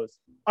he goes,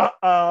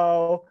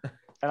 uh-oh.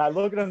 And I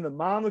look at him. The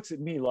mom looks at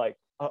me like,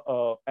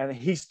 uh-oh. And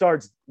he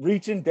starts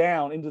reaching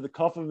down into the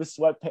cuff of his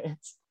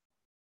sweatpants.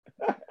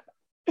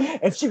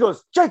 And she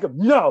goes, Jacob,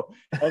 no.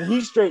 And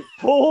he straight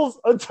pulls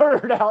a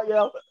turd out,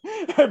 yo,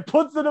 and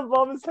puts it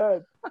above his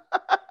head.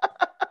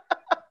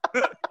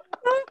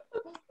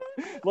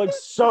 like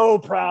so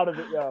proud of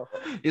it, yo.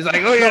 He's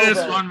like, look at So this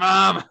bad. one,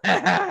 Mom.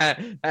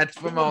 That's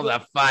from all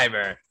the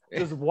fiber.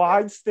 Just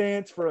wide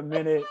stance for a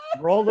minute.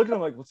 We're all looking at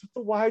him like, what's with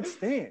the wide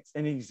stance?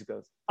 And he just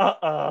goes,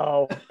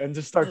 uh-oh, and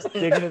just starts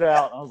digging it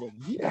out. I was like,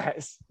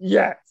 yes.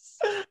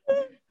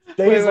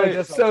 Days like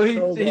this, so he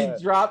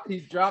bad.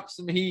 dropped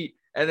some heat,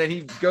 and then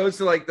he goes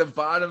to like the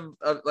bottom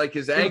of like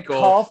his ankle,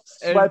 Cuffed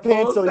and sweatpants,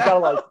 pulls so he's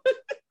got like.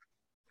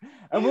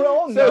 And we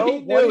all know. so he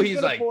knew what he's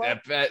gonna like, pull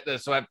out. the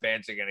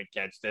sweatpants are gonna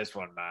catch this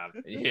one, Mom.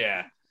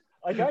 Yeah.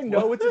 Like I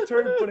know it's a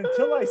turd, but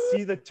until I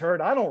see the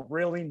turd, I don't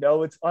really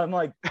know it's. I'm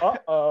like,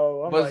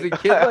 uh-oh. Was the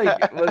kid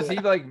like? Was he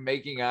like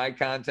making eye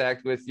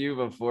contact with you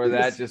before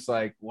that? Just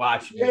like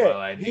watch me while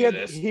I do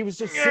this. He was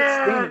just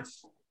standing.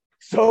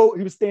 So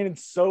he was standing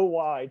so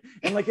wide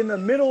and like in the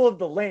middle of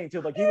the lane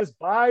too. Like he was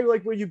by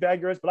like where you bag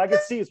yours, but I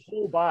could see his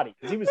whole body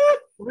because he was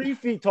 3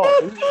 feet tall.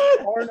 He was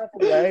far enough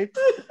away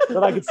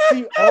that I could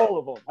see all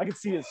of them. I could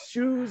see his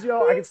shoes,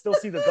 yo. I could still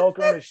see the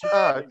Velcro on his shoes.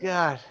 Oh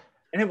God.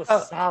 And it was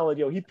solid,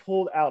 yo. He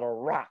pulled out a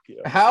rock,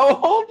 yo. How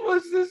old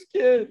was this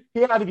kid?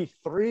 He had to be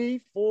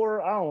 3,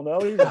 4. I don't know.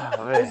 He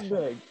was this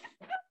big.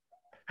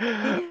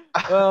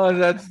 Oh,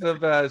 that's the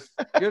best.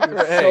 Good for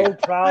So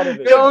proud of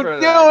it. Don't for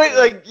do that. it.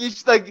 Like you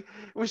just like.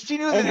 Well, she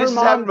knew that And this her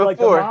has happened mom, like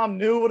the before. mom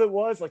knew what it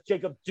was. Like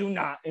Jacob, do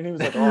not. And he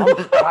was like, "Oh, I'm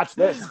gonna watch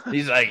this."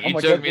 He's like, I'm you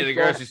gonna took get me to the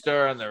this grocery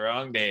store on the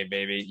wrong day,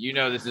 baby. You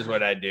know this is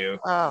what I do.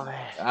 Oh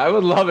man. I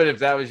would love it if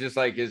that was just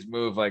like his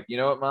move. Like, you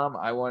know what, Mom?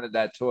 I wanted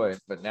that toy,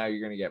 but now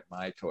you're gonna get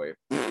my toy.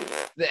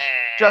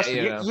 Justin,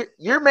 You know?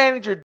 your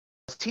manager,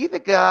 is he the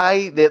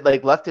guy that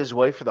like left his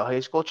wife for the high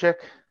school chick?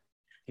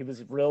 He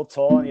was real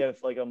tall and he had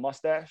like a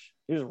mustache.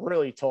 He was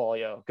really tall,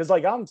 yo. Because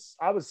like I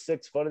was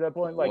 6 foot at that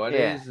point. Like What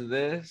is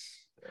this?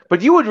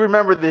 But you would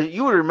remember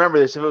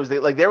this if it was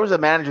like there was a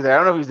manager there. I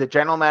don't know if he was the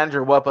general manager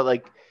or what, but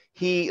like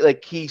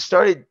he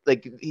started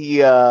like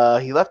he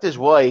left his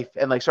wife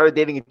and like started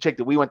dating a chick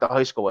that we went to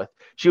high school with.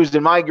 She was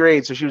in my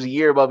grade, so she was a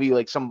year above you,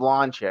 like some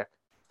blonde chick.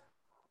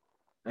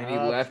 And he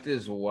left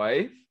his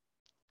wife?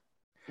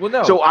 Well,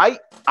 no. So I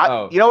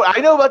Oh. you know I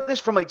know about this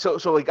from like so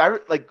like I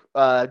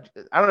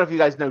don't know if you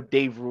guys know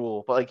Dave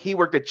Rule, but like he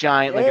worked at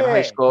Giant like in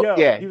high school. yo,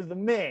 Yeah, he was the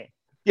man.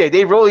 yeah,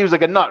 Dave Rule, he was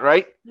like a nut,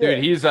 right?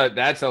 Dude,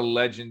 that's a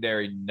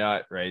legendary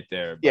nut right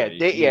there. Yeah, buddy.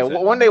 yeah. He's a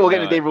One day we'll get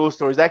into nut. Dave Rule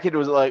stories. That kid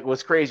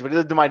was crazy, but he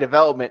lived in my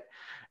development,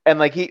 and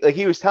like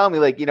he was telling me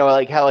like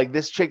like how like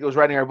this chick that was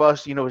riding our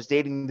bus was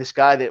dating this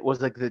guy that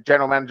was like the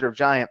general manager of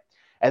Giant,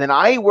 and then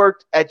I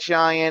worked at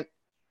Giant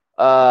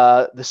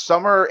the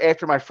summer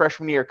after my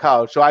freshman year of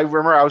college. So I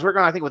remember I was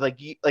working on, I think with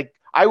like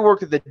I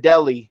worked at the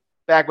deli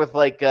back with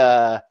like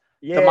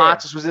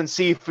Tomatis was in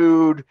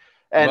seafood.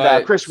 And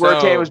But, Chris so-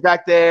 Wertan was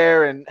back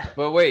there, and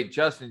But wait,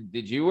 Justin,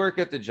 did you work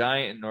at the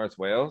Giant in North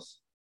Wales?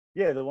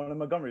 Yeah, the one in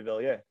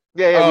Montgomeryville. Yeah.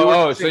 yeah. we worked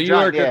Oh, at so St. you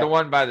John, worked yeah. at the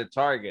one by the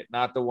Target,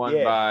 not the one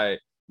Yeah.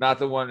 not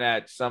the one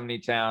at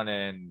Sumney Town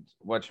and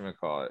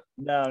whatchamacallit.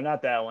 No,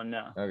 not that one.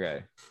 No.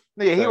 Okay.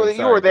 Yeah, Sorry,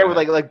 you were there go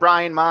with like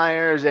Brian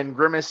Myers and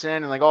Grimacin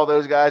and like all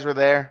those guys were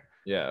there.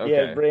 Yeah, okay.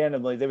 Yeah,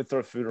 randomly they would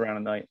throw food around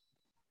at night.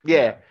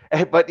 Yeah,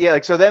 but yeah,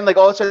 like so then like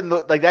all of a sudden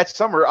like that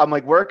summer I'm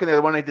like working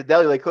there one night at the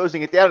deli like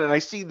closing it down and I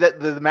see that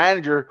the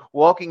manager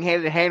walking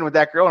hand in hand with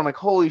that girl and I'm like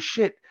holy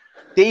shit,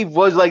 Dave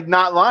was like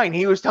not lying,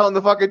 he was telling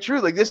the fucking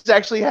truth, like this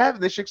actually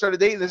happened. This chick started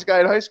dating this guy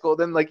in high school,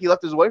 then like he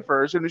left his wife for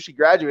her as soon as she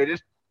graduated.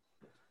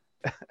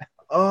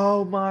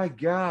 Oh my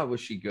God, was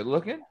she good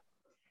looking?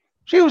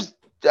 She was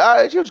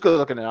good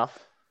looking enough.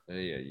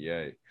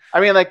 Yeah. I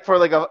mean like for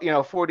like a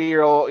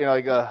 40-year-old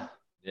like a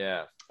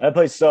Yeah. That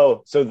place,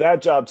 so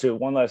that job too.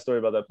 One last story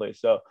about that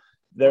place. So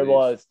there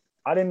Please.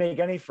 I didn't make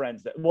any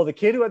friends. The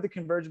kid who had the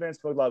Converge van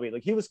smoked a lot of weed.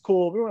 Like he was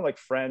cool. We weren't like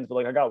friends, but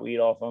like I got weed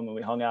off him and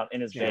we hung out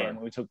in his Sure. van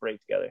and we took break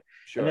together.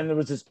 Sure. And then there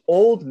was this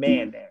old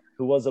man there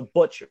who was a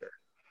butcher.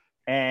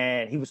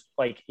 And he was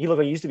like, he looked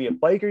like he used to be a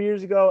biker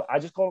years ago. I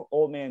just called him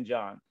Old Man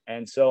John.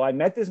 And so I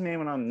met this man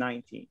when I'm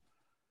 19.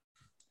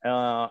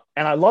 And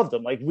I loved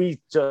him. Like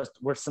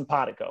we're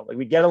simpatico. Like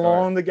we get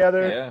along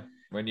together. Yeah.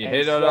 When you And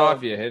hit it so-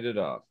 off, you hit it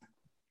off.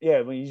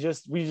 Yeah, we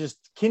just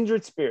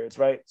kindred spirits,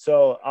 right?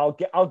 So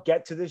I'll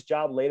get to this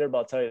job later, but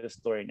I'll tell you the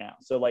story now.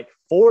 So like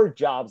 4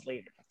 jobs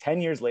later, 10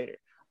 years later,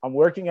 I'm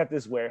working at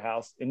this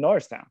warehouse in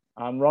Norristown.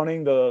 I'm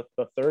running the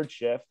third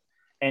shift,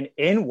 and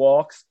in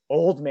walks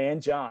Old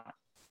Man John.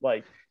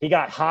 Like he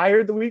got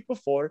hired the week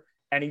before,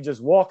 and he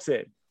just walks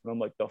in, and I'm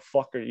like, "The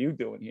fuck are you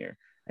doing here?"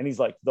 And he's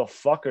like, "The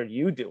fuck are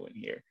you doing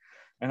here?"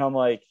 And I'm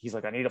like, he's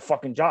like, I need a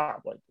fucking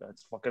job. Like,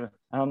 that's fucking,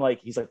 and I'm like,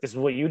 he's like, this is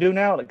what you do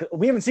now? Like,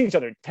 we haven't seen each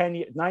other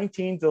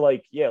 19 to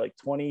like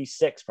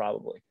 26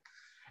 probably.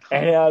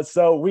 And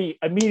so we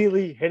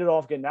immediately hit it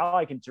off again. Now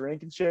I can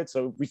drink and shit.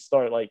 So we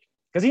start like,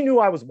 because he knew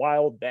I was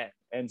wild then.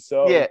 And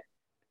so yeah.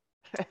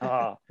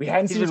 we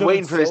hadn't He's seen each been other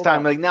waiting in for this so time.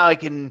 long. Like now I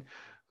can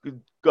Yeah,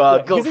 go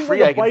because he's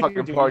free. like a I can biker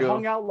fucking dude. party. He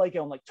hung out like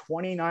on like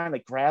 29,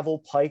 like Gravel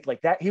Pike,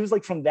 like that. He was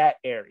like from that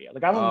area.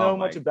 Like I don't know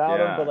my much about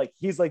him, God. but like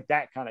he's like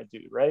that kind of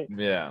dude, right?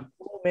 Yeah.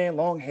 Old man,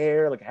 long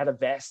hair, like had a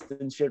vest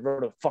and shit,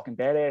 rode a fucking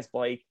badass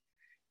bike.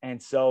 And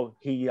so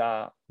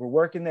we're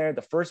working there.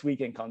 The first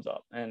weekend comes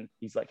up and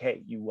he's like,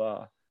 hey, you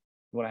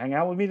You want to hang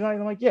out with me tonight?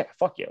 And I'm like, yeah,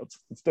 fuck yeah,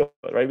 let's do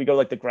it, right? We go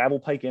like the gravel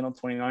pike in on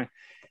 29.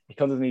 He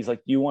comes with me, he's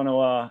like, you want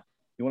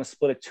to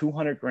split a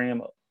 200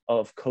 gram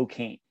of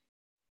cocaine?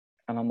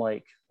 And I'm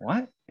like,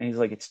 what? And he's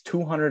like, it's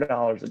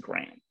 $200 a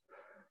gram.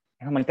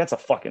 And I'm like, that's a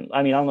fucking,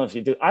 I mean, I don't know if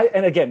you do.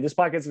 And again, this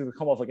podcast is going to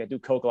come off like I do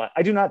coke a lot.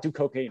 I do not do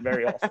cocaine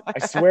very often.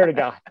 I swear to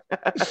God.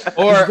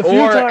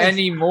 or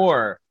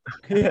anymore.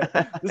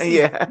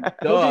 Yeah.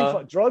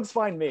 Drugs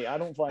find me. I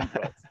don't find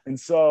drugs. And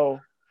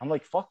so I'm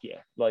like, fuck yeah.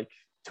 Like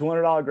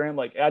 $200 gram.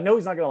 Like, I know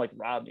he's not going to like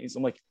rob me. So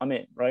I'm like, I'm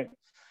in, right?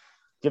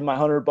 Give him my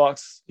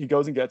 $100. He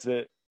goes and gets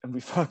it.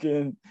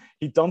 And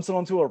he dumps it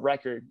onto a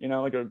record, you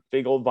know, like a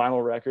big old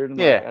vinyl record. And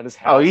yeah. Like, at his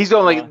house. Oh, he's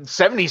going like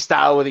 70s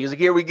style with it. He's like,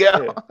 here we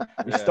go. Yeah.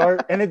 We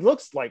start, and it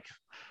looks like,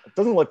 it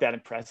doesn't look that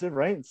impressive,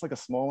 right? It's like a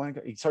small line.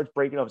 He starts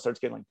breaking up, it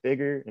starts getting like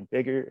bigger and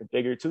bigger and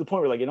bigger to the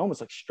point where like it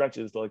almost like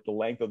stretches to like the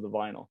length of the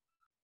vinyl.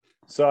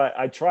 So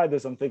I tried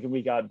this. I'm thinking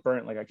we got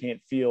burnt. Like I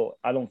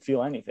don't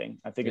feel anything.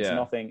 I think it's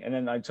nothing. And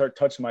then I start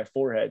touching my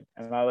forehead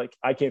and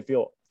I can't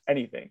feel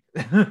anything.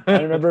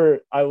 I remember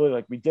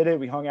we did it,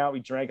 we hung out, we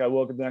drank, I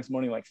woke up the next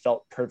morning, like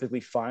felt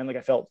perfectly fine, like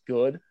I felt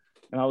good.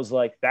 And I was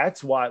like,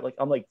 that's why, like,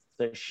 I'm like,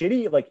 the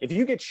shitty, like if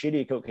you get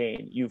shitty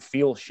cocaine, you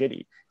feel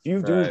shitty. If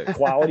you do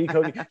quality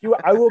cocaine,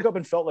 I woke up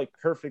and felt like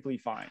perfectly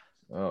fine.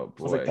 Oh boy.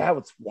 I was like, that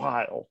was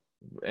wild.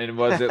 And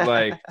was it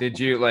like, did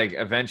you like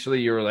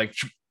eventually you were like,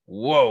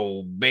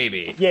 whoa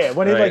baby? Yeah,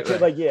 when it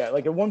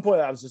like at one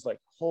point I was just like,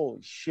 holy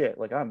shit,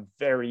 like I'm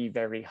very,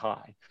 very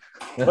high.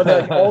 But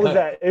like all of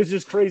that, it's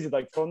just crazy.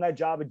 Like from that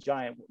job at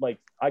Giant, like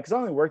because I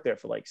only worked there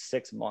for like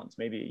 6 months,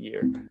 maybe a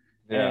year.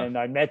 Yeah. And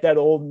I met that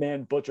old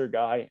man butcher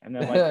guy, and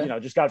then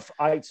like just got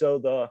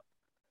so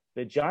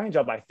the Giant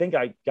job, I think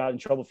I got in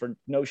trouble for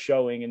no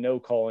showing and no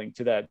calling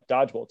to that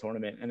dodgeball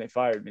tournament, and they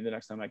fired me the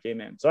next time I came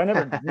in. So I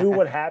never knew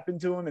what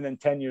happened to him, and then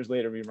 10 years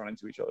later we run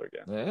into each other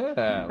again.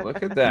 Yeah,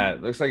 look at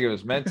that. Looks like it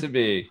was meant to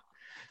be.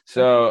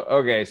 So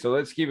okay, so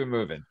let's keep it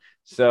moving.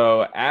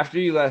 So after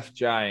you left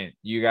Giant,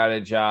 you got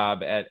a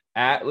job at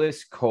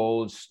Atlas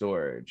Cold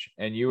Storage,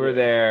 and you were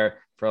there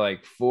for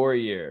like 4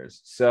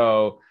 years.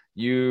 So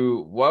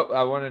what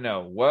I want to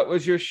know, what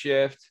was your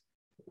shift?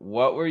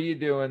 What were you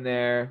doing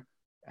there?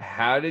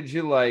 How did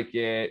you like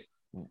it?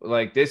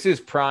 Like, this is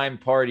prime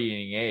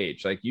partying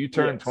age. Like, you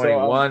turned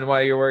 21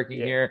 while you're working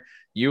here.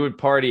 You would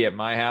party at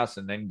my house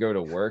and then go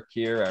to work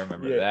here. I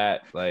remember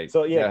that. Like,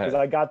 so because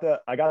I got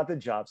the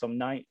job. So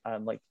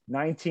I'm like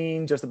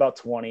 19, just about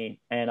 20,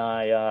 and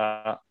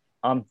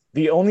I'm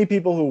the only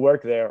people who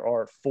work there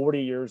are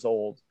 40 years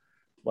old.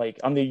 Like,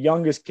 I'm the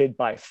youngest kid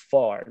by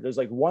far. There's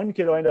like one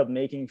kid who I ended up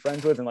making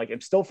friends with, and like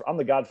I'm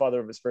the godfather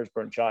of his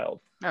firstborn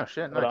child. Oh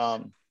shit, nice.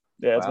 But,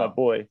 that's my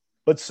boy.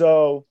 But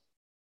so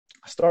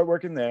I start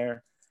working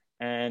there,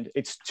 and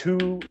it's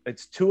 2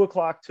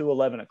 o'clock to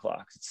 11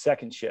 o'clock. It's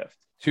second shift.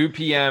 2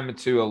 p.m.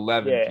 to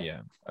 11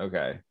 p.m.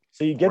 Okay.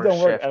 So you get done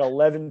work at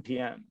 11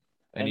 p.m.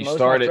 And you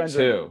start at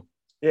 2.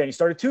 And you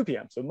start at 2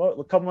 p.m. So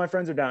a couple of my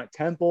friends are down at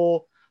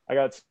Temple. I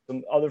got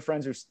some other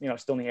friends who are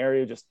still in the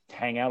area, just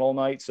hang out all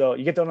night. So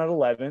you get done at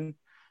 11.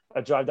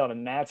 I drive down to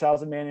Matt's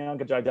house in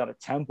Manayunk. I drive down to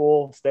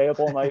Temple, stay up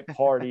all night,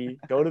 party,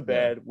 go to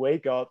bed,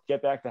 wake up,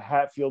 get back to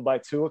Hatfield by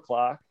 2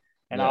 o'clock,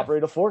 and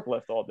operate a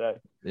forklift all day.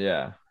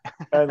 Yeah.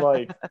 And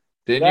like,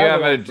 didn't you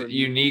have a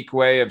unique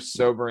way of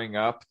sobering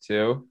up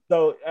too?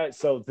 So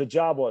the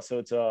job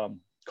it's a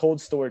cold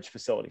storage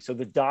facility. So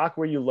the dock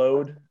where you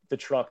load the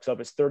trucks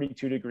up is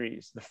 32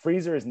 degrees. The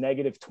freezer is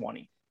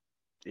 -20.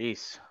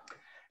 Jeez.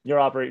 You're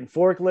operating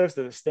forklifts,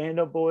 they're the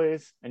stand-up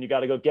boys, and you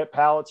got to go get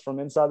pallets from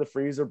inside the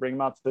freezer, bring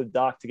them out to the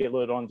dock to get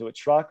loaded onto a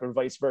truck, or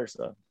vice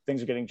versa.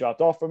 Things are getting dropped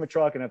off from a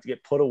truck and have to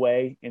get put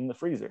away in the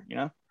freezer,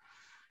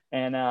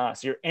 And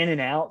so you're in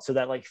and out. So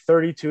that like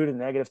 32 to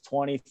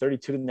 -20,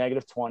 32 to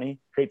 -20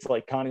 creates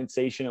like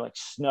condensation and like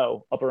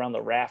snow up around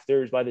the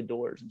rafters by the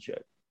doors and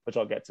shit, which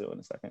I'll get to in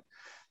a second.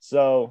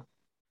 So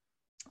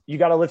you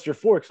got to lift your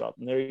forks up,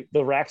 and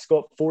the racks go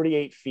up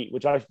 48 feet,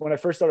 which when I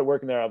first started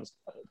working there, I was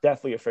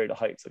definitely afraid of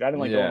heights. Like I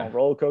didn't like going on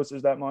roller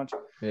coasters that much.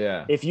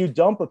 Yeah. If you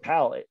dump a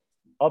pallet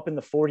up in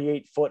the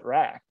 48-foot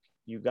rack,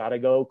 you got to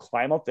go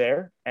climb up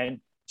there and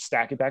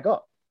stack it back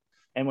up.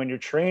 And when you're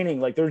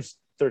training, like they're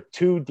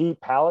 2 deep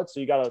pallets.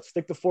 So you got to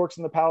stick the forks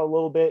in the pallet a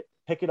little bit,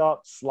 pick it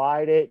up,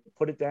 slide it,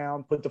 put it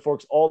down, put the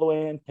forks all the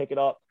way in, pick it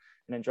up,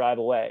 and then drive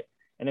away.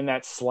 And in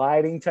that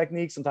sliding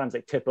technique, sometimes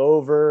they tip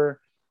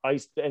over. And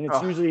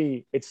it's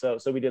usually so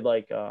we did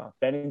like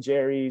Ben &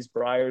 Jerry's,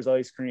 Breyer's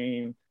ice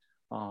cream,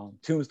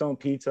 Tombstone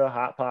Pizza,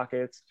 Hot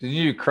Pockets. Did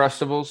you do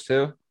Crustables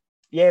too?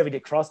 Yeah, we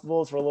did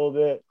Crustables for a little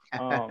bit.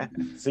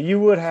 So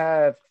you'd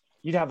have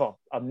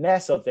a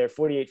mess up there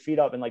 48 feet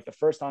up. And like the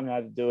first time I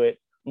had to do it,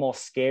 I'm all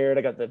scared.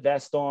 I got the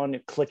vest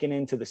on, clicking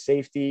into the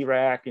safety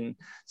rack and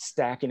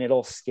stacking it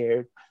all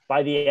scared.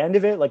 By the end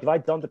of it, like if I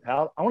dumped a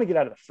pallet, I want to get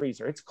out of the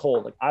freezer. It's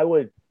cold. Like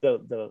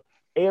the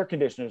air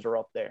conditioners are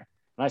up there.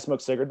 And I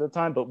smoked cigarettes at the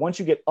time. But once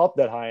you get up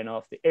that high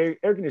enough, the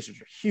air conditioners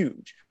are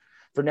huge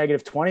for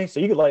 -20. So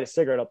you could light a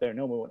cigarette up there.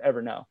 No one would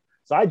ever know.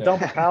 So I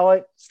dump a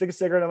pallet, stick a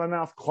cigarette in my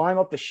mouth, climb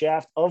up the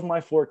shaft of my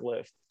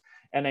forklift,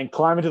 and then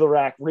climb into the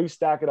rack,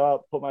 restack it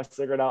up, put my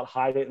cigarette out,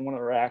 hide it in one of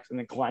the racks, and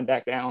then climb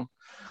back down.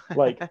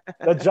 Like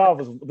that job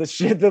was the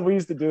shit that we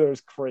used to do. There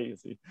was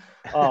crazy.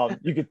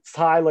 You could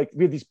tie we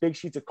had these big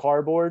sheets of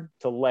cardboard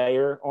to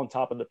layer on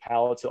top of the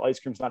pallet, so ice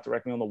cream's not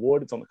directly on the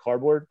wood; it's on the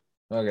cardboard.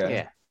 Okay.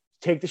 Yeah.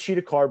 Take the sheet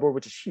of cardboard,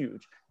 which is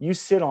huge. You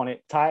sit on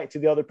it, tie it to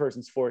the other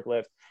person's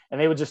forklift, and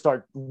they would just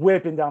start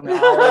whipping down the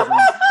aisles.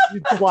 And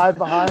you'd slide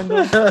behind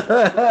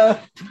them.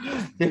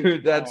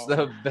 Dude, that's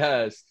the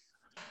best.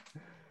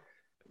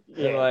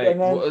 Yeah. Like,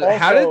 And then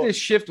how did also- this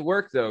shift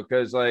work though?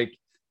 Because like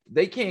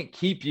they can't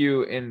keep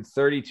you in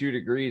 32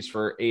 degrees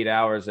for 8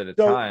 hours at a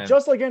So time.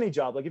 just like any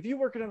job, like if you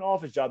work in an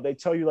office job, they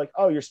tell you like,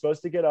 oh, you're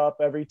supposed to get up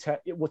every 10,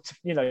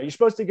 you're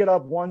supposed to get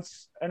up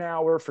once an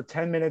hour for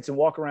 10 minutes and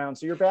walk around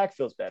so your back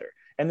feels better.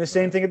 And the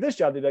same thing at this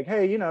job, they'd be like,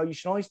 hey, you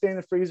should only stay in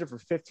the freezer for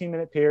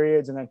 15-minute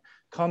periods and then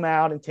come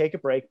out and take a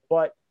break.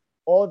 But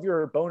all of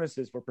your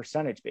bonuses were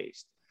percentage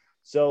based.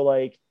 So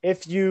like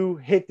if you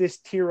hit this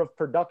tier of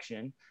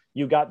production,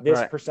 you got this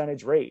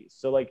percentage raise.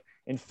 So like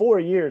in 4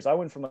 years, I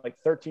went from like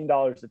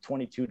 $13 to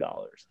 $22,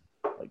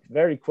 like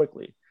very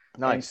quickly.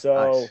 Nice. And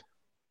so nice.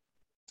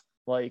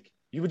 like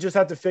you would just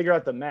have to figure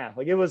out the math.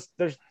 Like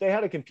they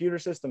had a computer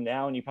system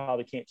now and you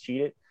probably can't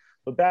cheat it.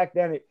 But back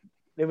then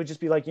it would just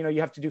be like,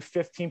 you have to do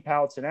 15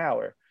 pallets an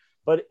hour.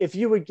 But if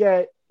you would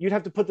you'd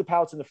have to put the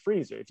pallets in the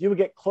freezer. If you would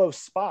get close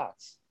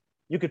spots,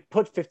 you could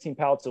put 15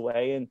 pallets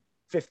away in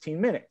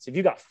 15 minutes. If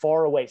you got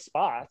far away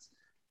spots,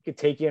 it could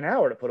take you an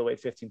hour to put away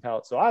 15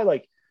 pallets. So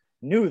I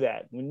knew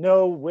that,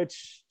 know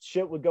which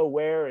shit would go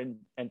where and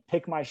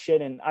pick my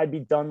shit. And I'd be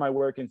done my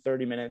work in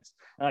 30 minutes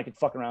and I could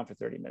fuck around for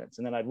 30 minutes.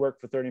 And then I'd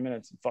work for 30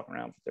 minutes and fuck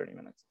around for 30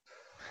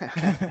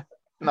 minutes.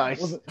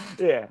 Nice.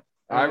 Yeah.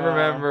 I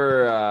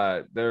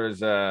remember there was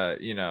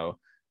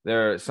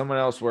someone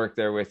else worked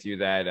there with you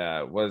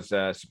that was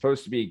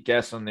supposed to be a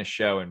guest on this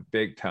show and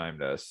big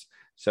timed us.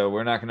 So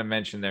we're not going to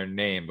mention their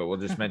name, but we'll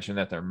just mention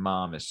that their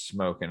mom is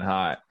smoking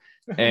hot.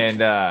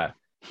 And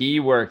he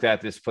worked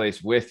at this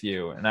place with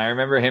you. And I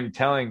remember him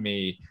telling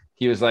me,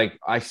 he was like,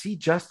 I see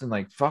Justin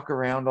like fuck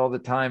around all the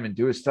time and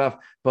do his stuff,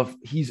 but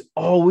he's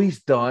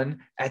always done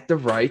at the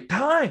right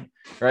time,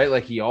 right?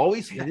 Like he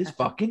always hit his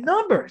fucking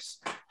numbers,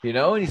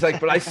 And he's like,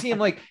 but I see him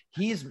like,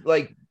 he's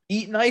like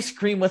eating ice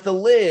cream with a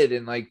lid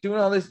and like doing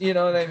all this, you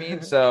know what I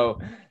mean? So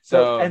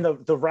and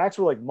the racks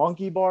were like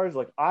monkey bars.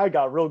 Like I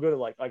got real good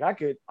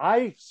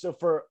at so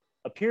for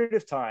a period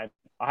of time,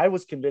 I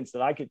was convinced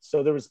that I could.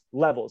 So there was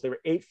levels. They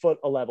were 8-foot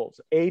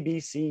levels, A, B,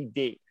 C,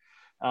 D.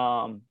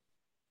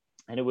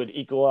 And it would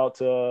equal out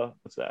to,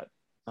 what's that?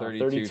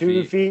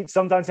 32 feet.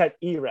 Sometimes had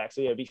E racks.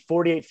 So yeah, it'd be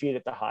 48 feet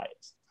at the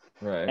highest.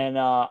 Right. And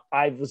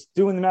I was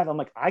doing the math. I'm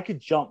like, I could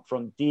jump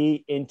from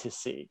D into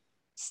C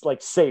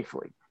like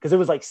safely. Because it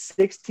was like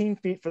 16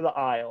 feet for the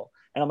aisle.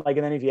 And I'm like,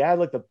 and then if you add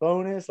like the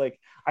bonus, like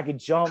I could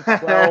jump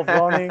 12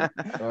 running.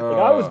 Like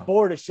I was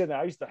bored as shit.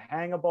 I used to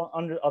hang up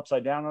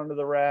upside down under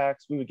the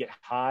racks. We would get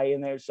high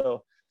in there.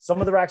 So some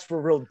of the racks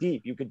were real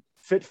deep. You could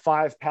fit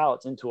 5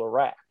 pallets into a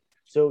rack.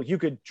 So you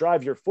could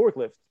drive your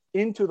forklift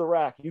into the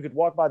rack. You could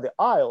walk by the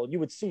aisle. You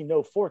would see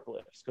no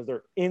forklifts because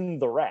they're in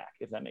the rack,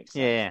 if that makes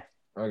sense.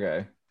 Yeah.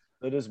 Okay.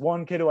 So there's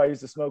one kid who I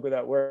used to smoke with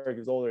at work. He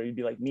was older. He'd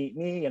be like, meet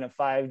me in a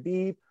 5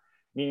 deep.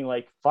 Meaning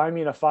like find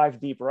me in a 5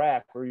 deep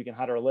rack where you can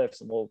hide our lifts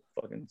and we'll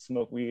fucking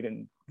smoke weed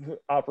and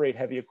operate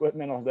heavy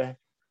equipment all day.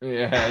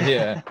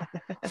 Yeah.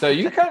 So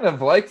you kind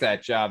of like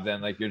that job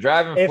then, like you're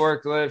driving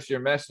forklifts, you're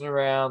messing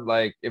around.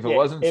 Like if it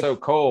wasn't so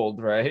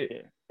cold, right?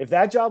 Yeah. If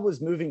that job was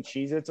moving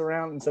Cheez-Its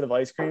around instead of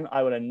ice cream,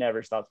 I would have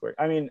never stopped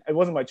working. I mean, it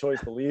wasn't my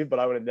choice to leave, but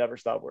I would have never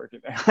stopped working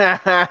there.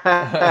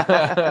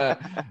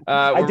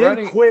 I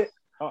did quit.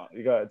 Oh,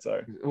 go ahead.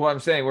 Sorry. Well, I'm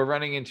saying we're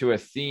running into a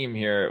theme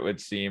here, it would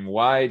seem.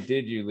 Why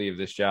did you leave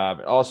this job?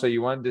 Also,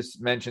 you wanted to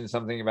mention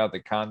something about the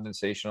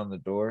condensation on the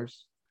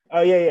doors. Oh,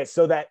 yeah.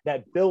 So that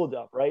build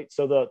up, right?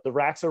 So the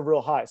racks are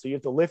real high. So you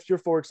have to lift your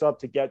forks up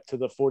to get to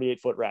the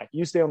 48-foot rack.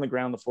 You stay on the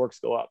ground, the forks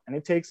go up. And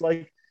it takes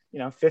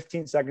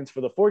 15 seconds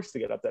for the forks to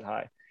get up that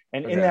high.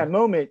 And in that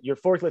moment, your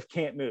forklift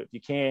can't move.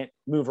 You can't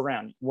move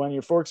around. When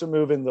your forks are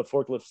moving, the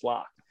forklift's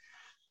locked.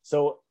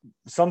 So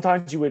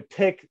sometimes you would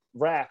pick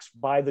racks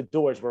by the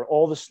doors where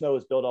all the snow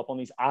is built up on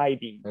these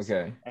I-beams.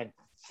 Okay. And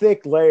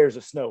thick layers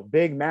of snow,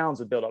 big mounds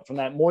would build up from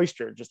that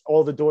moisture, just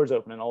all the doors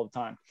opening all the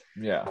time.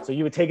 Yeah. So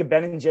you would take a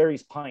Ben &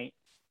 Jerry's pint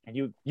and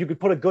you could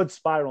put a good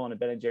spiral on a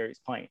Ben & Jerry's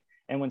pint.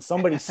 And when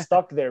somebody's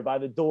stuck there by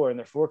the door and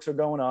their forks are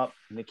going up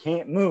and they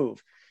can't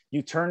move,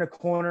 you turn a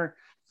corner,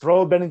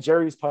 throw a Ben &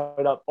 Jerry's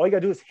pint up. All you got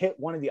to do is hit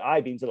one of the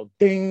I-beams. It'll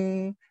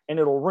ding and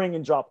it'll ring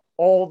and drop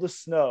all the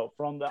snow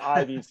from the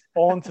I-beams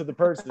onto the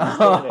person who's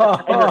standing there.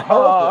 And you're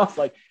helpless.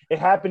 Like it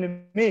happened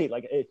to me.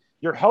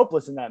 You're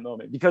helpless in that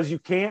moment because you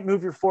can't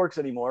move your forks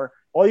anymore.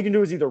 All you can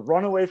do is either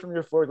run away from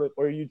your forklift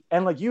or you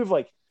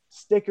have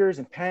stickers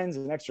and pens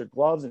and extra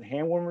gloves and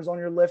hand warmers on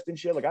your lift and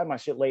shit. Like I had my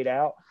shit laid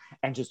out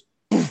and just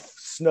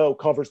snow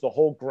covers the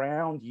whole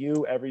ground,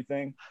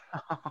 everything.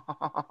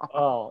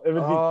 Oh, it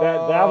would be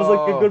that was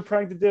like a good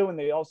prank to do. And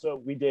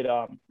we did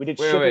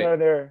shipping out of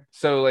there.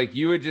 So like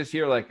you would just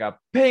hear like a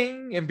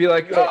ping and be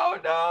like, oh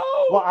no.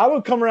 Well, I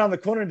would come around the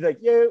corner and be like,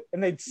 yeah,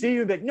 and they'd see you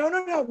and be like,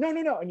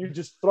 no, and you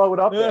just throw it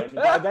up there. And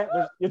by that,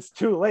 it's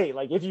too late.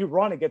 Like if you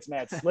run, it gets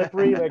mad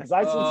slippery. Like, 'cause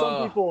I've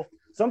seen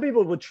some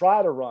people would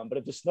try to run, but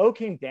if the snow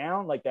came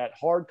down, like that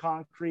hard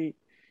concrete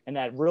and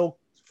that real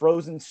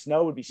frozen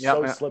snow would be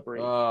so slippery.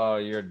 Oh,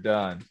 you're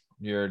done.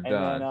 And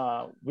then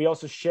we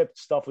also shipped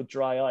stuff with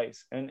dry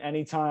ice. And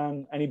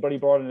anytime anybody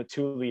brought in a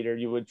 2-liter,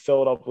 you would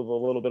fill it up with a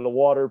little bit of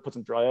water, put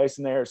some dry ice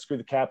in there, screw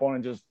the cap on,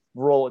 and just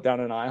roll it down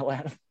an aisle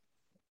at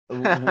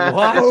them.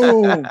 What?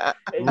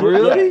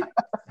 Really? Yeah.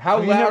 How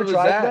loud was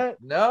that?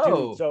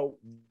 No. Dude, so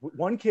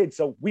one kid,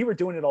 we were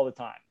doing it all the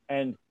time.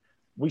 And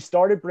we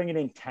started bringing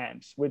in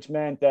temps, which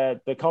meant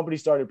that the company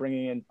started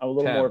bringing in a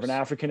little more of an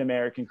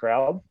African-American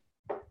crowd.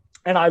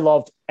 And I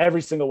loved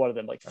every single one of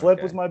them. Like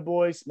Flip was my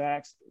boy,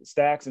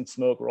 Stacks and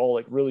Smoke were all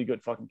like really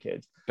good fucking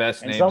kids.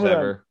 Best names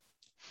ever.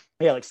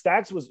 Yeah, like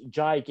Stacks was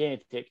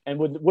gigantic and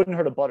wouldn't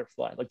hurt a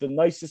butterfly. Like the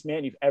nicest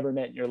man you've ever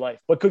met in your life,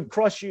 but could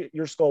crush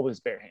your skull with his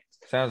bare hands.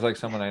 Sounds like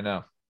someone I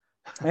know.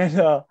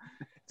 And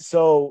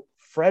so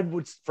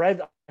I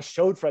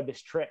showed Fred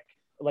this trick,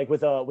 like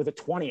with a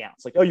 20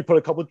 ounce. Like, you put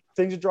a couple of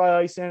things of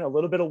dry ice in, a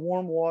little bit of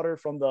warm water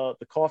from the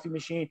coffee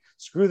machine,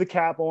 screw the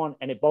cap on,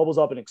 and it bubbles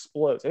up and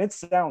explodes. And it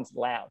sounds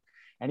loud.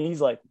 And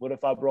he's like, what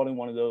if I brought in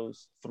one of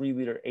those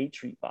 3-liter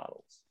 8-treat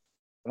bottles?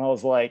 And I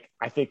was like,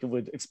 I think it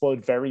would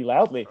explode very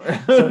loudly.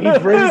 So he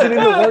brings it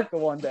into work the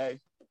one day.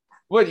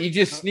 What, you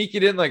just sneak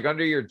it in like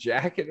under your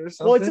jacket or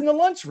something? Well, it's in the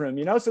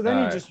lunchroom, So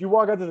then you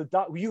walk out to the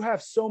dock. You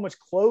have so much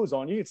clothes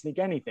on, you can sneak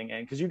anything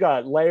in because you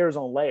got layers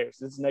on layers.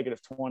 This is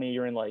 -20.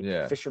 You're in like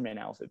fisherman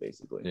outfit,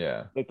 basically.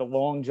 Yeah. Like the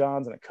long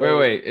johns and a coat.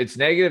 Wait. It's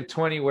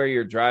 -20 where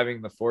you're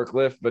driving the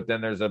forklift, but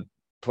then there's a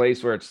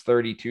place where it's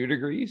 32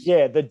 degrees.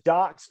 Yeah, the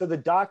dock. So the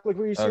dock, like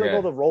where you see like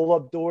all the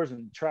roll-up doors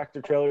and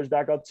tractor trailers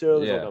back up to,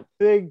 there's like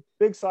a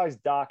big size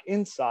dock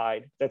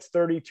inside that's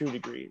 32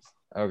 degrees.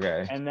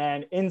 Okay. And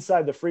then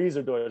inside the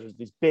freezer doors, there's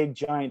these big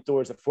giant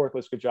doors that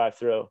forklifts could drive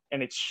through.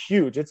 And it's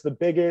huge. It's the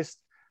biggest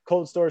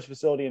cold storage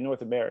facility in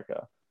North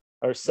America,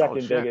 or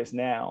second biggest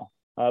now.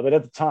 But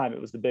at the time it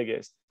was the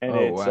biggest. And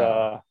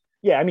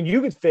I mean,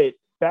 you could fit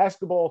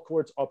basketball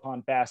courts upon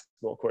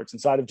basketball courts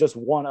inside of just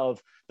one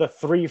of the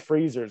 3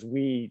 freezers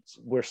we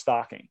were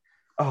stocking.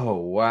 Oh,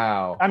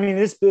 wow. I mean,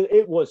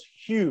 it was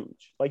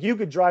huge. Like you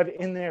could drive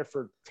in there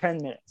for 10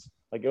 minutes,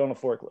 like on a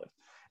forklift.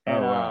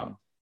 And, wow.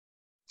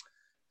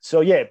 So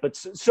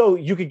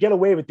you could get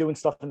away with doing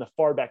stuff in the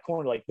far back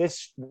corner. Like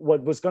this,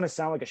 what was going to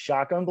sound like a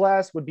shotgun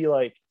blast would be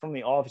like from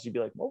the office. You'd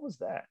be like, what was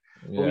that?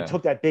 Yeah. But we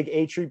took that big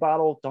 8-treat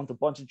bottle, dumped a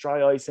bunch of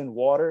dry ice in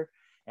water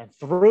and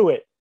threw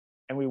it.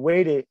 And we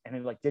waited and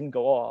it like didn't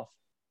go off.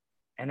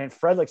 And then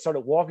Fred like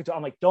started walking to,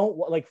 I'm like, don't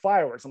like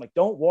fireworks. I'm like,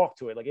 don't walk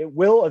to it. Like it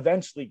will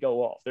eventually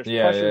go off. There's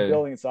pressure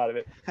building inside of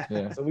it.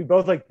 Yeah. So we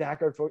both like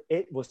back our foot.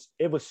 It was,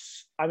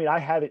 I mean, I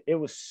had it. It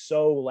was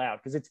so loud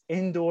because it's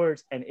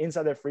indoors and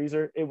inside that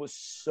freezer. It was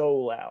so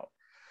loud.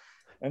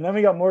 And then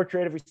we got more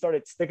creative. We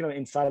started sticking them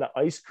inside of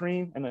ice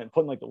cream and then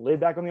putting like the lid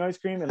back on the ice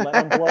cream and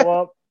letting them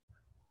blow up.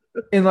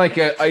 In like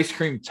an ice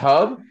cream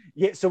tub?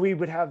 Yeah. So we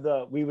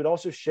would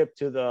also ship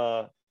to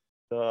the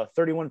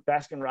 31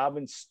 Baskin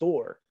Robbins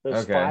store,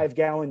 those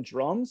 5-gallon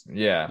drums.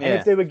 Yeah. And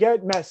if they would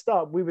get messed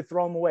up, we would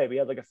throw them away. We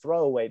had like a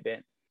throwaway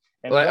bin.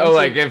 And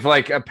like if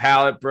like a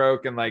pallet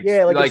broke and like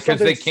because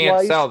they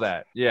can't sell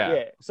that.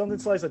 Yeah. Something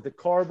sliced like the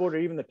cardboard or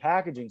even the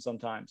packaging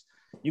sometimes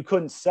you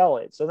couldn't sell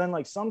it. So then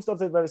like some stuff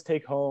they let us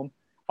take home,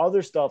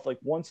 other stuff like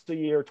once a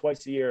year,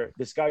 twice a year,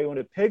 this guy who owned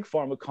a pig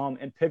farm would come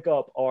and pick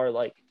up our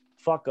like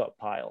fuck up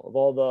pile of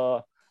all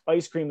the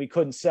ice cream we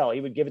couldn't sell. He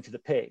would give it to the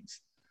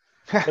pigs.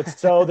 But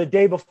so the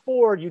day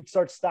before you'd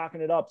start stocking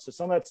it up. So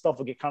some of that stuff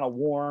would get kind of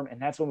warm.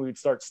 And that's when we would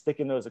start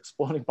sticking those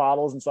exploding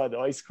bottles inside the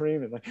ice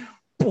cream and like,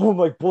 boom,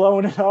 like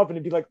blowing it up. And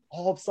it'd be like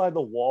all upside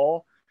the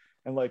wall.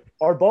 And like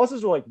our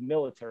bosses were like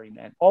military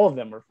men. All of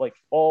them were like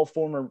all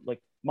former,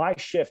 like my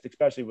shift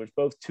especially was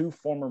both 2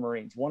 former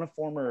Marines, one a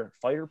former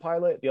fighter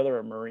pilot, the other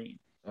a Marine.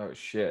 Oh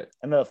shit.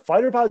 And the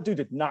fighter pilot dude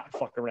did not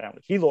fuck around.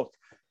 He looked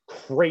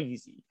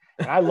crazy.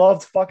 And I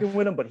loved fucking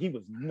with him, but he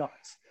was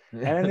nuts.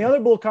 And then the other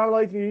bull kind of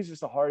like me, he's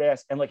just a hard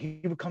ass. And like he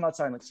would come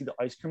outside and like see the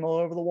ice cream all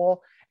over the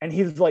wall. And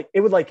he's like,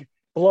 it would like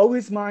blow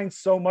his mind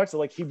so much that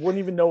like he wouldn't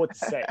even know what to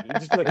say. He'd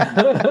just be like,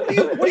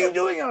 what are you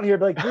doing out here?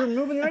 But like, we're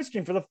moving the ice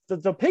cream for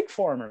the pig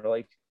farmer.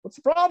 Like, what's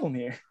the problem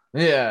here?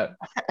 Yeah.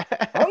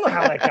 I don't know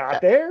how that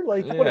got there.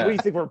 Like, what do you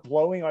think? We're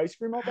blowing ice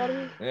cream up out of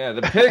here? Yeah,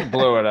 the pig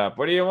blew it up.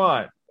 What do you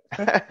want?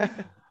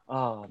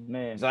 Oh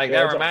man. It's like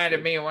that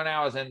reminded me when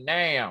I was in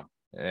Nam.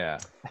 Yeah.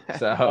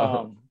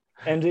 So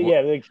and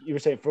like you were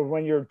saying, for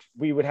when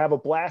we would have a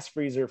blast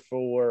freezer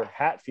for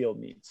Hatfield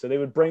meat. So they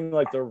would bring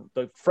like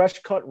the fresh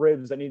cut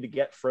ribs that need to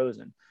get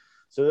frozen.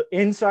 So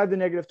inside the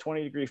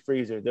 -20-degree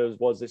freezer, there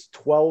was this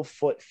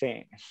 12-foot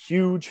fan, a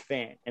huge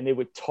fan, and they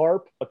would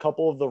tarp a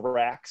couple of the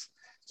racks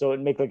so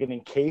it'd make like an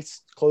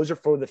encased closure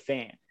for the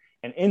fan.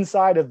 And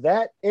inside of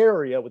that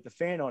area with the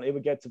fan on, it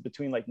would get to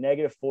between like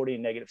 -40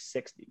 and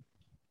 -60.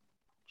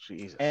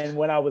 Jesus. And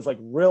when I was like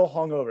real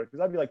hungover, because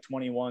I'd be like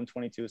 21,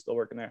 22, still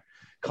working there,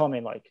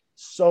 coming like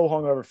so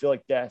hungover, feel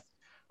like death.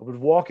 I would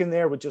walk in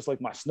there with just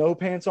like my snow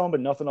pants on, but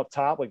nothing up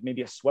top, like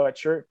maybe a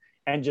sweatshirt,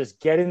 and just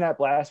get in that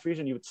blast freeze,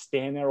 and you would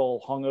stand there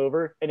all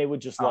hungover, and it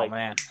would just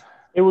man.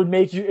 It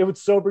would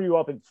sober you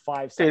up in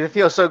 5 seconds. Dude, it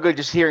feels so good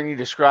just hearing you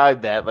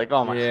describe that. Like,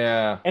 oh my.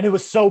 Yeah. And it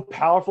was so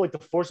powerful, like the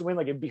force of wind,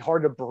 like it'd be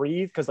hard to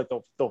breathe because like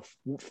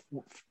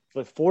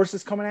the force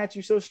is coming at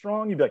you so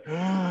strong. You'd be like,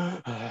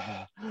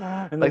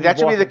 and like that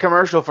should be the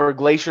commercial for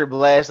Glacier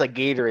Blast, like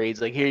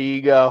Gatorades. Like, here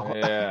you go.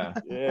 Yeah.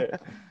 Yeah.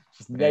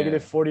 Just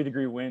negative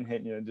 40-degree wind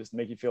hitting you and just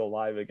make you feel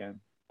alive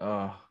again.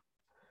 Oh,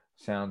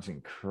 sounds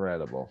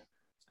incredible.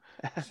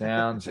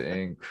 Sounds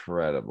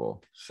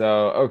incredible.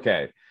 So,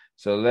 okay.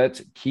 So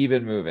let's keep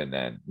it moving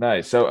then.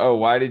 Nice. So,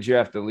 why did you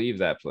have to leave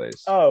that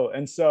place? Oh,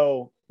 and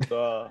so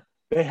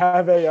they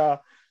have a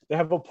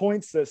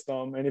point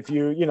system, and if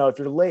you're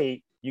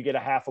late, you get a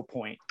half a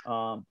point.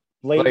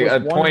 Late like a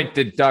point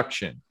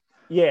deduction.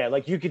 Yeah,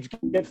 like you could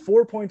get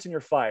 4 points in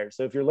your fire.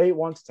 So if you're late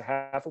once, it's a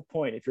half a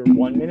point. If you're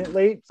 1 minute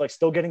late, it's like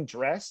still getting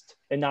dressed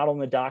and not on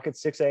the dock at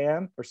 6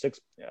 a.m. or 6,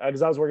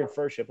 because I was working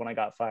first shift when I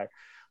got fired.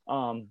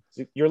 So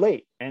you're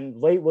late,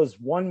 and late was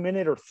 1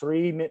 minute or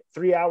 3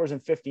 hours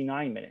and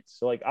 59 minutes.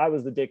 So like I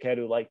was the dickhead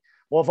who like,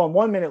 well, if I'm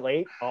 1 minute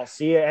late, I'll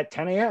see you at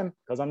 10 a.m.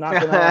 because I'm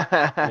not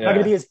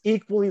gonna be as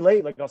equally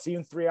late. Like I'll see you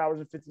in 3 hours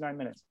and 59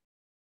 minutes.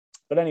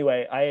 But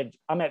anyway,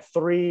 I'm at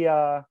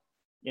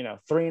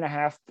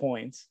 3.5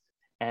 points,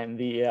 and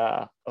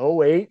the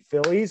 08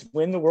 Phillies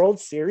win the World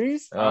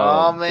Series.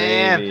 Oh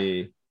man.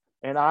 Baby.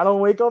 And I don't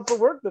wake up for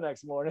work the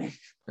next morning.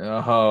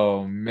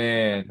 Oh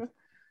man.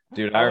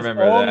 Dude, I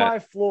remember on that. My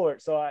floor.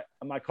 So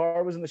my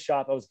car was in the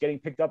shop. I was getting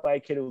picked up by a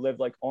kid who lived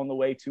like on the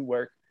way to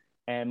work,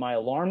 and my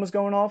alarm was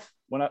going off.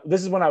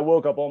 This is when I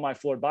woke up on my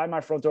floor by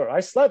my front door. I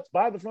slept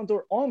by the front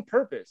door on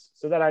purpose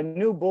so that I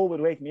knew Bull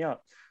would wake me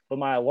up. But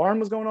my alarm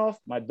was going off.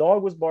 My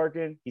dog was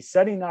barking. He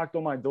said he knocked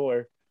on my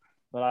door,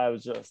 but I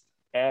was just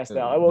assed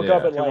out. I woke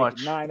up at like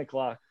 9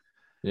 o'clock.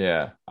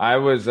 Yeah, I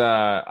was.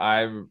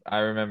 I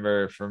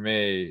remember for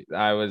me,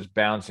 I was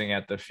bouncing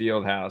at the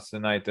Field House the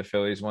night the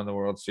Phillies won the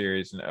World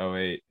Series in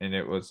 08, and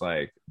it was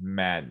like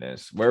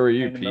madness. Where were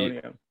you,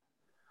 Pete?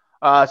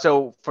 I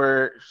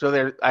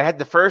had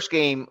the first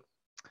game,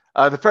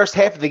 the first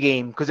half of the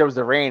game because there was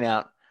the rain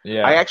out.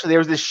 Yeah, there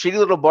was this shitty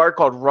little bar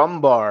called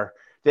Rum Bar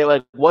that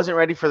like wasn't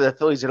ready for the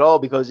Phillies at all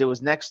because it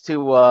was next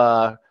to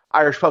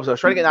Irish pub. So I was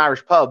trying to get an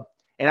Irish pub,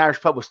 and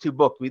Irish pub was too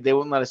booked. They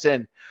wouldn't let us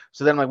in.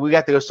 So then, like, we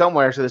got to go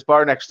somewhere. So this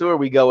bar next door,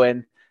 we go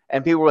in,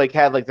 and people were like,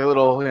 had like their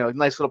little,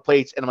 nice little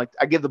plates. And I'm like,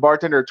 I give the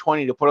bartender a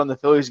 20 to put on the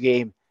Phillies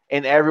game,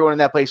 and everyone in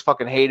that place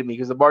fucking hated me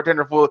because the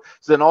bartender full.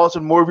 So then all of a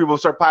sudden, more people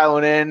start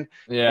piling in,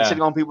 and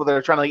sitting on people that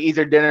are trying to like eat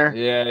their dinner.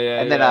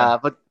 Yeah. And then,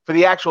 but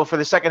for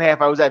the second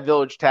half, I was at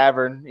Village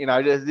Tavern.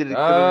 I just did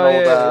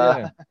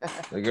the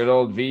good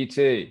old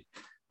VT.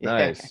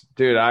 Nice.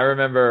 Dude, I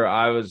remember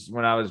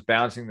when I was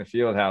bouncing the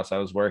Field House, I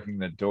was working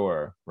the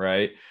door,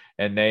 right?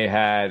 And they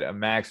had a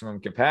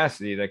maximum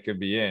capacity that could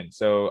be in.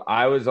 So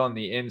I was on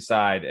the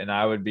inside, and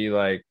I would be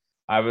like,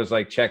 I was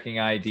like checking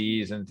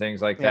IDs and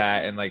things like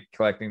that, and like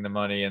collecting the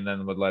money, and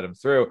then would let them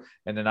through.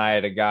 And then I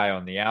had a guy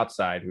on the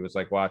outside who was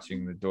like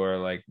watching the door,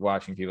 like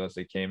watching people as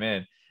they came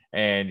in.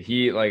 And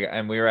he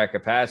and we were at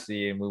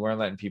capacity, and we weren't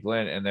letting people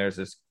in. And there's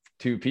this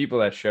 2 people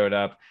that showed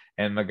up,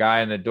 and the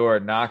guy in the door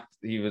knocked.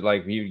 He would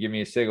give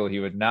me a signal. He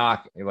would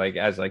knock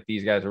as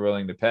these guys are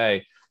willing to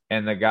pay.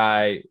 And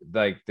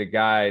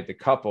the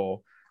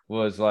couple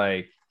was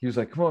like, he was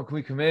like, come on, can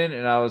we come in?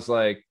 And I was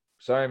like,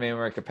 sorry, man,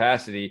 we're at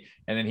capacity.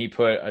 And then he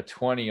put a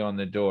 20 on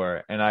the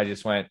door, and I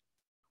just went,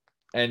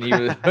 and he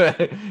was,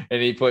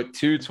 and he put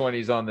 2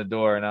 20s on the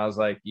door. And I was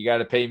like, you got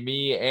to pay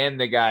me and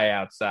the guy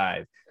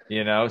outside,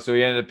 So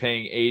we ended up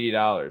paying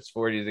 $80,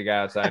 40 to the guy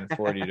outside and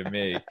 40 to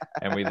me.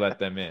 And we let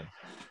them in.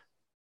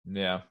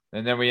 Yeah.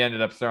 And then we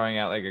ended up throwing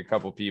out like a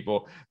couple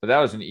people, but that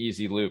was an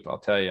easy loop. I'll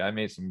tell you,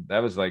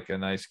 that was like a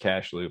nice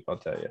cash loop. I'll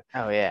tell you.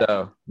 Oh yeah.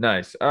 So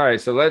nice. All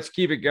right. So let's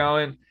keep it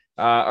going.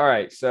 All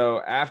right.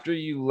 So after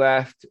you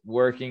left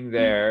working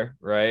there,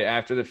 right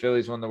after the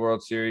Phillies won the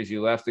World Series,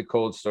 you left the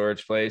cold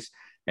storage place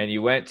and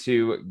you went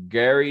to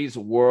Gary's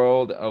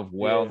World of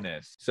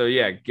Wellness. So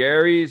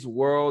Gary's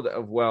World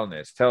of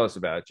Wellness. Tell us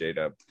about it,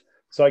 J-Dub.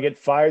 So I get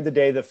fired the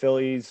day the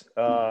Phillies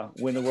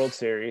win the World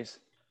Series.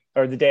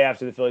 Or the day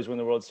after the Phillies win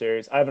the World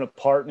Series. I have an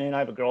apartment, I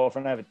have a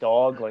girlfriend, I have a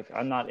dog. Like,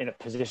 I'm not in a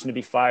position to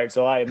be fired.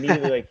 So I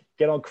immediately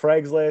get on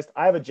Craigslist.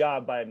 I have a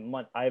job by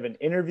month. I have an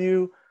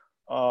interview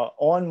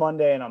on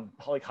Monday, and I'm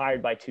like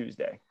hired by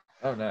Tuesday.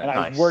 Oh,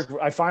 nice. And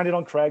I find it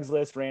on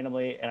Craigslist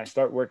randomly, and I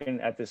start working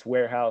at this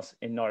warehouse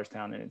in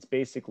Norristown, and it's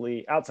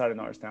basically outside of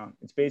Norristown.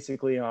 It's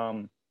basically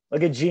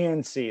like a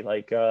GNC,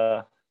 like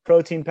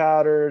protein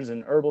powders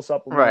and herbal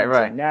supplements,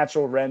 and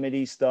natural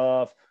remedy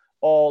stuff.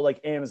 All like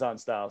Amazon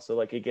style. So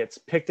like it gets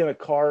picked in a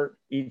cart.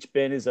 Each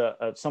bin is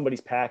a somebody's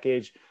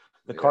package.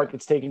 The cart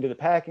gets taken to the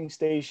packing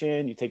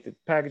station. You take the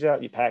package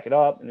out, you pack it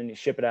up, and then you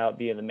ship it out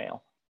via the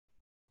mail.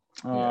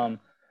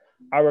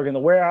 I work in the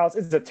warehouse.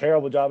 It's a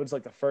terrible job. It's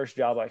like the first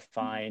job I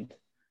find.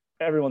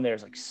 Everyone there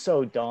is like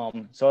so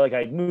dumb. So like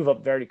I move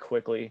up very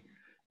quickly,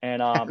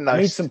 and I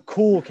meet some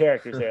cool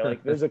characters there.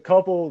 Like there's a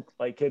couple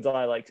like kids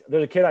I like.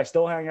 There's a kid I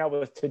still hang out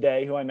with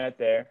today who I met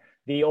there.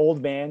 The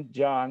old man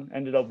John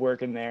ended up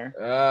working there.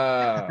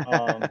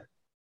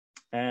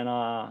 And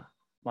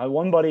my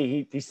one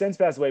buddy, he since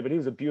passed away, but he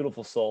was a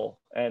beautiful soul.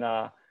 And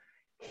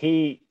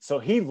he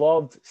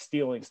loved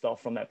stealing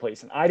stuff from that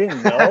place, and I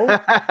didn't know.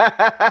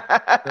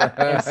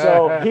 And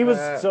so he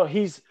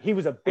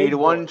was a big He had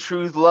one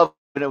truth love,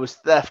 and it was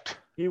theft.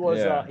 He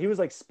was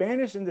like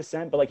Spanish in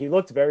descent, but like he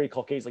looked very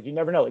Caucasian. Like you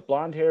never know, like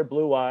blonde hair,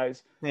 blue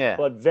eyes. Yeah.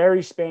 But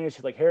very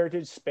Spanish, like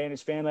heritage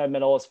Spanish family. I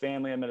met all his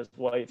family. I met his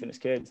wife and his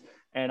kids,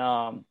 and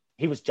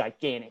he was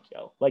gigantic,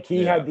 yo. Like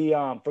he had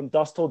the From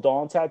Dusk Till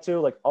Dawn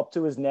tattoo, like up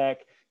to his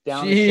neck,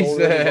 down his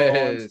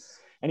shoulders.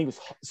 And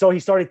he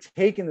started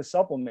taking the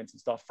supplements and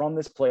stuff from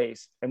this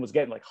place and was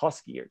getting like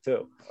huskier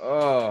too.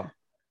 Oh.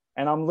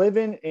 And I'm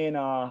living in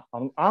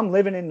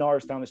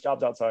Norristown. This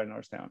job's outside of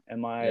Norristown.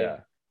 And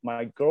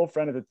my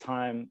girlfriend at the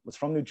time was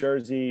from New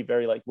Jersey,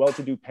 very like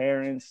well-to-do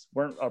parents,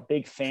 weren't a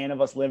big fan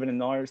of us living in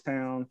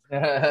Norristown.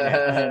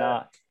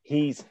 And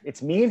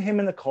it's me and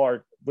him in the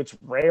car, which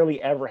rarely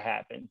ever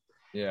happened.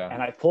 Yeah.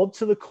 And I pulled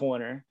to the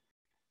corner,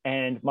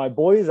 and my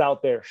boy is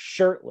out there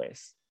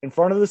shirtless in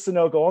front of the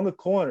Sunoco on the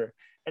corner.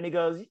 And he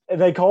goes,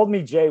 and they called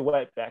me Jay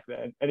Wet back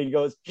then. And he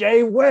goes,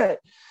 Jay Wet,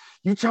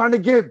 you trying to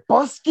get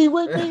busky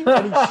with me?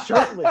 And he's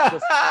shirtless,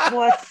 just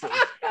flexing.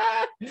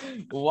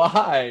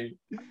 Why?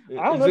 I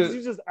don't know, because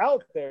he's just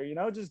out there,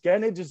 just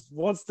getting it, just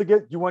wants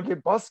to you want to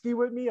get busky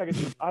with me?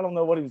 I don't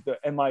know what he was doing.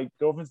 And my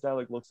girlfriend's dad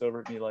like looks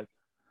over at me like,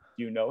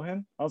 do you know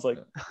him? I was like,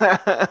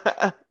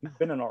 he's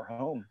been in our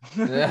home.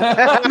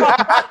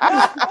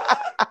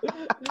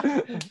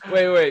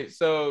 Wait.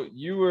 So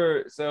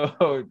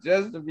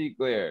just to be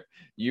clear,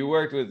 you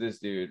worked with this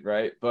dude,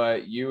 right?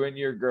 But you and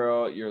your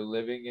girl, you're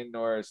living in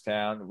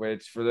Norristown,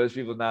 which for those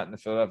people not in the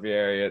Philadelphia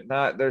area,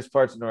 there's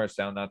parts of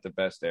Norristown, not the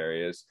best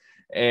areas.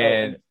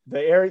 And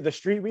the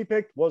street we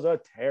picked was a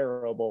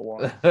terrible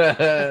one.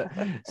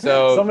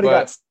 So somebody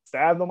got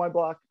stabbed on my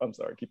block. I'm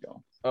sorry, keep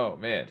going. Oh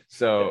man.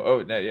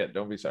 So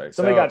don't be sorry.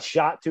 Somebody got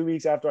shot 2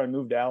 weeks after I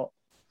moved out.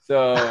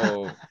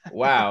 So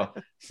wow.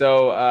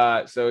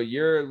 So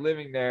you're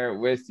living there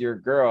with your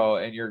girl,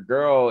 and your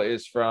girl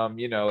is from,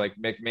 like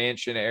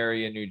McMansion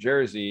area, New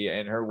Jersey,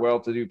 and her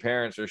well-to-do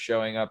parents are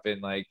showing up in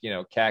like,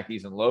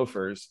 khakis and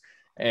loafers,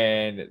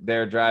 and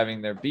they're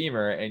driving their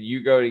Beamer, and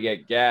you go to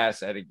get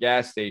gas at a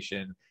gas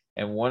station,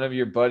 and one of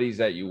your buddies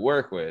that you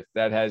work with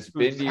that has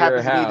been to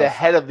your house, to be the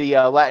head of the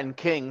Latin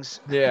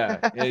Kings. Yeah,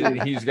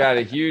 he's got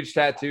a huge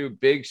tattoo,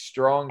 big,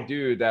 strong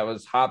dude that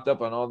was hopped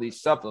up on all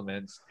these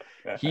supplements.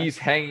 He's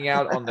hanging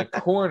out on the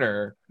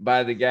corner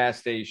by the gas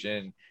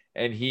station,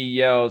 and he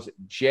yells,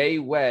 Jay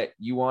Wet,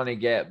 you want to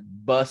get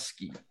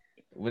busky.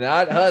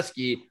 Not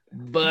husky,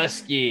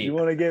 busky. You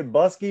want to get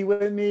busky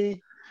with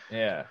me?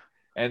 Yeah.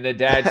 And the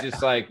dad's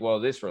just like, well,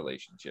 this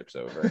relationship's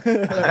over. I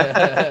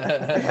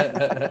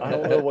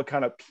don't know what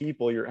kind of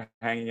people you're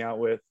hanging out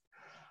with.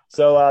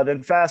 So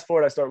then fast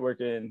forward, I start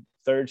working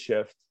third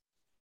shift.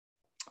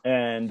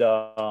 And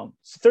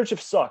third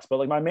shift sucks, but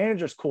like my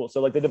manager's cool. So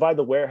like they divide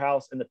the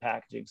warehouse and the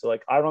packaging. So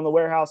like I run the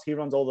warehouse, he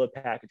runs all the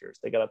packagers.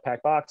 They got to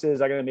pack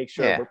boxes. I got to make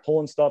sure we're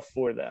pulling stuff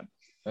for them.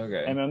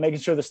 Okay. And I'm making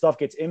sure the stuff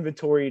gets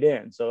inventoried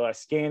in. So I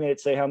scan it,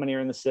 say how many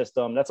are in the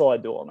system. That's all I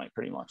do all night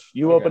pretty much.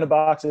 You open the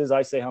boxes,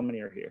 I say how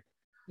many are here.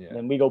 Yeah. And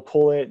then we go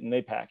pull it and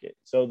they pack it.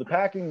 So the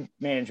packing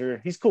manager,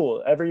 he's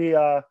cool. Every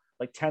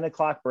like 10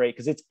 o'clock break,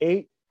 because it's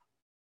 8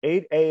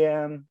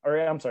 p.m.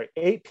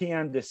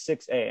 to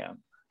 6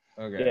 a.m.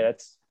 Okay.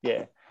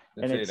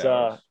 And it's 8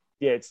 hours.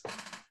 It's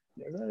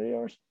 8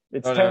 hours.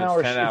 It's 10 10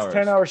 hours. hours. It's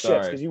 10-hour shifts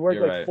Sorry, because you work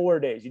like 4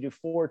 days. You do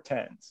 4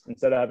 10s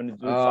instead of having to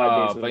do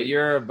 5 days.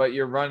 But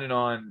you're running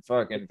on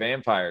fucking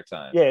vampire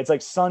time. Yeah, it's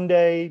like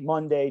Sunday,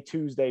 Monday,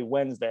 Tuesday,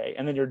 Wednesday,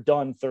 and then you're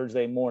done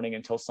Thursday morning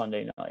until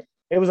Sunday night.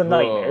 It was a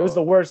nightmare. It was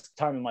the worst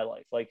time in my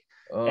life. Like,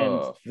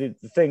 and the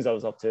things I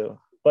was up to.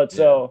 But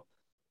so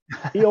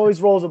he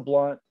always rolls a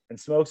blunt and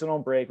smokes it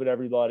on break with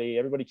everybody.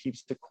 Everybody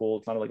keeps it cool.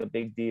 It's not like a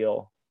big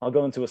deal. I'll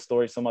go into a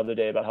story some other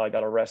day about how I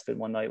got arrested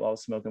one night while I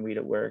was smoking weed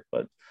at work.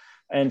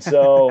 And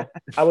so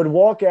I would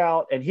walk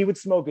out and he would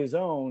smoke his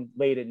own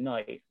late at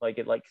night, like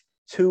at like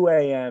 2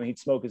 a.m. he'd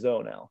smoke his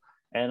own L.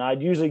 And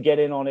I'd usually get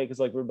in on it because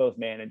like we're both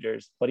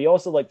managers, but he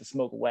also liked to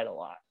smoke wet a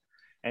lot.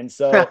 And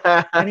so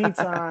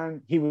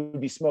anytime he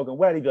would be smoking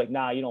wet, he'd be like,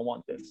 nah, you don't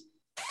want this.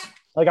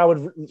 Like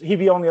he'd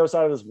be on the other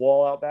side of this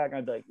wall out back and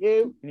I'd be like,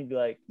 you, and he'd be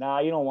like, nah,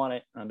 you don't want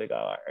it. And I'd be like,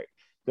 oh, all right,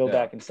 go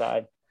back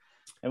inside.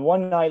 And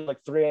one night,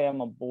 like 3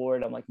 a.m., I'm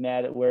bored. I'm like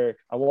mad at work.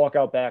 I walk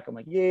out back. I'm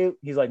like, yeah.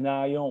 He's like,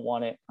 nah, you don't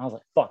want it. I was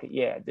like, fuck it.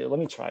 Yeah, dude, let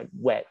me try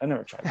wet. I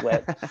never tried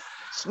wet.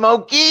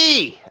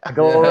 Smoky. I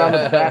go around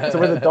the back to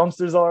where the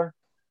dumpsters are.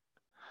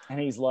 And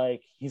he's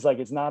like,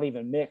 it's not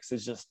even mixed.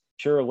 It's just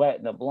pure wet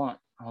in the blunt.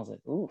 I was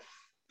like, oof.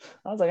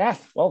 I was like,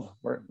 well,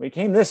 we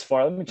came this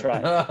far. Let me try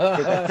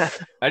it.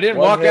 I didn't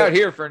walk out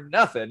here for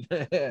nothing.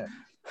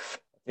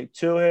 Take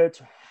 2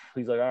 hits.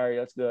 He's like, all right,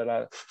 that's good.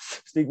 I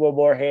sneak one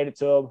more, hand it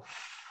to him.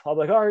 I'm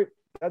like, all right,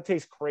 that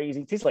tastes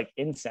crazy. It tastes like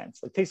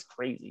incense. Like, tastes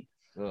crazy.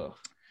 Ugh.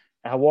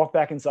 And I walk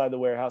back inside the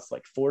warehouse,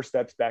 like 4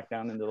 steps back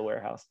down into the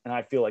warehouse, and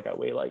I feel like I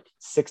weigh like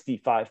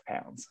 65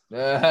 pounds.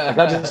 Like,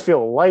 I just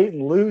feel light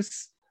and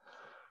loose.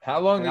 How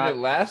long did it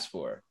last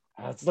for?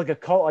 It's like a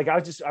cult. Like,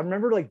 I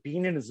remember like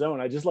being in a zone.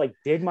 I just like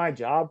did my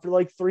job for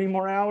like 3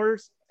 more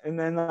hours. And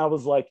then I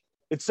was like,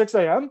 it's 6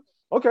 a.m.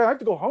 Okay, I have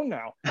to go home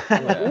now.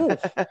 I'm like,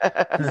 oof,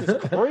 this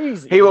is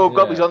crazy. He woke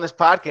up. He's on this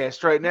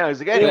podcast right now. He's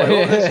like,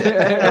 anyway.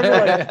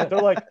 They're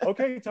like,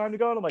 okay, time to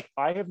go. And I'm like,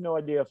 I have no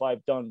idea if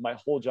I've done my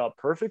whole job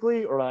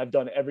perfectly or I've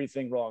done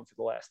everything wrong for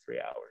the last 3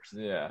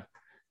 hours.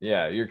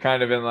 Yeah. You're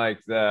kind of in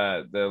like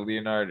the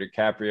Leonardo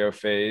DiCaprio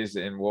phase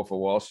in Wolf of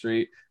Wall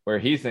Street, where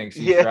he thinks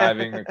he's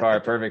driving the car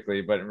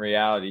perfectly, but in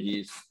reality,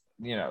 he's,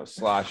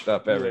 sloshed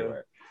up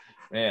everywhere.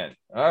 Man.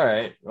 All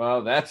right.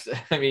 Well,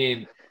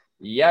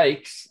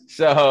 yikes.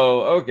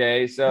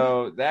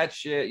 So that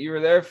shit, you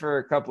were there for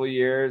a couple of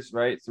years,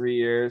 right? 3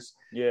 years.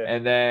 Yeah.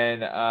 And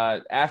then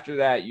after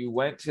that, you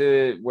went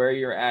to where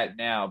you're at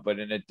now, but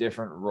in a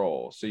different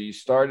role. So you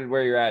started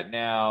where you're at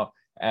now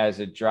as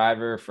a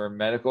driver for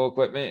medical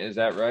equipment. Is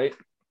that right?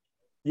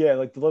 Yeah,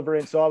 like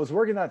delivering. So I was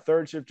working that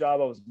third shift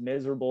job. I was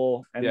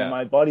miserable. And then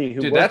my buddy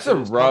who that's a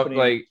rough, company,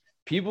 like,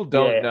 people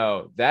don't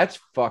know. That's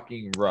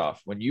fucking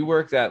rough. When you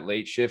work that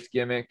late shift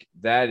gimmick,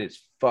 that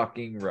is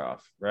fucking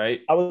rough, right?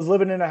 I was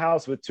living in a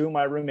house with 2 of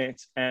my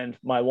roommates, and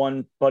my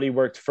one buddy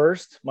worked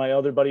first, my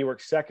other buddy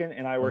worked second,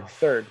 and I worked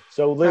third.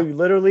 So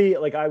literally,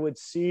 like, I would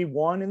see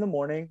one in the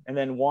morning and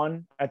then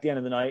one at the end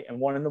of the night and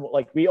one in the,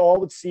 like, we all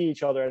would see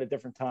each other at a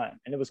different time,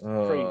 and it was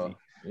crazy.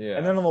 Yeah.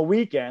 And then on the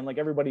weekend, like,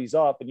 everybody's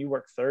up and you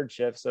work third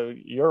shift, so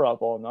you're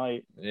up all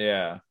night.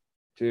 Yeah.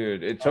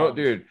 Dude,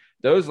 dude,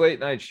 those late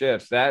night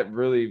shifts, that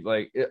really,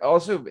 like,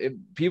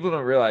 people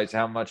don't realize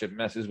how much it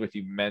messes with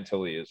you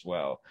mentally as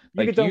well.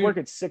 You get done work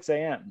at 6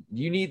 a.m.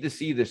 You need to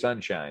see the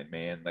sunshine,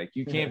 man. Like,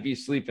 you can't be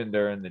sleeping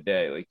during the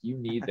day. Like, you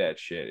need that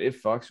shit.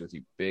 It fucks with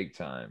you big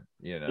time,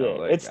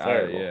 like, it's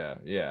terrible.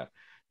 Yeah.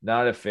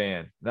 Not a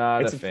fan.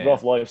 It's a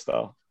rough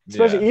lifestyle,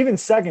 especially even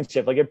second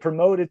shift. Like, it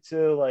promoted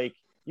to, like,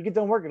 you get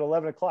done work at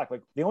 11 o'clock.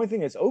 Like, the only thing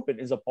that's open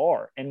is a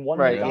bar and one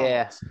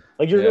McDonald's.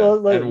 Like, you're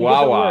like, and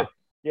Wawa.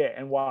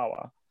 And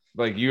Wawa.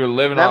 Like, you were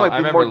living that off.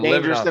 Might be more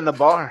dangerous than the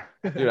bar.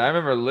 Dude, I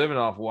remember living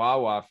off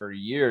Wawa for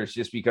years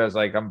just because,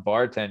 like, I'm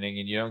bartending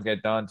and you don't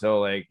get done till,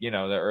 like, the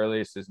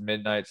earliest is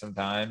midnight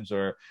sometimes,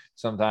 or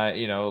sometimes,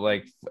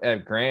 like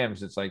at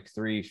Graham's, it's like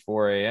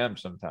 3-4 a.m.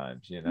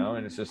 sometimes,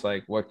 and it's just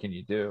like, what can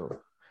you do?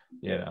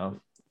 Go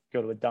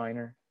to a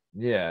diner.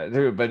 Yeah,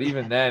 dude, but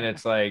even then,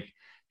 it's like,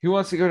 who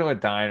wants to go to a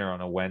diner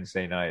on a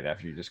Wednesday night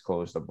after you just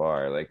close the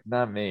bar? Like,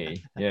 not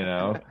me,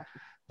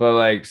 But,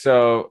 like,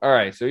 so, all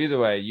right. So either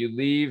way, you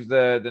leave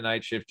the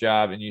night shift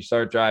job and you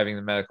start driving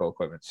the medical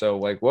equipment. So,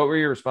 like, what were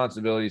your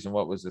responsibilities and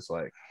what was this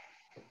like?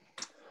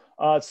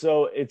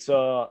 So it's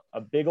a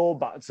big old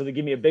box. So they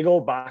give me a big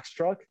old box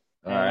truck.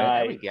 All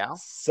right. There we go.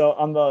 So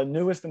I'm the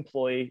newest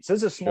employee. So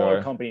it's a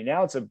smaller company.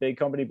 Now it's a big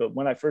company, but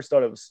when I first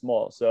started, it was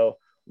small. So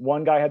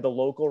one guy had the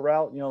local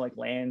route, like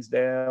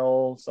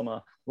Lansdale, a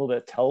little bit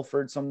of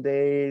Telford some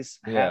days,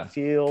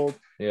 Hatfield.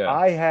 Yeah.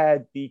 I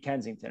had the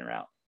Kensington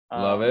route.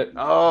 Love it.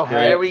 Oh,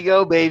 there we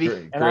go, baby.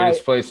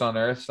 Greatest place on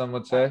earth, some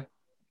would say.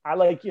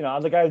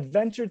 I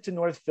ventured to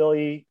North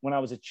Philly when I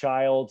was a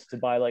child to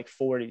buy like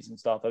 40s and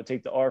stuff. I would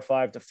take the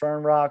R5 to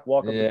Fern Rock,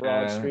 walk up to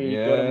Broad Street,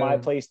 go to My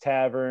Place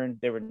Tavern.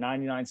 They were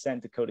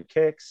 99-cent Dakota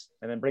Kicks,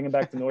 and then bring them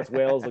back to North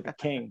Wales like a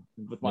king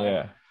with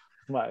my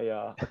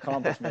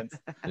accomplishments.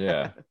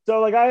 Yeah.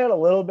 So, like, I had a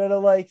little bit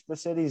of, like, the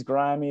city's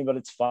grimy, but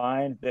it's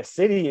fine. The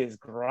city is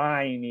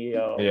grimy,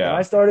 yo. Yeah. When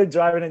I started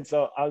driving it,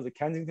 so I was a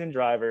Kensington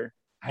driver.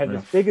 I had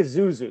this big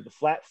Isuzu, the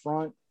flat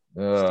front.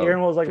 Steering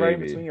wheel was like right in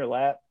between your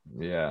lap.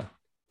 Yeah.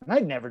 And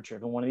I'd never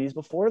driven one of these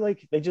before.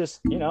 Like, they just,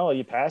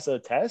 you pass a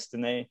test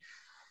and they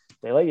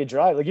let you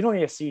drive. Like, you don't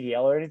need a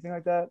CDL or anything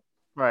like that.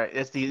 Right.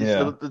 It's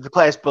the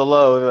class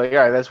below. They're like, all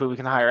right, that's where we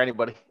can hire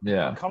anybody.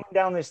 Yeah. I'm coming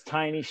down this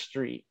tiny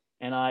street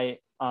and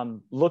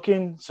I'm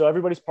looking. So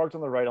everybody's parked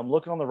on the right. I'm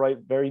looking on the right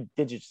very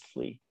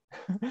digitally.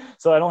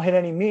 So I don't hit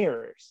any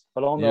mirrors.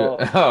 But on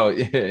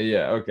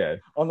okay.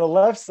 On the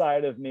left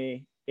side of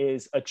me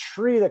is a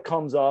tree that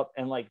comes up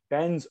and like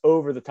bends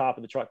over the top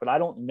of the truck, but I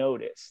don't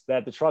notice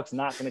that the truck's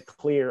not going to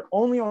clear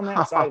only on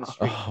that side of the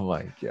street. Oh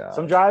my God.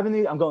 So I'm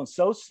driving I'm going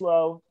so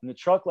slow and the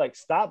truck like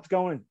stops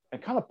going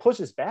and kind of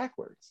pushes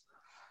backwards.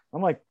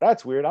 I'm like,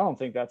 that's weird. I don't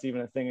think that's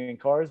even a thing in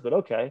cars, but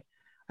okay.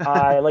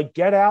 I like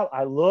get out.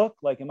 I look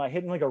like, am I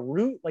hitting like a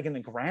root like in the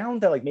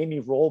ground that like made me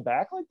roll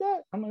back like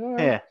that? I'm like, all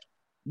right. Yeah.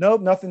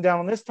 Nope, nothing down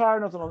on this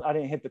tire. I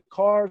didn't hit the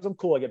cars. I'm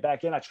cool. I get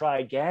back in. I try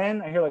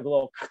again. I hear like a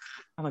little.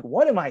 I'm like,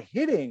 what am I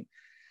hitting?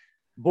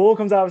 Bull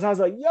comes out. I was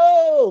like,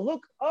 yo,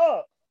 look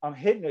up. I'm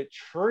hitting a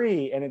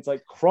tree, and it's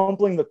like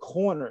crumpling the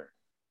corner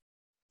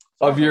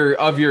of your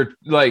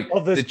like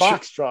of this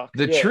box truck.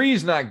 The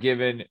tree's not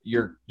given.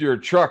 Your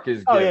truck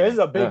is. Oh given. Yeah, this is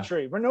a big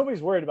tree. But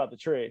nobody's worried about the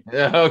tree.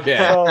 Okay.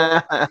 So,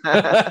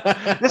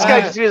 this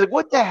guy just is like,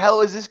 what the hell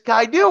is this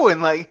guy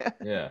doing? Like,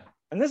 yeah.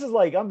 and this is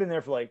like, I've been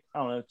there for like, I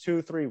don't know,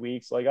 2-3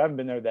 weeks. Like I haven't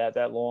been there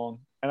that long.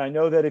 And I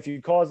know that if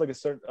you cause like a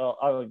certain,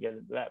 I don't get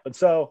into that. But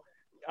so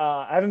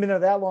I haven't been there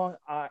that long.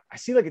 I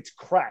see like it's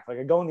cracked. Like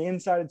I go on the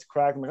inside, it's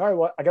cracked. I'm like, all right,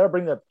 well, I got to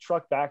bring the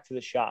truck back to the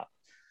shop.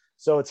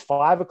 So it's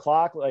 5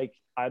 o'clock. Like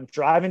I'm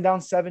driving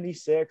down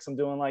 76. I'm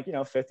doing like,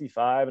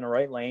 55 in the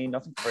right lane,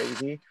 nothing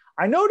crazy.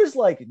 I noticed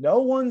like no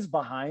one's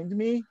behind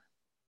me.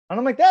 And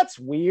I'm like, that's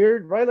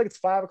weird, right? Like it's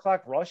 5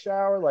 o'clock rush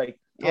hour. Like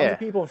tons of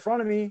people in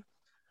front of me.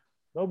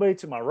 Nobody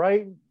to my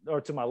right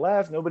or to my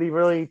left. Nobody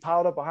really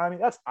piled up behind me.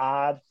 That's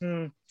odd.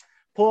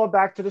 Pull it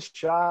back to the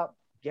shop,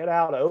 get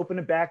out, I open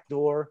the back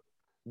door.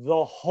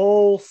 The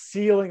whole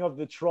ceiling of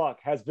the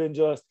truck has been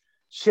just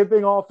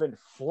chipping off and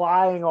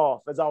flying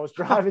off as I was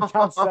driving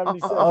down 77.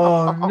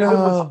 Oh, no. It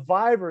was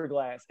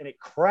fiberglass and it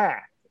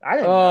cracked. I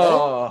didn't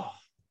know.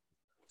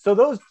 So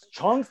those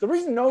chunks, the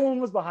reason no one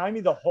was behind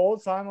me the whole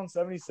time on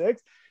 76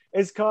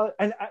 is because,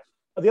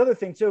 the other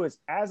thing too is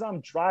as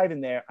I'm driving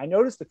there, I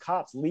noticed the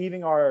cops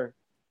leaving our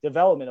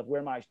development of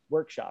where my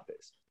workshop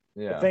is.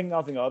 Yeah. I think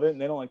nothing of it,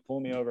 and they don't like pull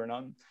me over or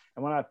nothing.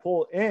 And when I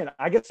pull in,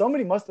 I guess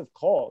somebody must have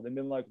called and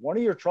been like, one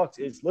of your trucks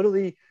is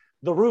literally,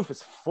 the roof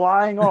is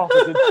flying off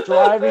as it's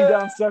driving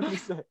down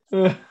 76.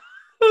 Oh,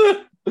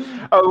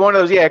 one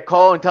of those,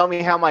 call and tell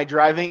me how my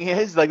driving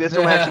is. Like this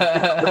one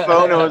had the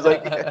phone and was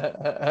like,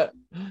 I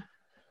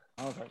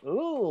was like,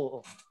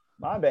 ooh,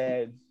 my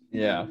bad.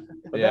 Yeah.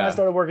 But then I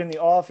started working in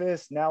the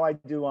office. Now I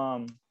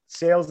do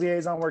sales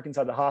liaison work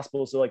inside the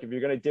hospital. So like if you're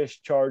going to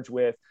discharge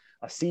with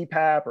a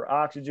CPAP or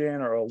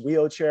oxygen or a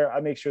wheelchair, I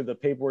make sure the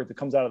paperwork that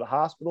comes out of the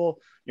hospital,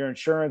 your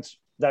insurance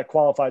that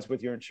qualifies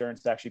with your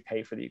insurance to actually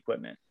pay for the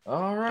equipment.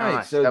 All right.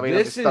 Nice. So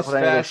this is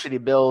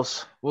shitty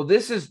bills. Well, you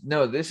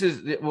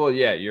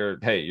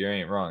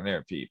ain't wrong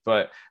there, Pete,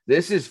 but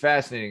this is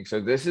fascinating. So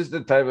this is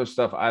the type of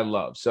stuff I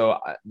love. So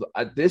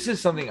this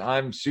is something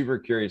I'm super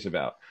curious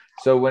about.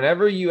 So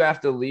whenever you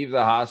have to leave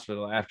the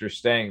hospital after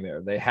staying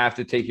there, they have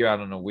to take you out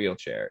on a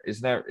wheelchair.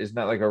 Isn't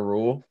that like a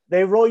rule?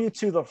 They roll you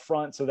to the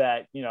front so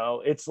that,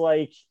 it's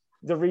like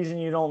the reason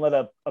you don't let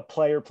a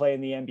player play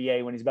in the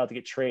NBA when he's about to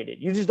get traded.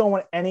 You just don't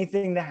want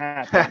anything to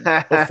happen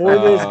before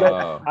this.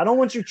 I don't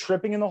want you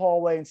tripping in the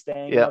hallway and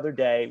staying another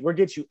day. We'll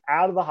get you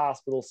out of the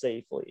hospital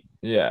safely.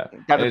 Yeah.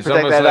 Got to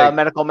protect that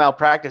medical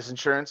malpractice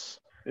insurance.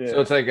 Yeah. So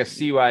it's like a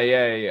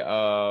CYA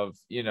of,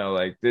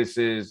 like this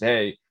is,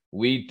 hey,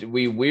 we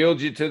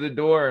wheeled you to the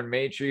door and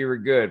made sure you were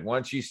good.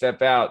 Once you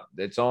step out,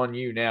 it's on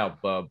you now,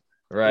 bub.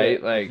 Right?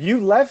 Yeah. Like you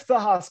left the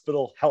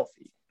hospital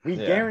healthy. We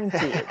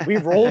guarantee it. We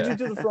rolled you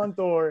to the front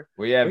door.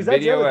 We have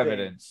video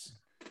evidence.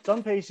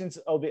 Some patients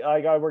will be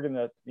like, I work in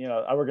a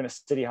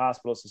city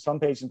hospital. So some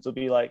patients will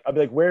be like, I'll be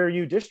like, where are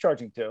you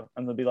discharging to?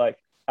 And they'll be like,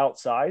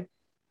 outside.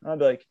 And I'll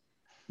be like,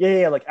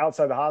 yeah, like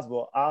outside the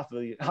hospital,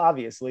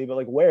 obviously, but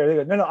like where? They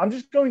go, no, I'm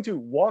just going to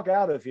walk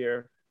out of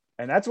here.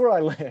 And that's where I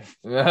live.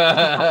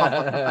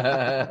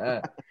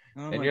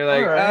 And you're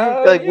like,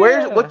 right. Like,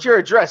 what's your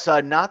address?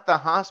 Not the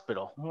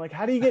hospital. I'm like,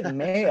 how do you get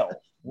mail?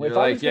 You're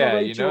like,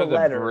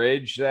 the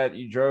bridge that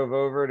you drove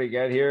over to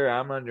get here,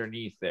 I'm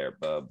underneath there,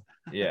 bub.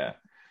 Yeah.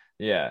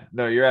 Yeah.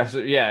 No, you're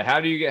absolutely, how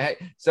do you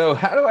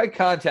how do I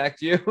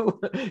contact you?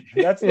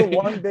 That's the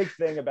one big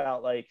thing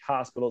about like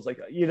hospitals. Like,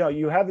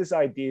 you have this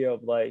idea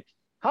of like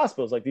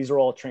hospitals, like these are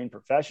all trained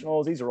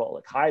professionals. These are all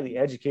like highly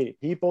educated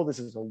people. This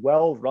is a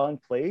well-run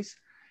place.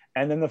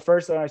 And then the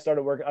first time I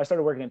started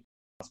working in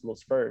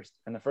hospitals first.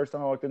 And the first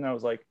time I walked in there, I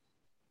was like,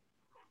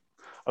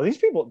 oh, these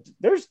people,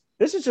 this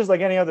is just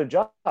like any other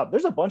job.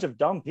 There's a bunch of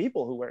dumb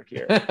people who work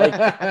here. Like,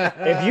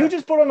 if you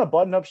just put on a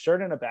button-up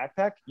shirt and a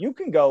backpack, you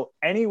can go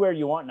anywhere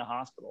you want in a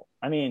hospital.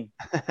 I mean,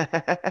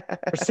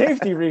 for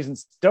safety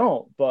reasons,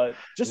 don't. But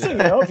just so you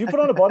know, if you put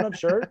on a button-up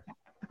shirt,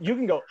 you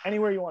can go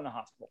anywhere you want in a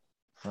hospital.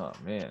 Oh,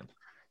 man.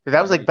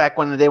 That was like back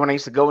when I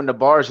used to go into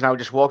bars and I would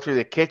just walk through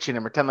the kitchen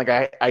and pretend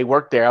like I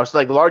worked there. I was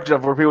like large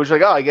enough where people were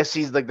like, oh, I guess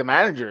he's like the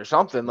manager or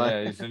something. Like,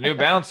 yeah, he's the new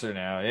bouncer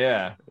now.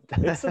 Yeah.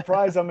 It's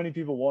surprised how many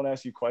people won't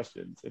ask you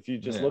questions if you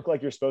just look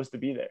like you're supposed to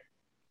be there.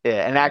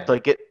 Yeah, and act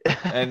like it.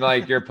 And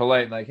like you're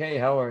polite, like, hey,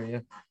 how are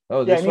you?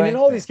 Oh, yeah. I mean, in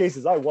all these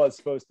cases, I was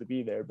supposed to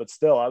be there, but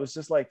still, I was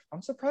just like,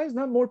 I'm surprised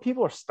not more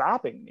people are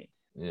stopping me.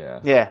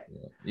 Yeah.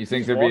 You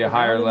think there'd be a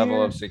higher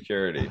level of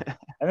security?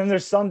 And then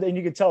there's some, and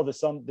you can tell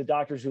the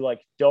doctors who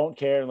like don't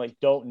care and like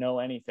don't know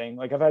anything.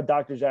 Like I've had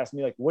doctors ask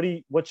me like,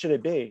 what should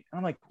it be? And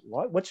I'm like,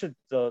 what should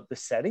the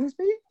settings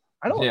be?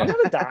 I'm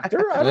not a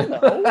doctor. I don't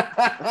know.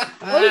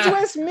 Why did you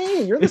ask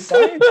me? You're the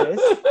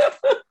scientist.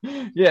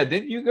 Yeah,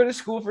 didn't you go to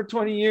school for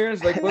 20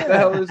 years? Like, what the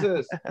hell is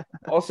this?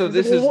 Also,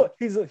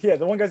 the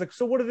one guy's like,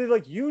 so what are they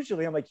like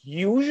usually? I'm like,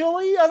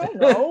 usually? I don't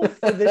know.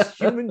 For this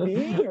human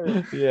being? Or...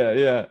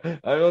 Yeah.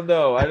 I don't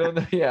know.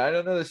 Yeah, I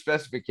don't know the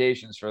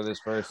specifications for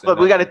this person. Look,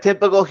 we got a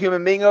typical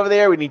human being over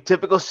there. We need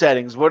typical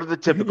settings. What are the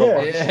typical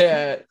ones?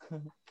 Yeah.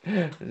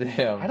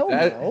 Damn. I don't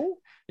know.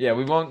 Yeah,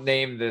 we won't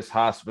name this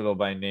hospital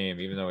by name,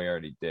 even though we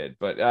already did.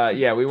 But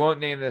we won't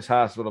name this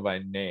hospital by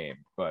name.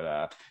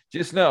 But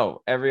just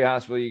know, every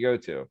hospital you go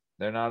to,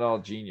 they're not all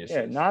geniuses.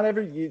 Yeah,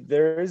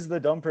 there is the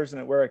dumb person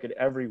at work at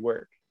every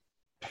work.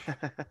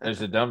 There's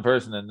the dumb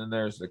person, and then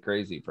there's the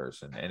crazy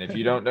person. And if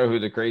you don't know who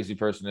the crazy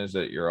person is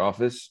at your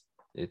office,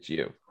 it's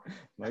you.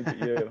 Might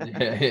be you.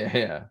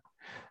 Yeah.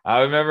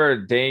 I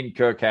remember Dane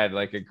Cook had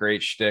like a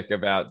great shtick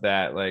about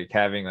that, like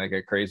having like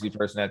a crazy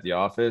person at the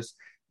office.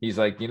 He's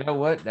like, you know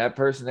what? That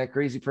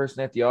crazy person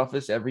at the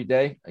office every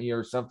day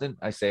or something,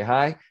 I say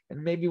hi,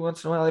 and maybe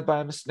once in a while I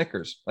buy him a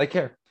Snickers. Like,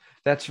 here,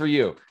 that's for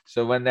you.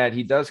 So when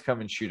he does come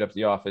and shoot up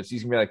the office,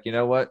 he's gonna be like, you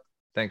know what?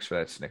 Thanks for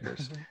that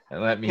Snickers,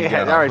 and let me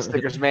get all right, on.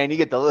 Snickers, man, you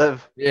get to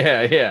live.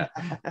 Yeah.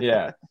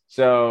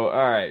 So,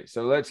 all right.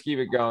 So let's keep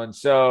it going.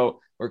 So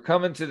we're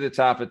coming to the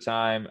top of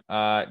time.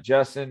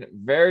 Justin,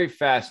 very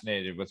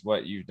fascinated with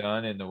what you've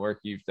done and the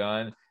work you've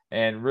done,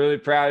 and really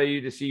proud of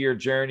you to see your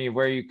journey,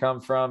 where you come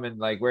from and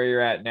like where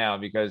you're at now,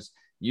 because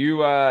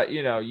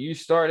you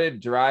started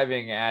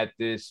driving at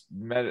the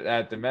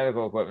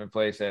medical equipment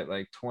place at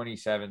like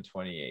 27,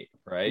 28,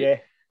 right? Yeah.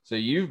 So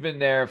you've been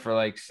there for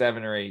like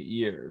 7 or 8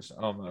 years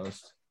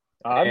almost.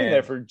 I've been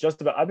there for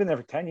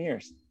 10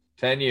 years.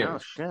 10 years. Oh,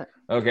 shit.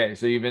 Okay.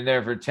 So you've been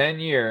there for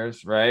 10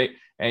 years, right?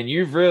 And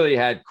you've really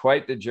had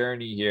quite the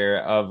journey here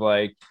of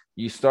like,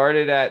 you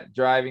started at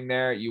driving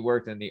there, you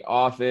worked in the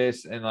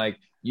office, and like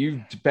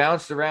you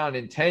bounced around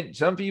in 10.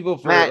 Some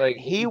people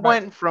he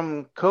went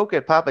from Coke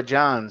at Papa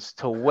John's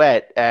to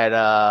wet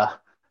at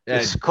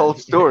this cold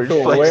storage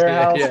place.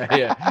 Warehouse.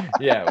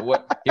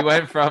 Yeah. He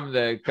went from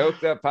the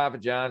coked up Papa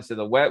John's to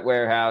the wet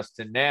warehouse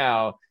to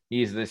now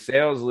he's the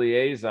sales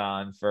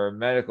liaison for a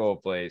medical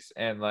place.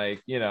 And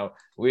like,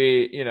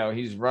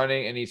 he's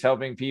running and he's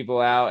helping people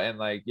out and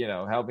like,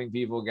 helping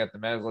people get the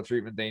medical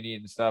treatment they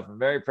need and stuff. I'm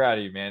very proud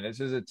of you, man. This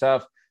is a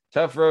tough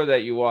road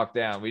that you walk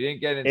down. We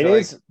didn't get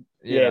into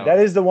that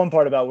is the one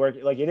part about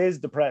working. Like, it is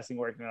depressing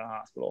working in a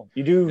hospital.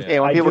 You do. Yeah,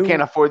 when people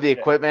can't afford the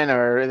equipment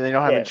or they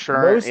don't have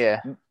insurance.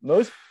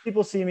 Most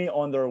people see me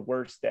on their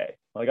worst day.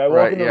 Like, I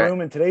walk in the room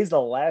and today's the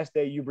last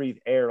day you breathe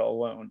air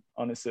alone,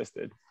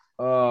 unassisted.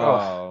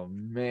 Oh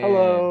man.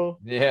 Hello.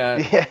 Yeah.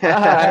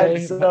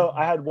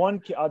 I had one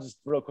kid. I'll just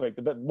real quick.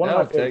 One of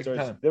my favorite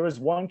stories. There was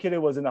one kid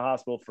who was in the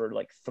hospital for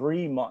like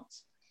 3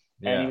 months,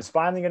 and he was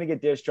finally going to get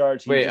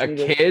discharged.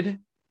 Kid?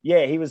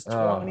 Yeah, he was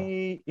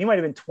 20. He might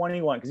have been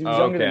 21 because he was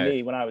younger than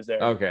me when I was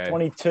there. Okay.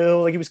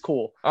 22. Like, he was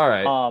cool. All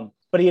right.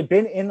 But he had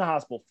been in the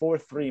hospital for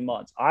 3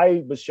 months.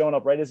 I was showing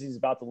up right as he's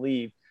about to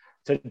leave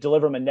to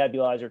deliver him a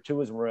nebulizer to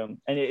his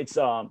room. And it's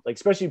like,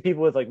 especially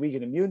people with like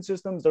weakened immune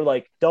systems, they're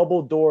like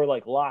double door,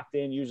 like locked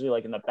in, usually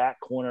like in the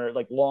back corner,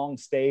 like long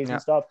stays and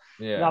stuff.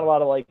 Yeah. Not a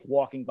lot of like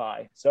walking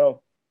by.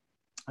 So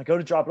I go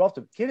to drop it off.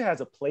 The kid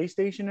has a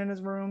PlayStation in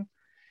his room.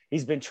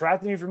 He's been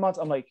trapped in here for months.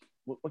 I'm like,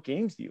 what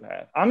games do you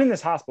have? I'm in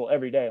this hospital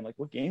every day. I'm like,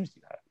 what games do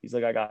you have? He's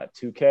like, I got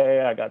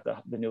 2K. I got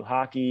the new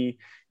hockey.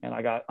 And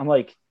I'm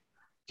like,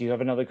 do you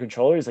have another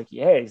controller? He's like,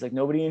 yeah. He's like,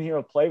 nobody in here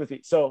will play with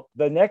me. So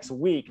the next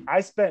week,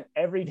 I spent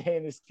every day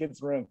in this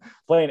kid's room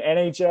playing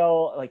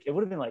NHL. Like, it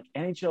would have been like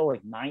NHL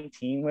like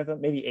 19 with him,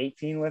 maybe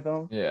 18 with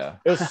him. Yeah.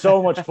 It was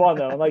so much fun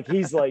though. And like,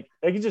 he's like,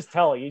 I can just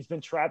tell, like, he's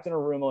been trapped in a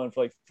room alone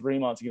for like 3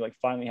 months. He like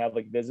finally have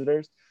like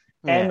visitors.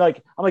 Yeah. And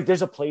like, I'm like,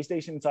 there's a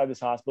PlayStation inside this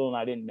hospital and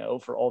I didn't know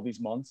for all these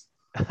months.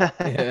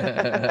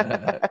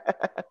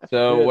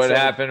 So what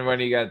happened when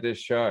he got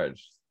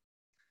discharged?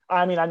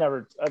 I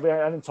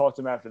didn't talk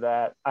to him after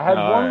that. I had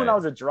one when I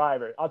was a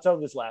driver. I'll tell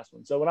this last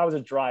one. So when I was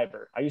a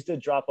driver, I used to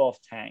drop off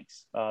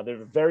tanks. They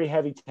were very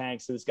heavy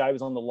tanks. So this guy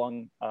was on the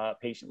lung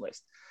patient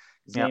list.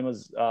 His name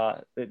was,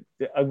 I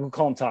would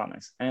call him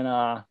Thomas.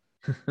 And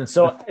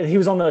so he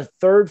was on the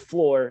 3rd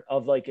floor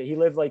of like, he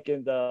lived like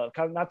in the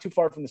kind of not too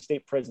far from the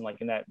state prison, like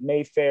in that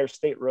Mayfair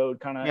State Road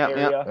kind of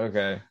area.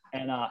 Okay.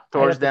 And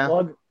doors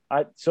down.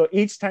 So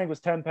each tank was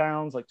 10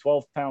 pounds, like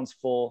 12 pounds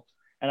full.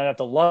 And I'd have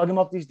to lug him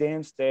up these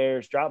damn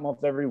stairs, drop him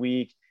off every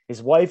week.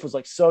 His wife was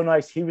like so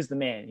nice. He was the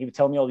man. He would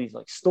tell me all these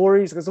like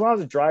stories. Because when I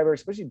was a driver,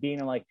 especially being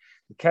in like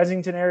the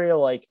Kensington area,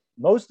 like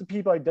most of the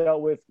people I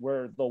dealt with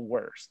were the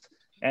worst.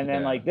 And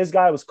then like this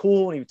guy was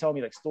cool. And he would tell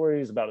me like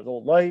stories about his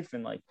old life.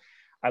 And like,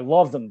 I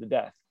loved him to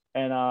death.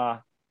 And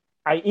I,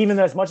 even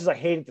as much as I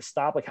hated to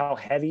stop, like how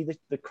heavy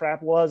the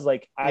crap was,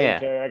 like I didn't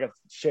care. I got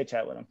shit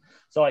chat with him.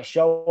 So I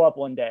show up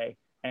one day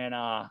and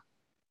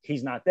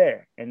he's not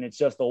there, and it's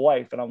just the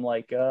wife. And I'm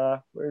like,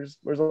 where's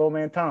old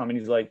man Tom? And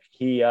he's like,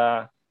 she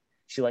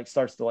like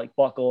starts to like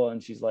buckle,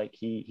 and she's like,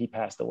 he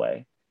passed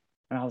away.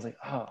 And I was like,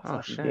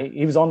 oh shit.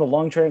 He was on the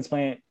lung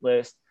transplant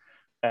list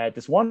at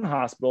this one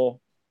hospital,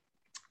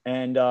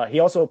 and he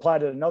also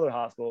applied at another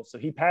hospital. So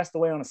he passed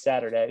away on a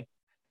Saturday,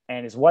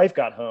 and his wife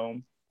got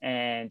home,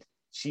 and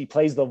she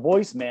plays the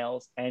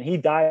voicemails, and he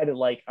died at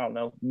like, I don't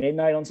know,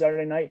 midnight on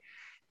Saturday night.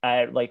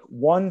 At like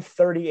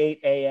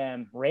 1:38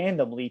 a.m.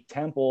 randomly,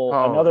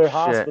 another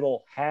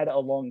hospital had a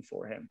lung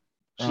for him.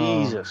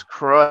 Jesus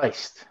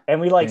Christ. And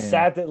we like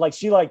sat there, like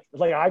she like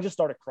I just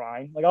started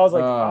crying. Like I was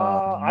like,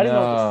 I didn't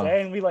know what to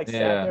say. And we like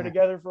sat there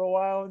together for a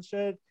while and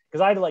shit.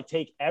 Because I had to like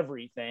take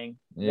everything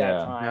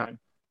that time.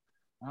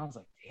 And I was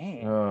like,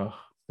 damn. Oh,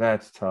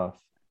 that's tough.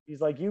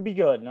 He's like, you be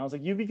good. And I was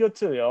like, you be good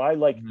too, yo. I was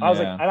like,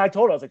 and I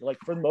told her, I was like,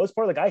 for the most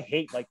part, like I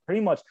hate like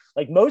pretty much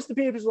like most of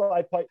the people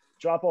I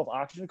drop off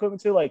oxygen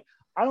equipment to, like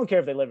I don't care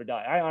if they live or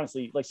die. I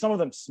honestly, like, some of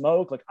them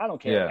smoke. Like, I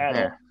don't care at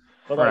all.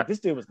 But like, this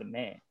dude was the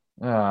man.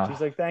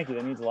 She's like, thank you.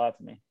 That means a lot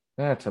to me.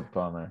 That's a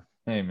bummer.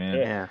 Hey, man.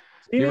 Yeah.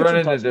 You run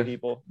into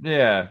people.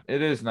 Yeah,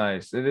 it is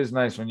nice. It is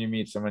nice when you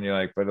meet someone you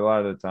like, but a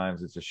lot of the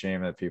times it's a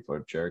shame that people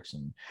are jerks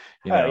and,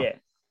 you know,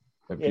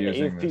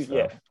 abusing this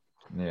stuff.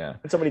 Yeah.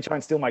 And somebody tried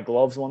to steal my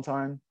gloves one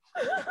time.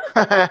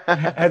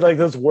 Had like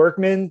those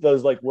workman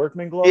gloves.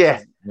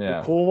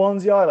 The cool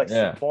ones, y'all.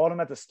 I bought them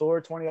at the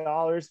store,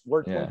 $20.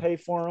 Workman paid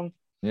for them.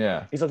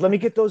 Yeah. He's like, let me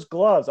get those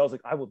gloves. I was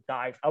like, I will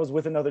die. I was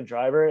with another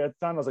driver at the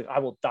time. I was like, I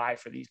will die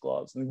for these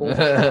gloves. And the boy was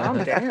like,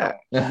 calm down.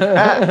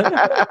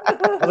 I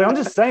was like, I'm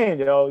just saying,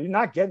 you're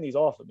not getting these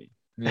off of me.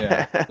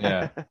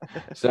 Yeah.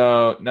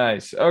 So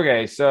nice.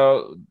 Okay.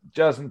 So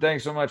Justin,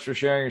 thanks so much for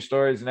sharing your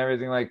stories and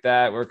everything like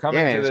that. We're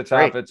coming to the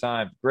top of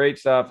time. Great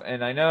stuff.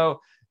 And I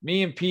know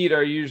me and Pete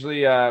are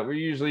usually we're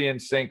usually in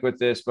sync with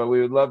this, but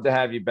we would love to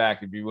have you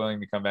back if you're willing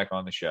to come back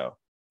on the show.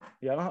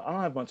 Yeah, I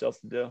don't have much else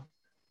to do.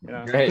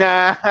 Great.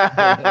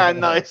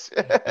 Nice.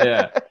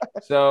 Yeah.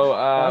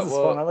 So this is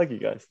fun. I like you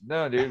guys.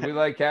 No, dude, we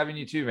like having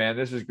you too, man.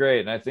 This is great.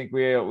 And I think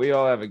we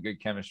all have a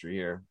good chemistry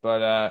here.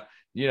 But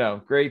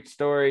great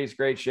stories,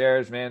 great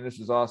shares, man.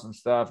 This is awesome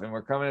stuff. And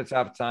we're coming to the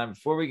top of time.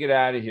 Before we get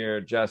out of here,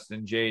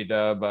 Justin,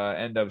 J-Dub,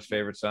 N-Dub's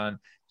favorite son,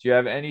 do you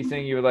have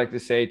anything you would like to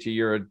say to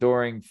your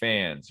adoring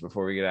fans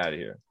before we get out of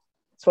here?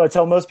 So I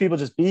tell most people,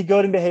 just be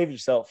good and behave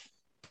yourself.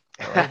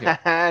 Like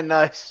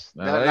nice.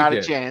 Not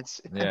a chance.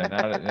 Yeah.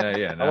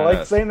 I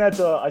like saying that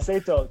I say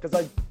it because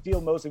I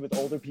deal mostly with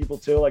older people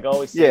too. Like I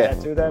always say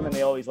that to them, and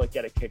they always like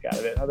get a kick out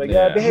of it. I'm like,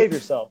 behave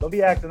yourself. Don't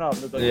be acting up.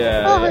 Like,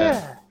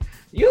 yeah.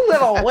 You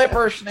little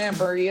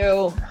whippersnapper,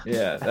 you.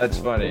 Yeah, that's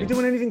funny. You're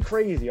doing anything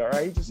crazy, all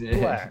right? Just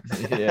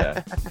relax.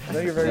 Yeah. I know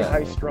you're very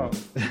high strung.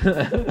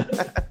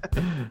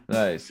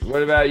 Nice.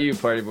 What about you,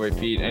 Party Boy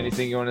Pete?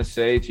 Anything you want to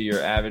say to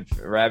your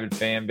rabid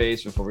fan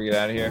base before we get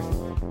out of here?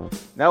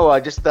 No,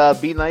 just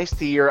be nice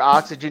to your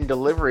oxygen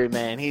delivery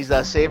man. He's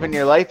saving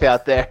your life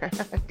out there.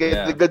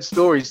 Get the good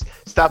stories.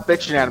 Stop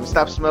bitching at him.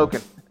 Stop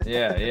smoking.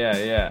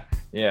 Yeah.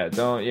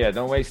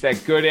 Don't waste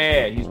that good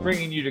air. He's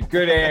bringing you to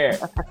good air.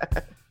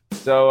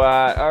 So,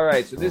 all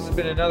right. So this has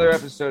been another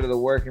episode of the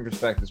Working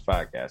Perspectives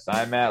podcast.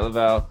 I'm Matt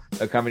Lavelle,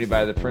 accompanied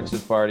by the Prince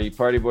of Party,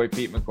 Party Boy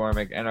Pete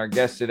McCormick, and our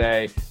guest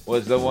today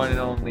was the one and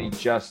only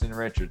Justin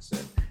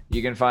Richardson.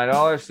 You can find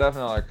all our stuff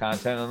and all our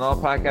content on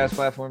all podcast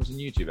platforms and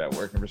YouTube at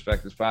Working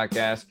Perspectives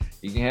Podcast.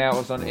 You can hang out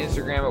with us on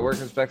Instagram at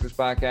Working Perspectives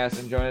Podcast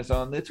and join us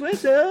on the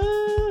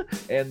Twitter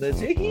and the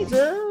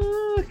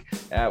TikTok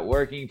at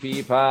Working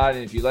P Pod.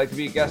 And if you'd like to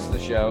be a guest on the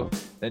show,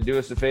 then do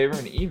us a favor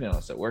and email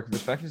us at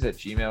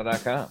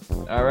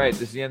workingperspectives@gmail.com. All right,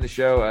 this is the end of the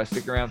show.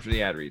 Stick around for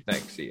the ad read.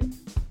 Thanks. See you.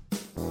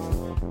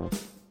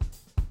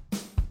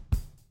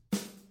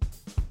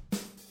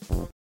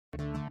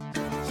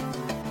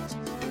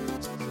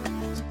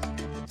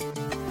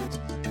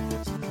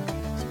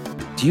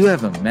 Do you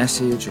have a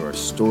message or a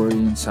story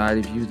inside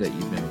of you that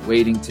you've been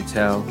waiting to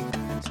tell?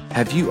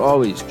 Have you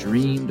always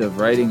dreamed of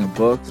writing a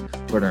book,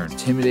 but are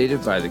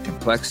intimidated by the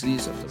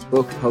complexities of the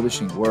book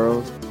publishing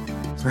world?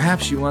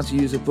 Perhaps you want to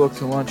use a book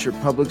to launch your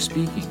public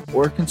speaking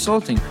or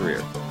consulting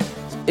career.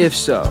 If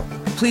so,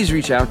 please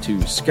reach out to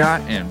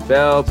Scott and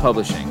Bell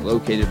Publishing,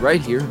 located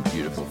right here in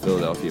beautiful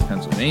Philadelphia,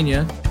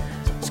 Pennsylvania.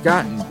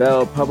 Scott and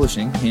Bell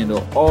Publishing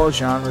handle all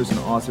genres and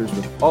authors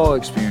with all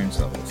experience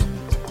levels.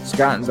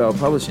 Scott & Bell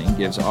Publishing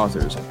gives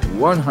authors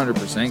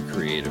 100%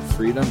 creative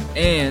freedom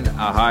and a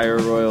higher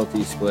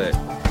royalty split.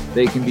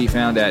 They can be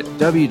found at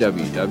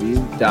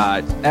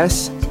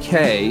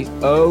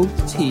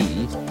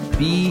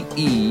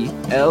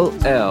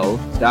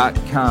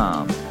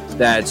www.skotbell.com.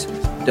 That's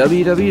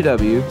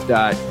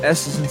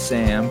www.S as in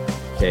Sam,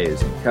 K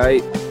as in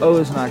Kite, O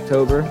as in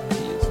October, T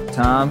as in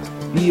Tom,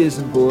 B as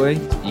in Boy,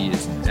 E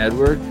as in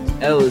Edward,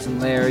 L as in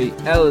Larry,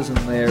 L as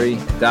in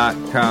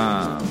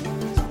Larry.com.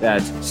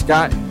 That's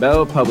Scott &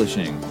 Bell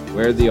Publishing,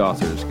 where the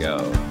authors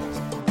go.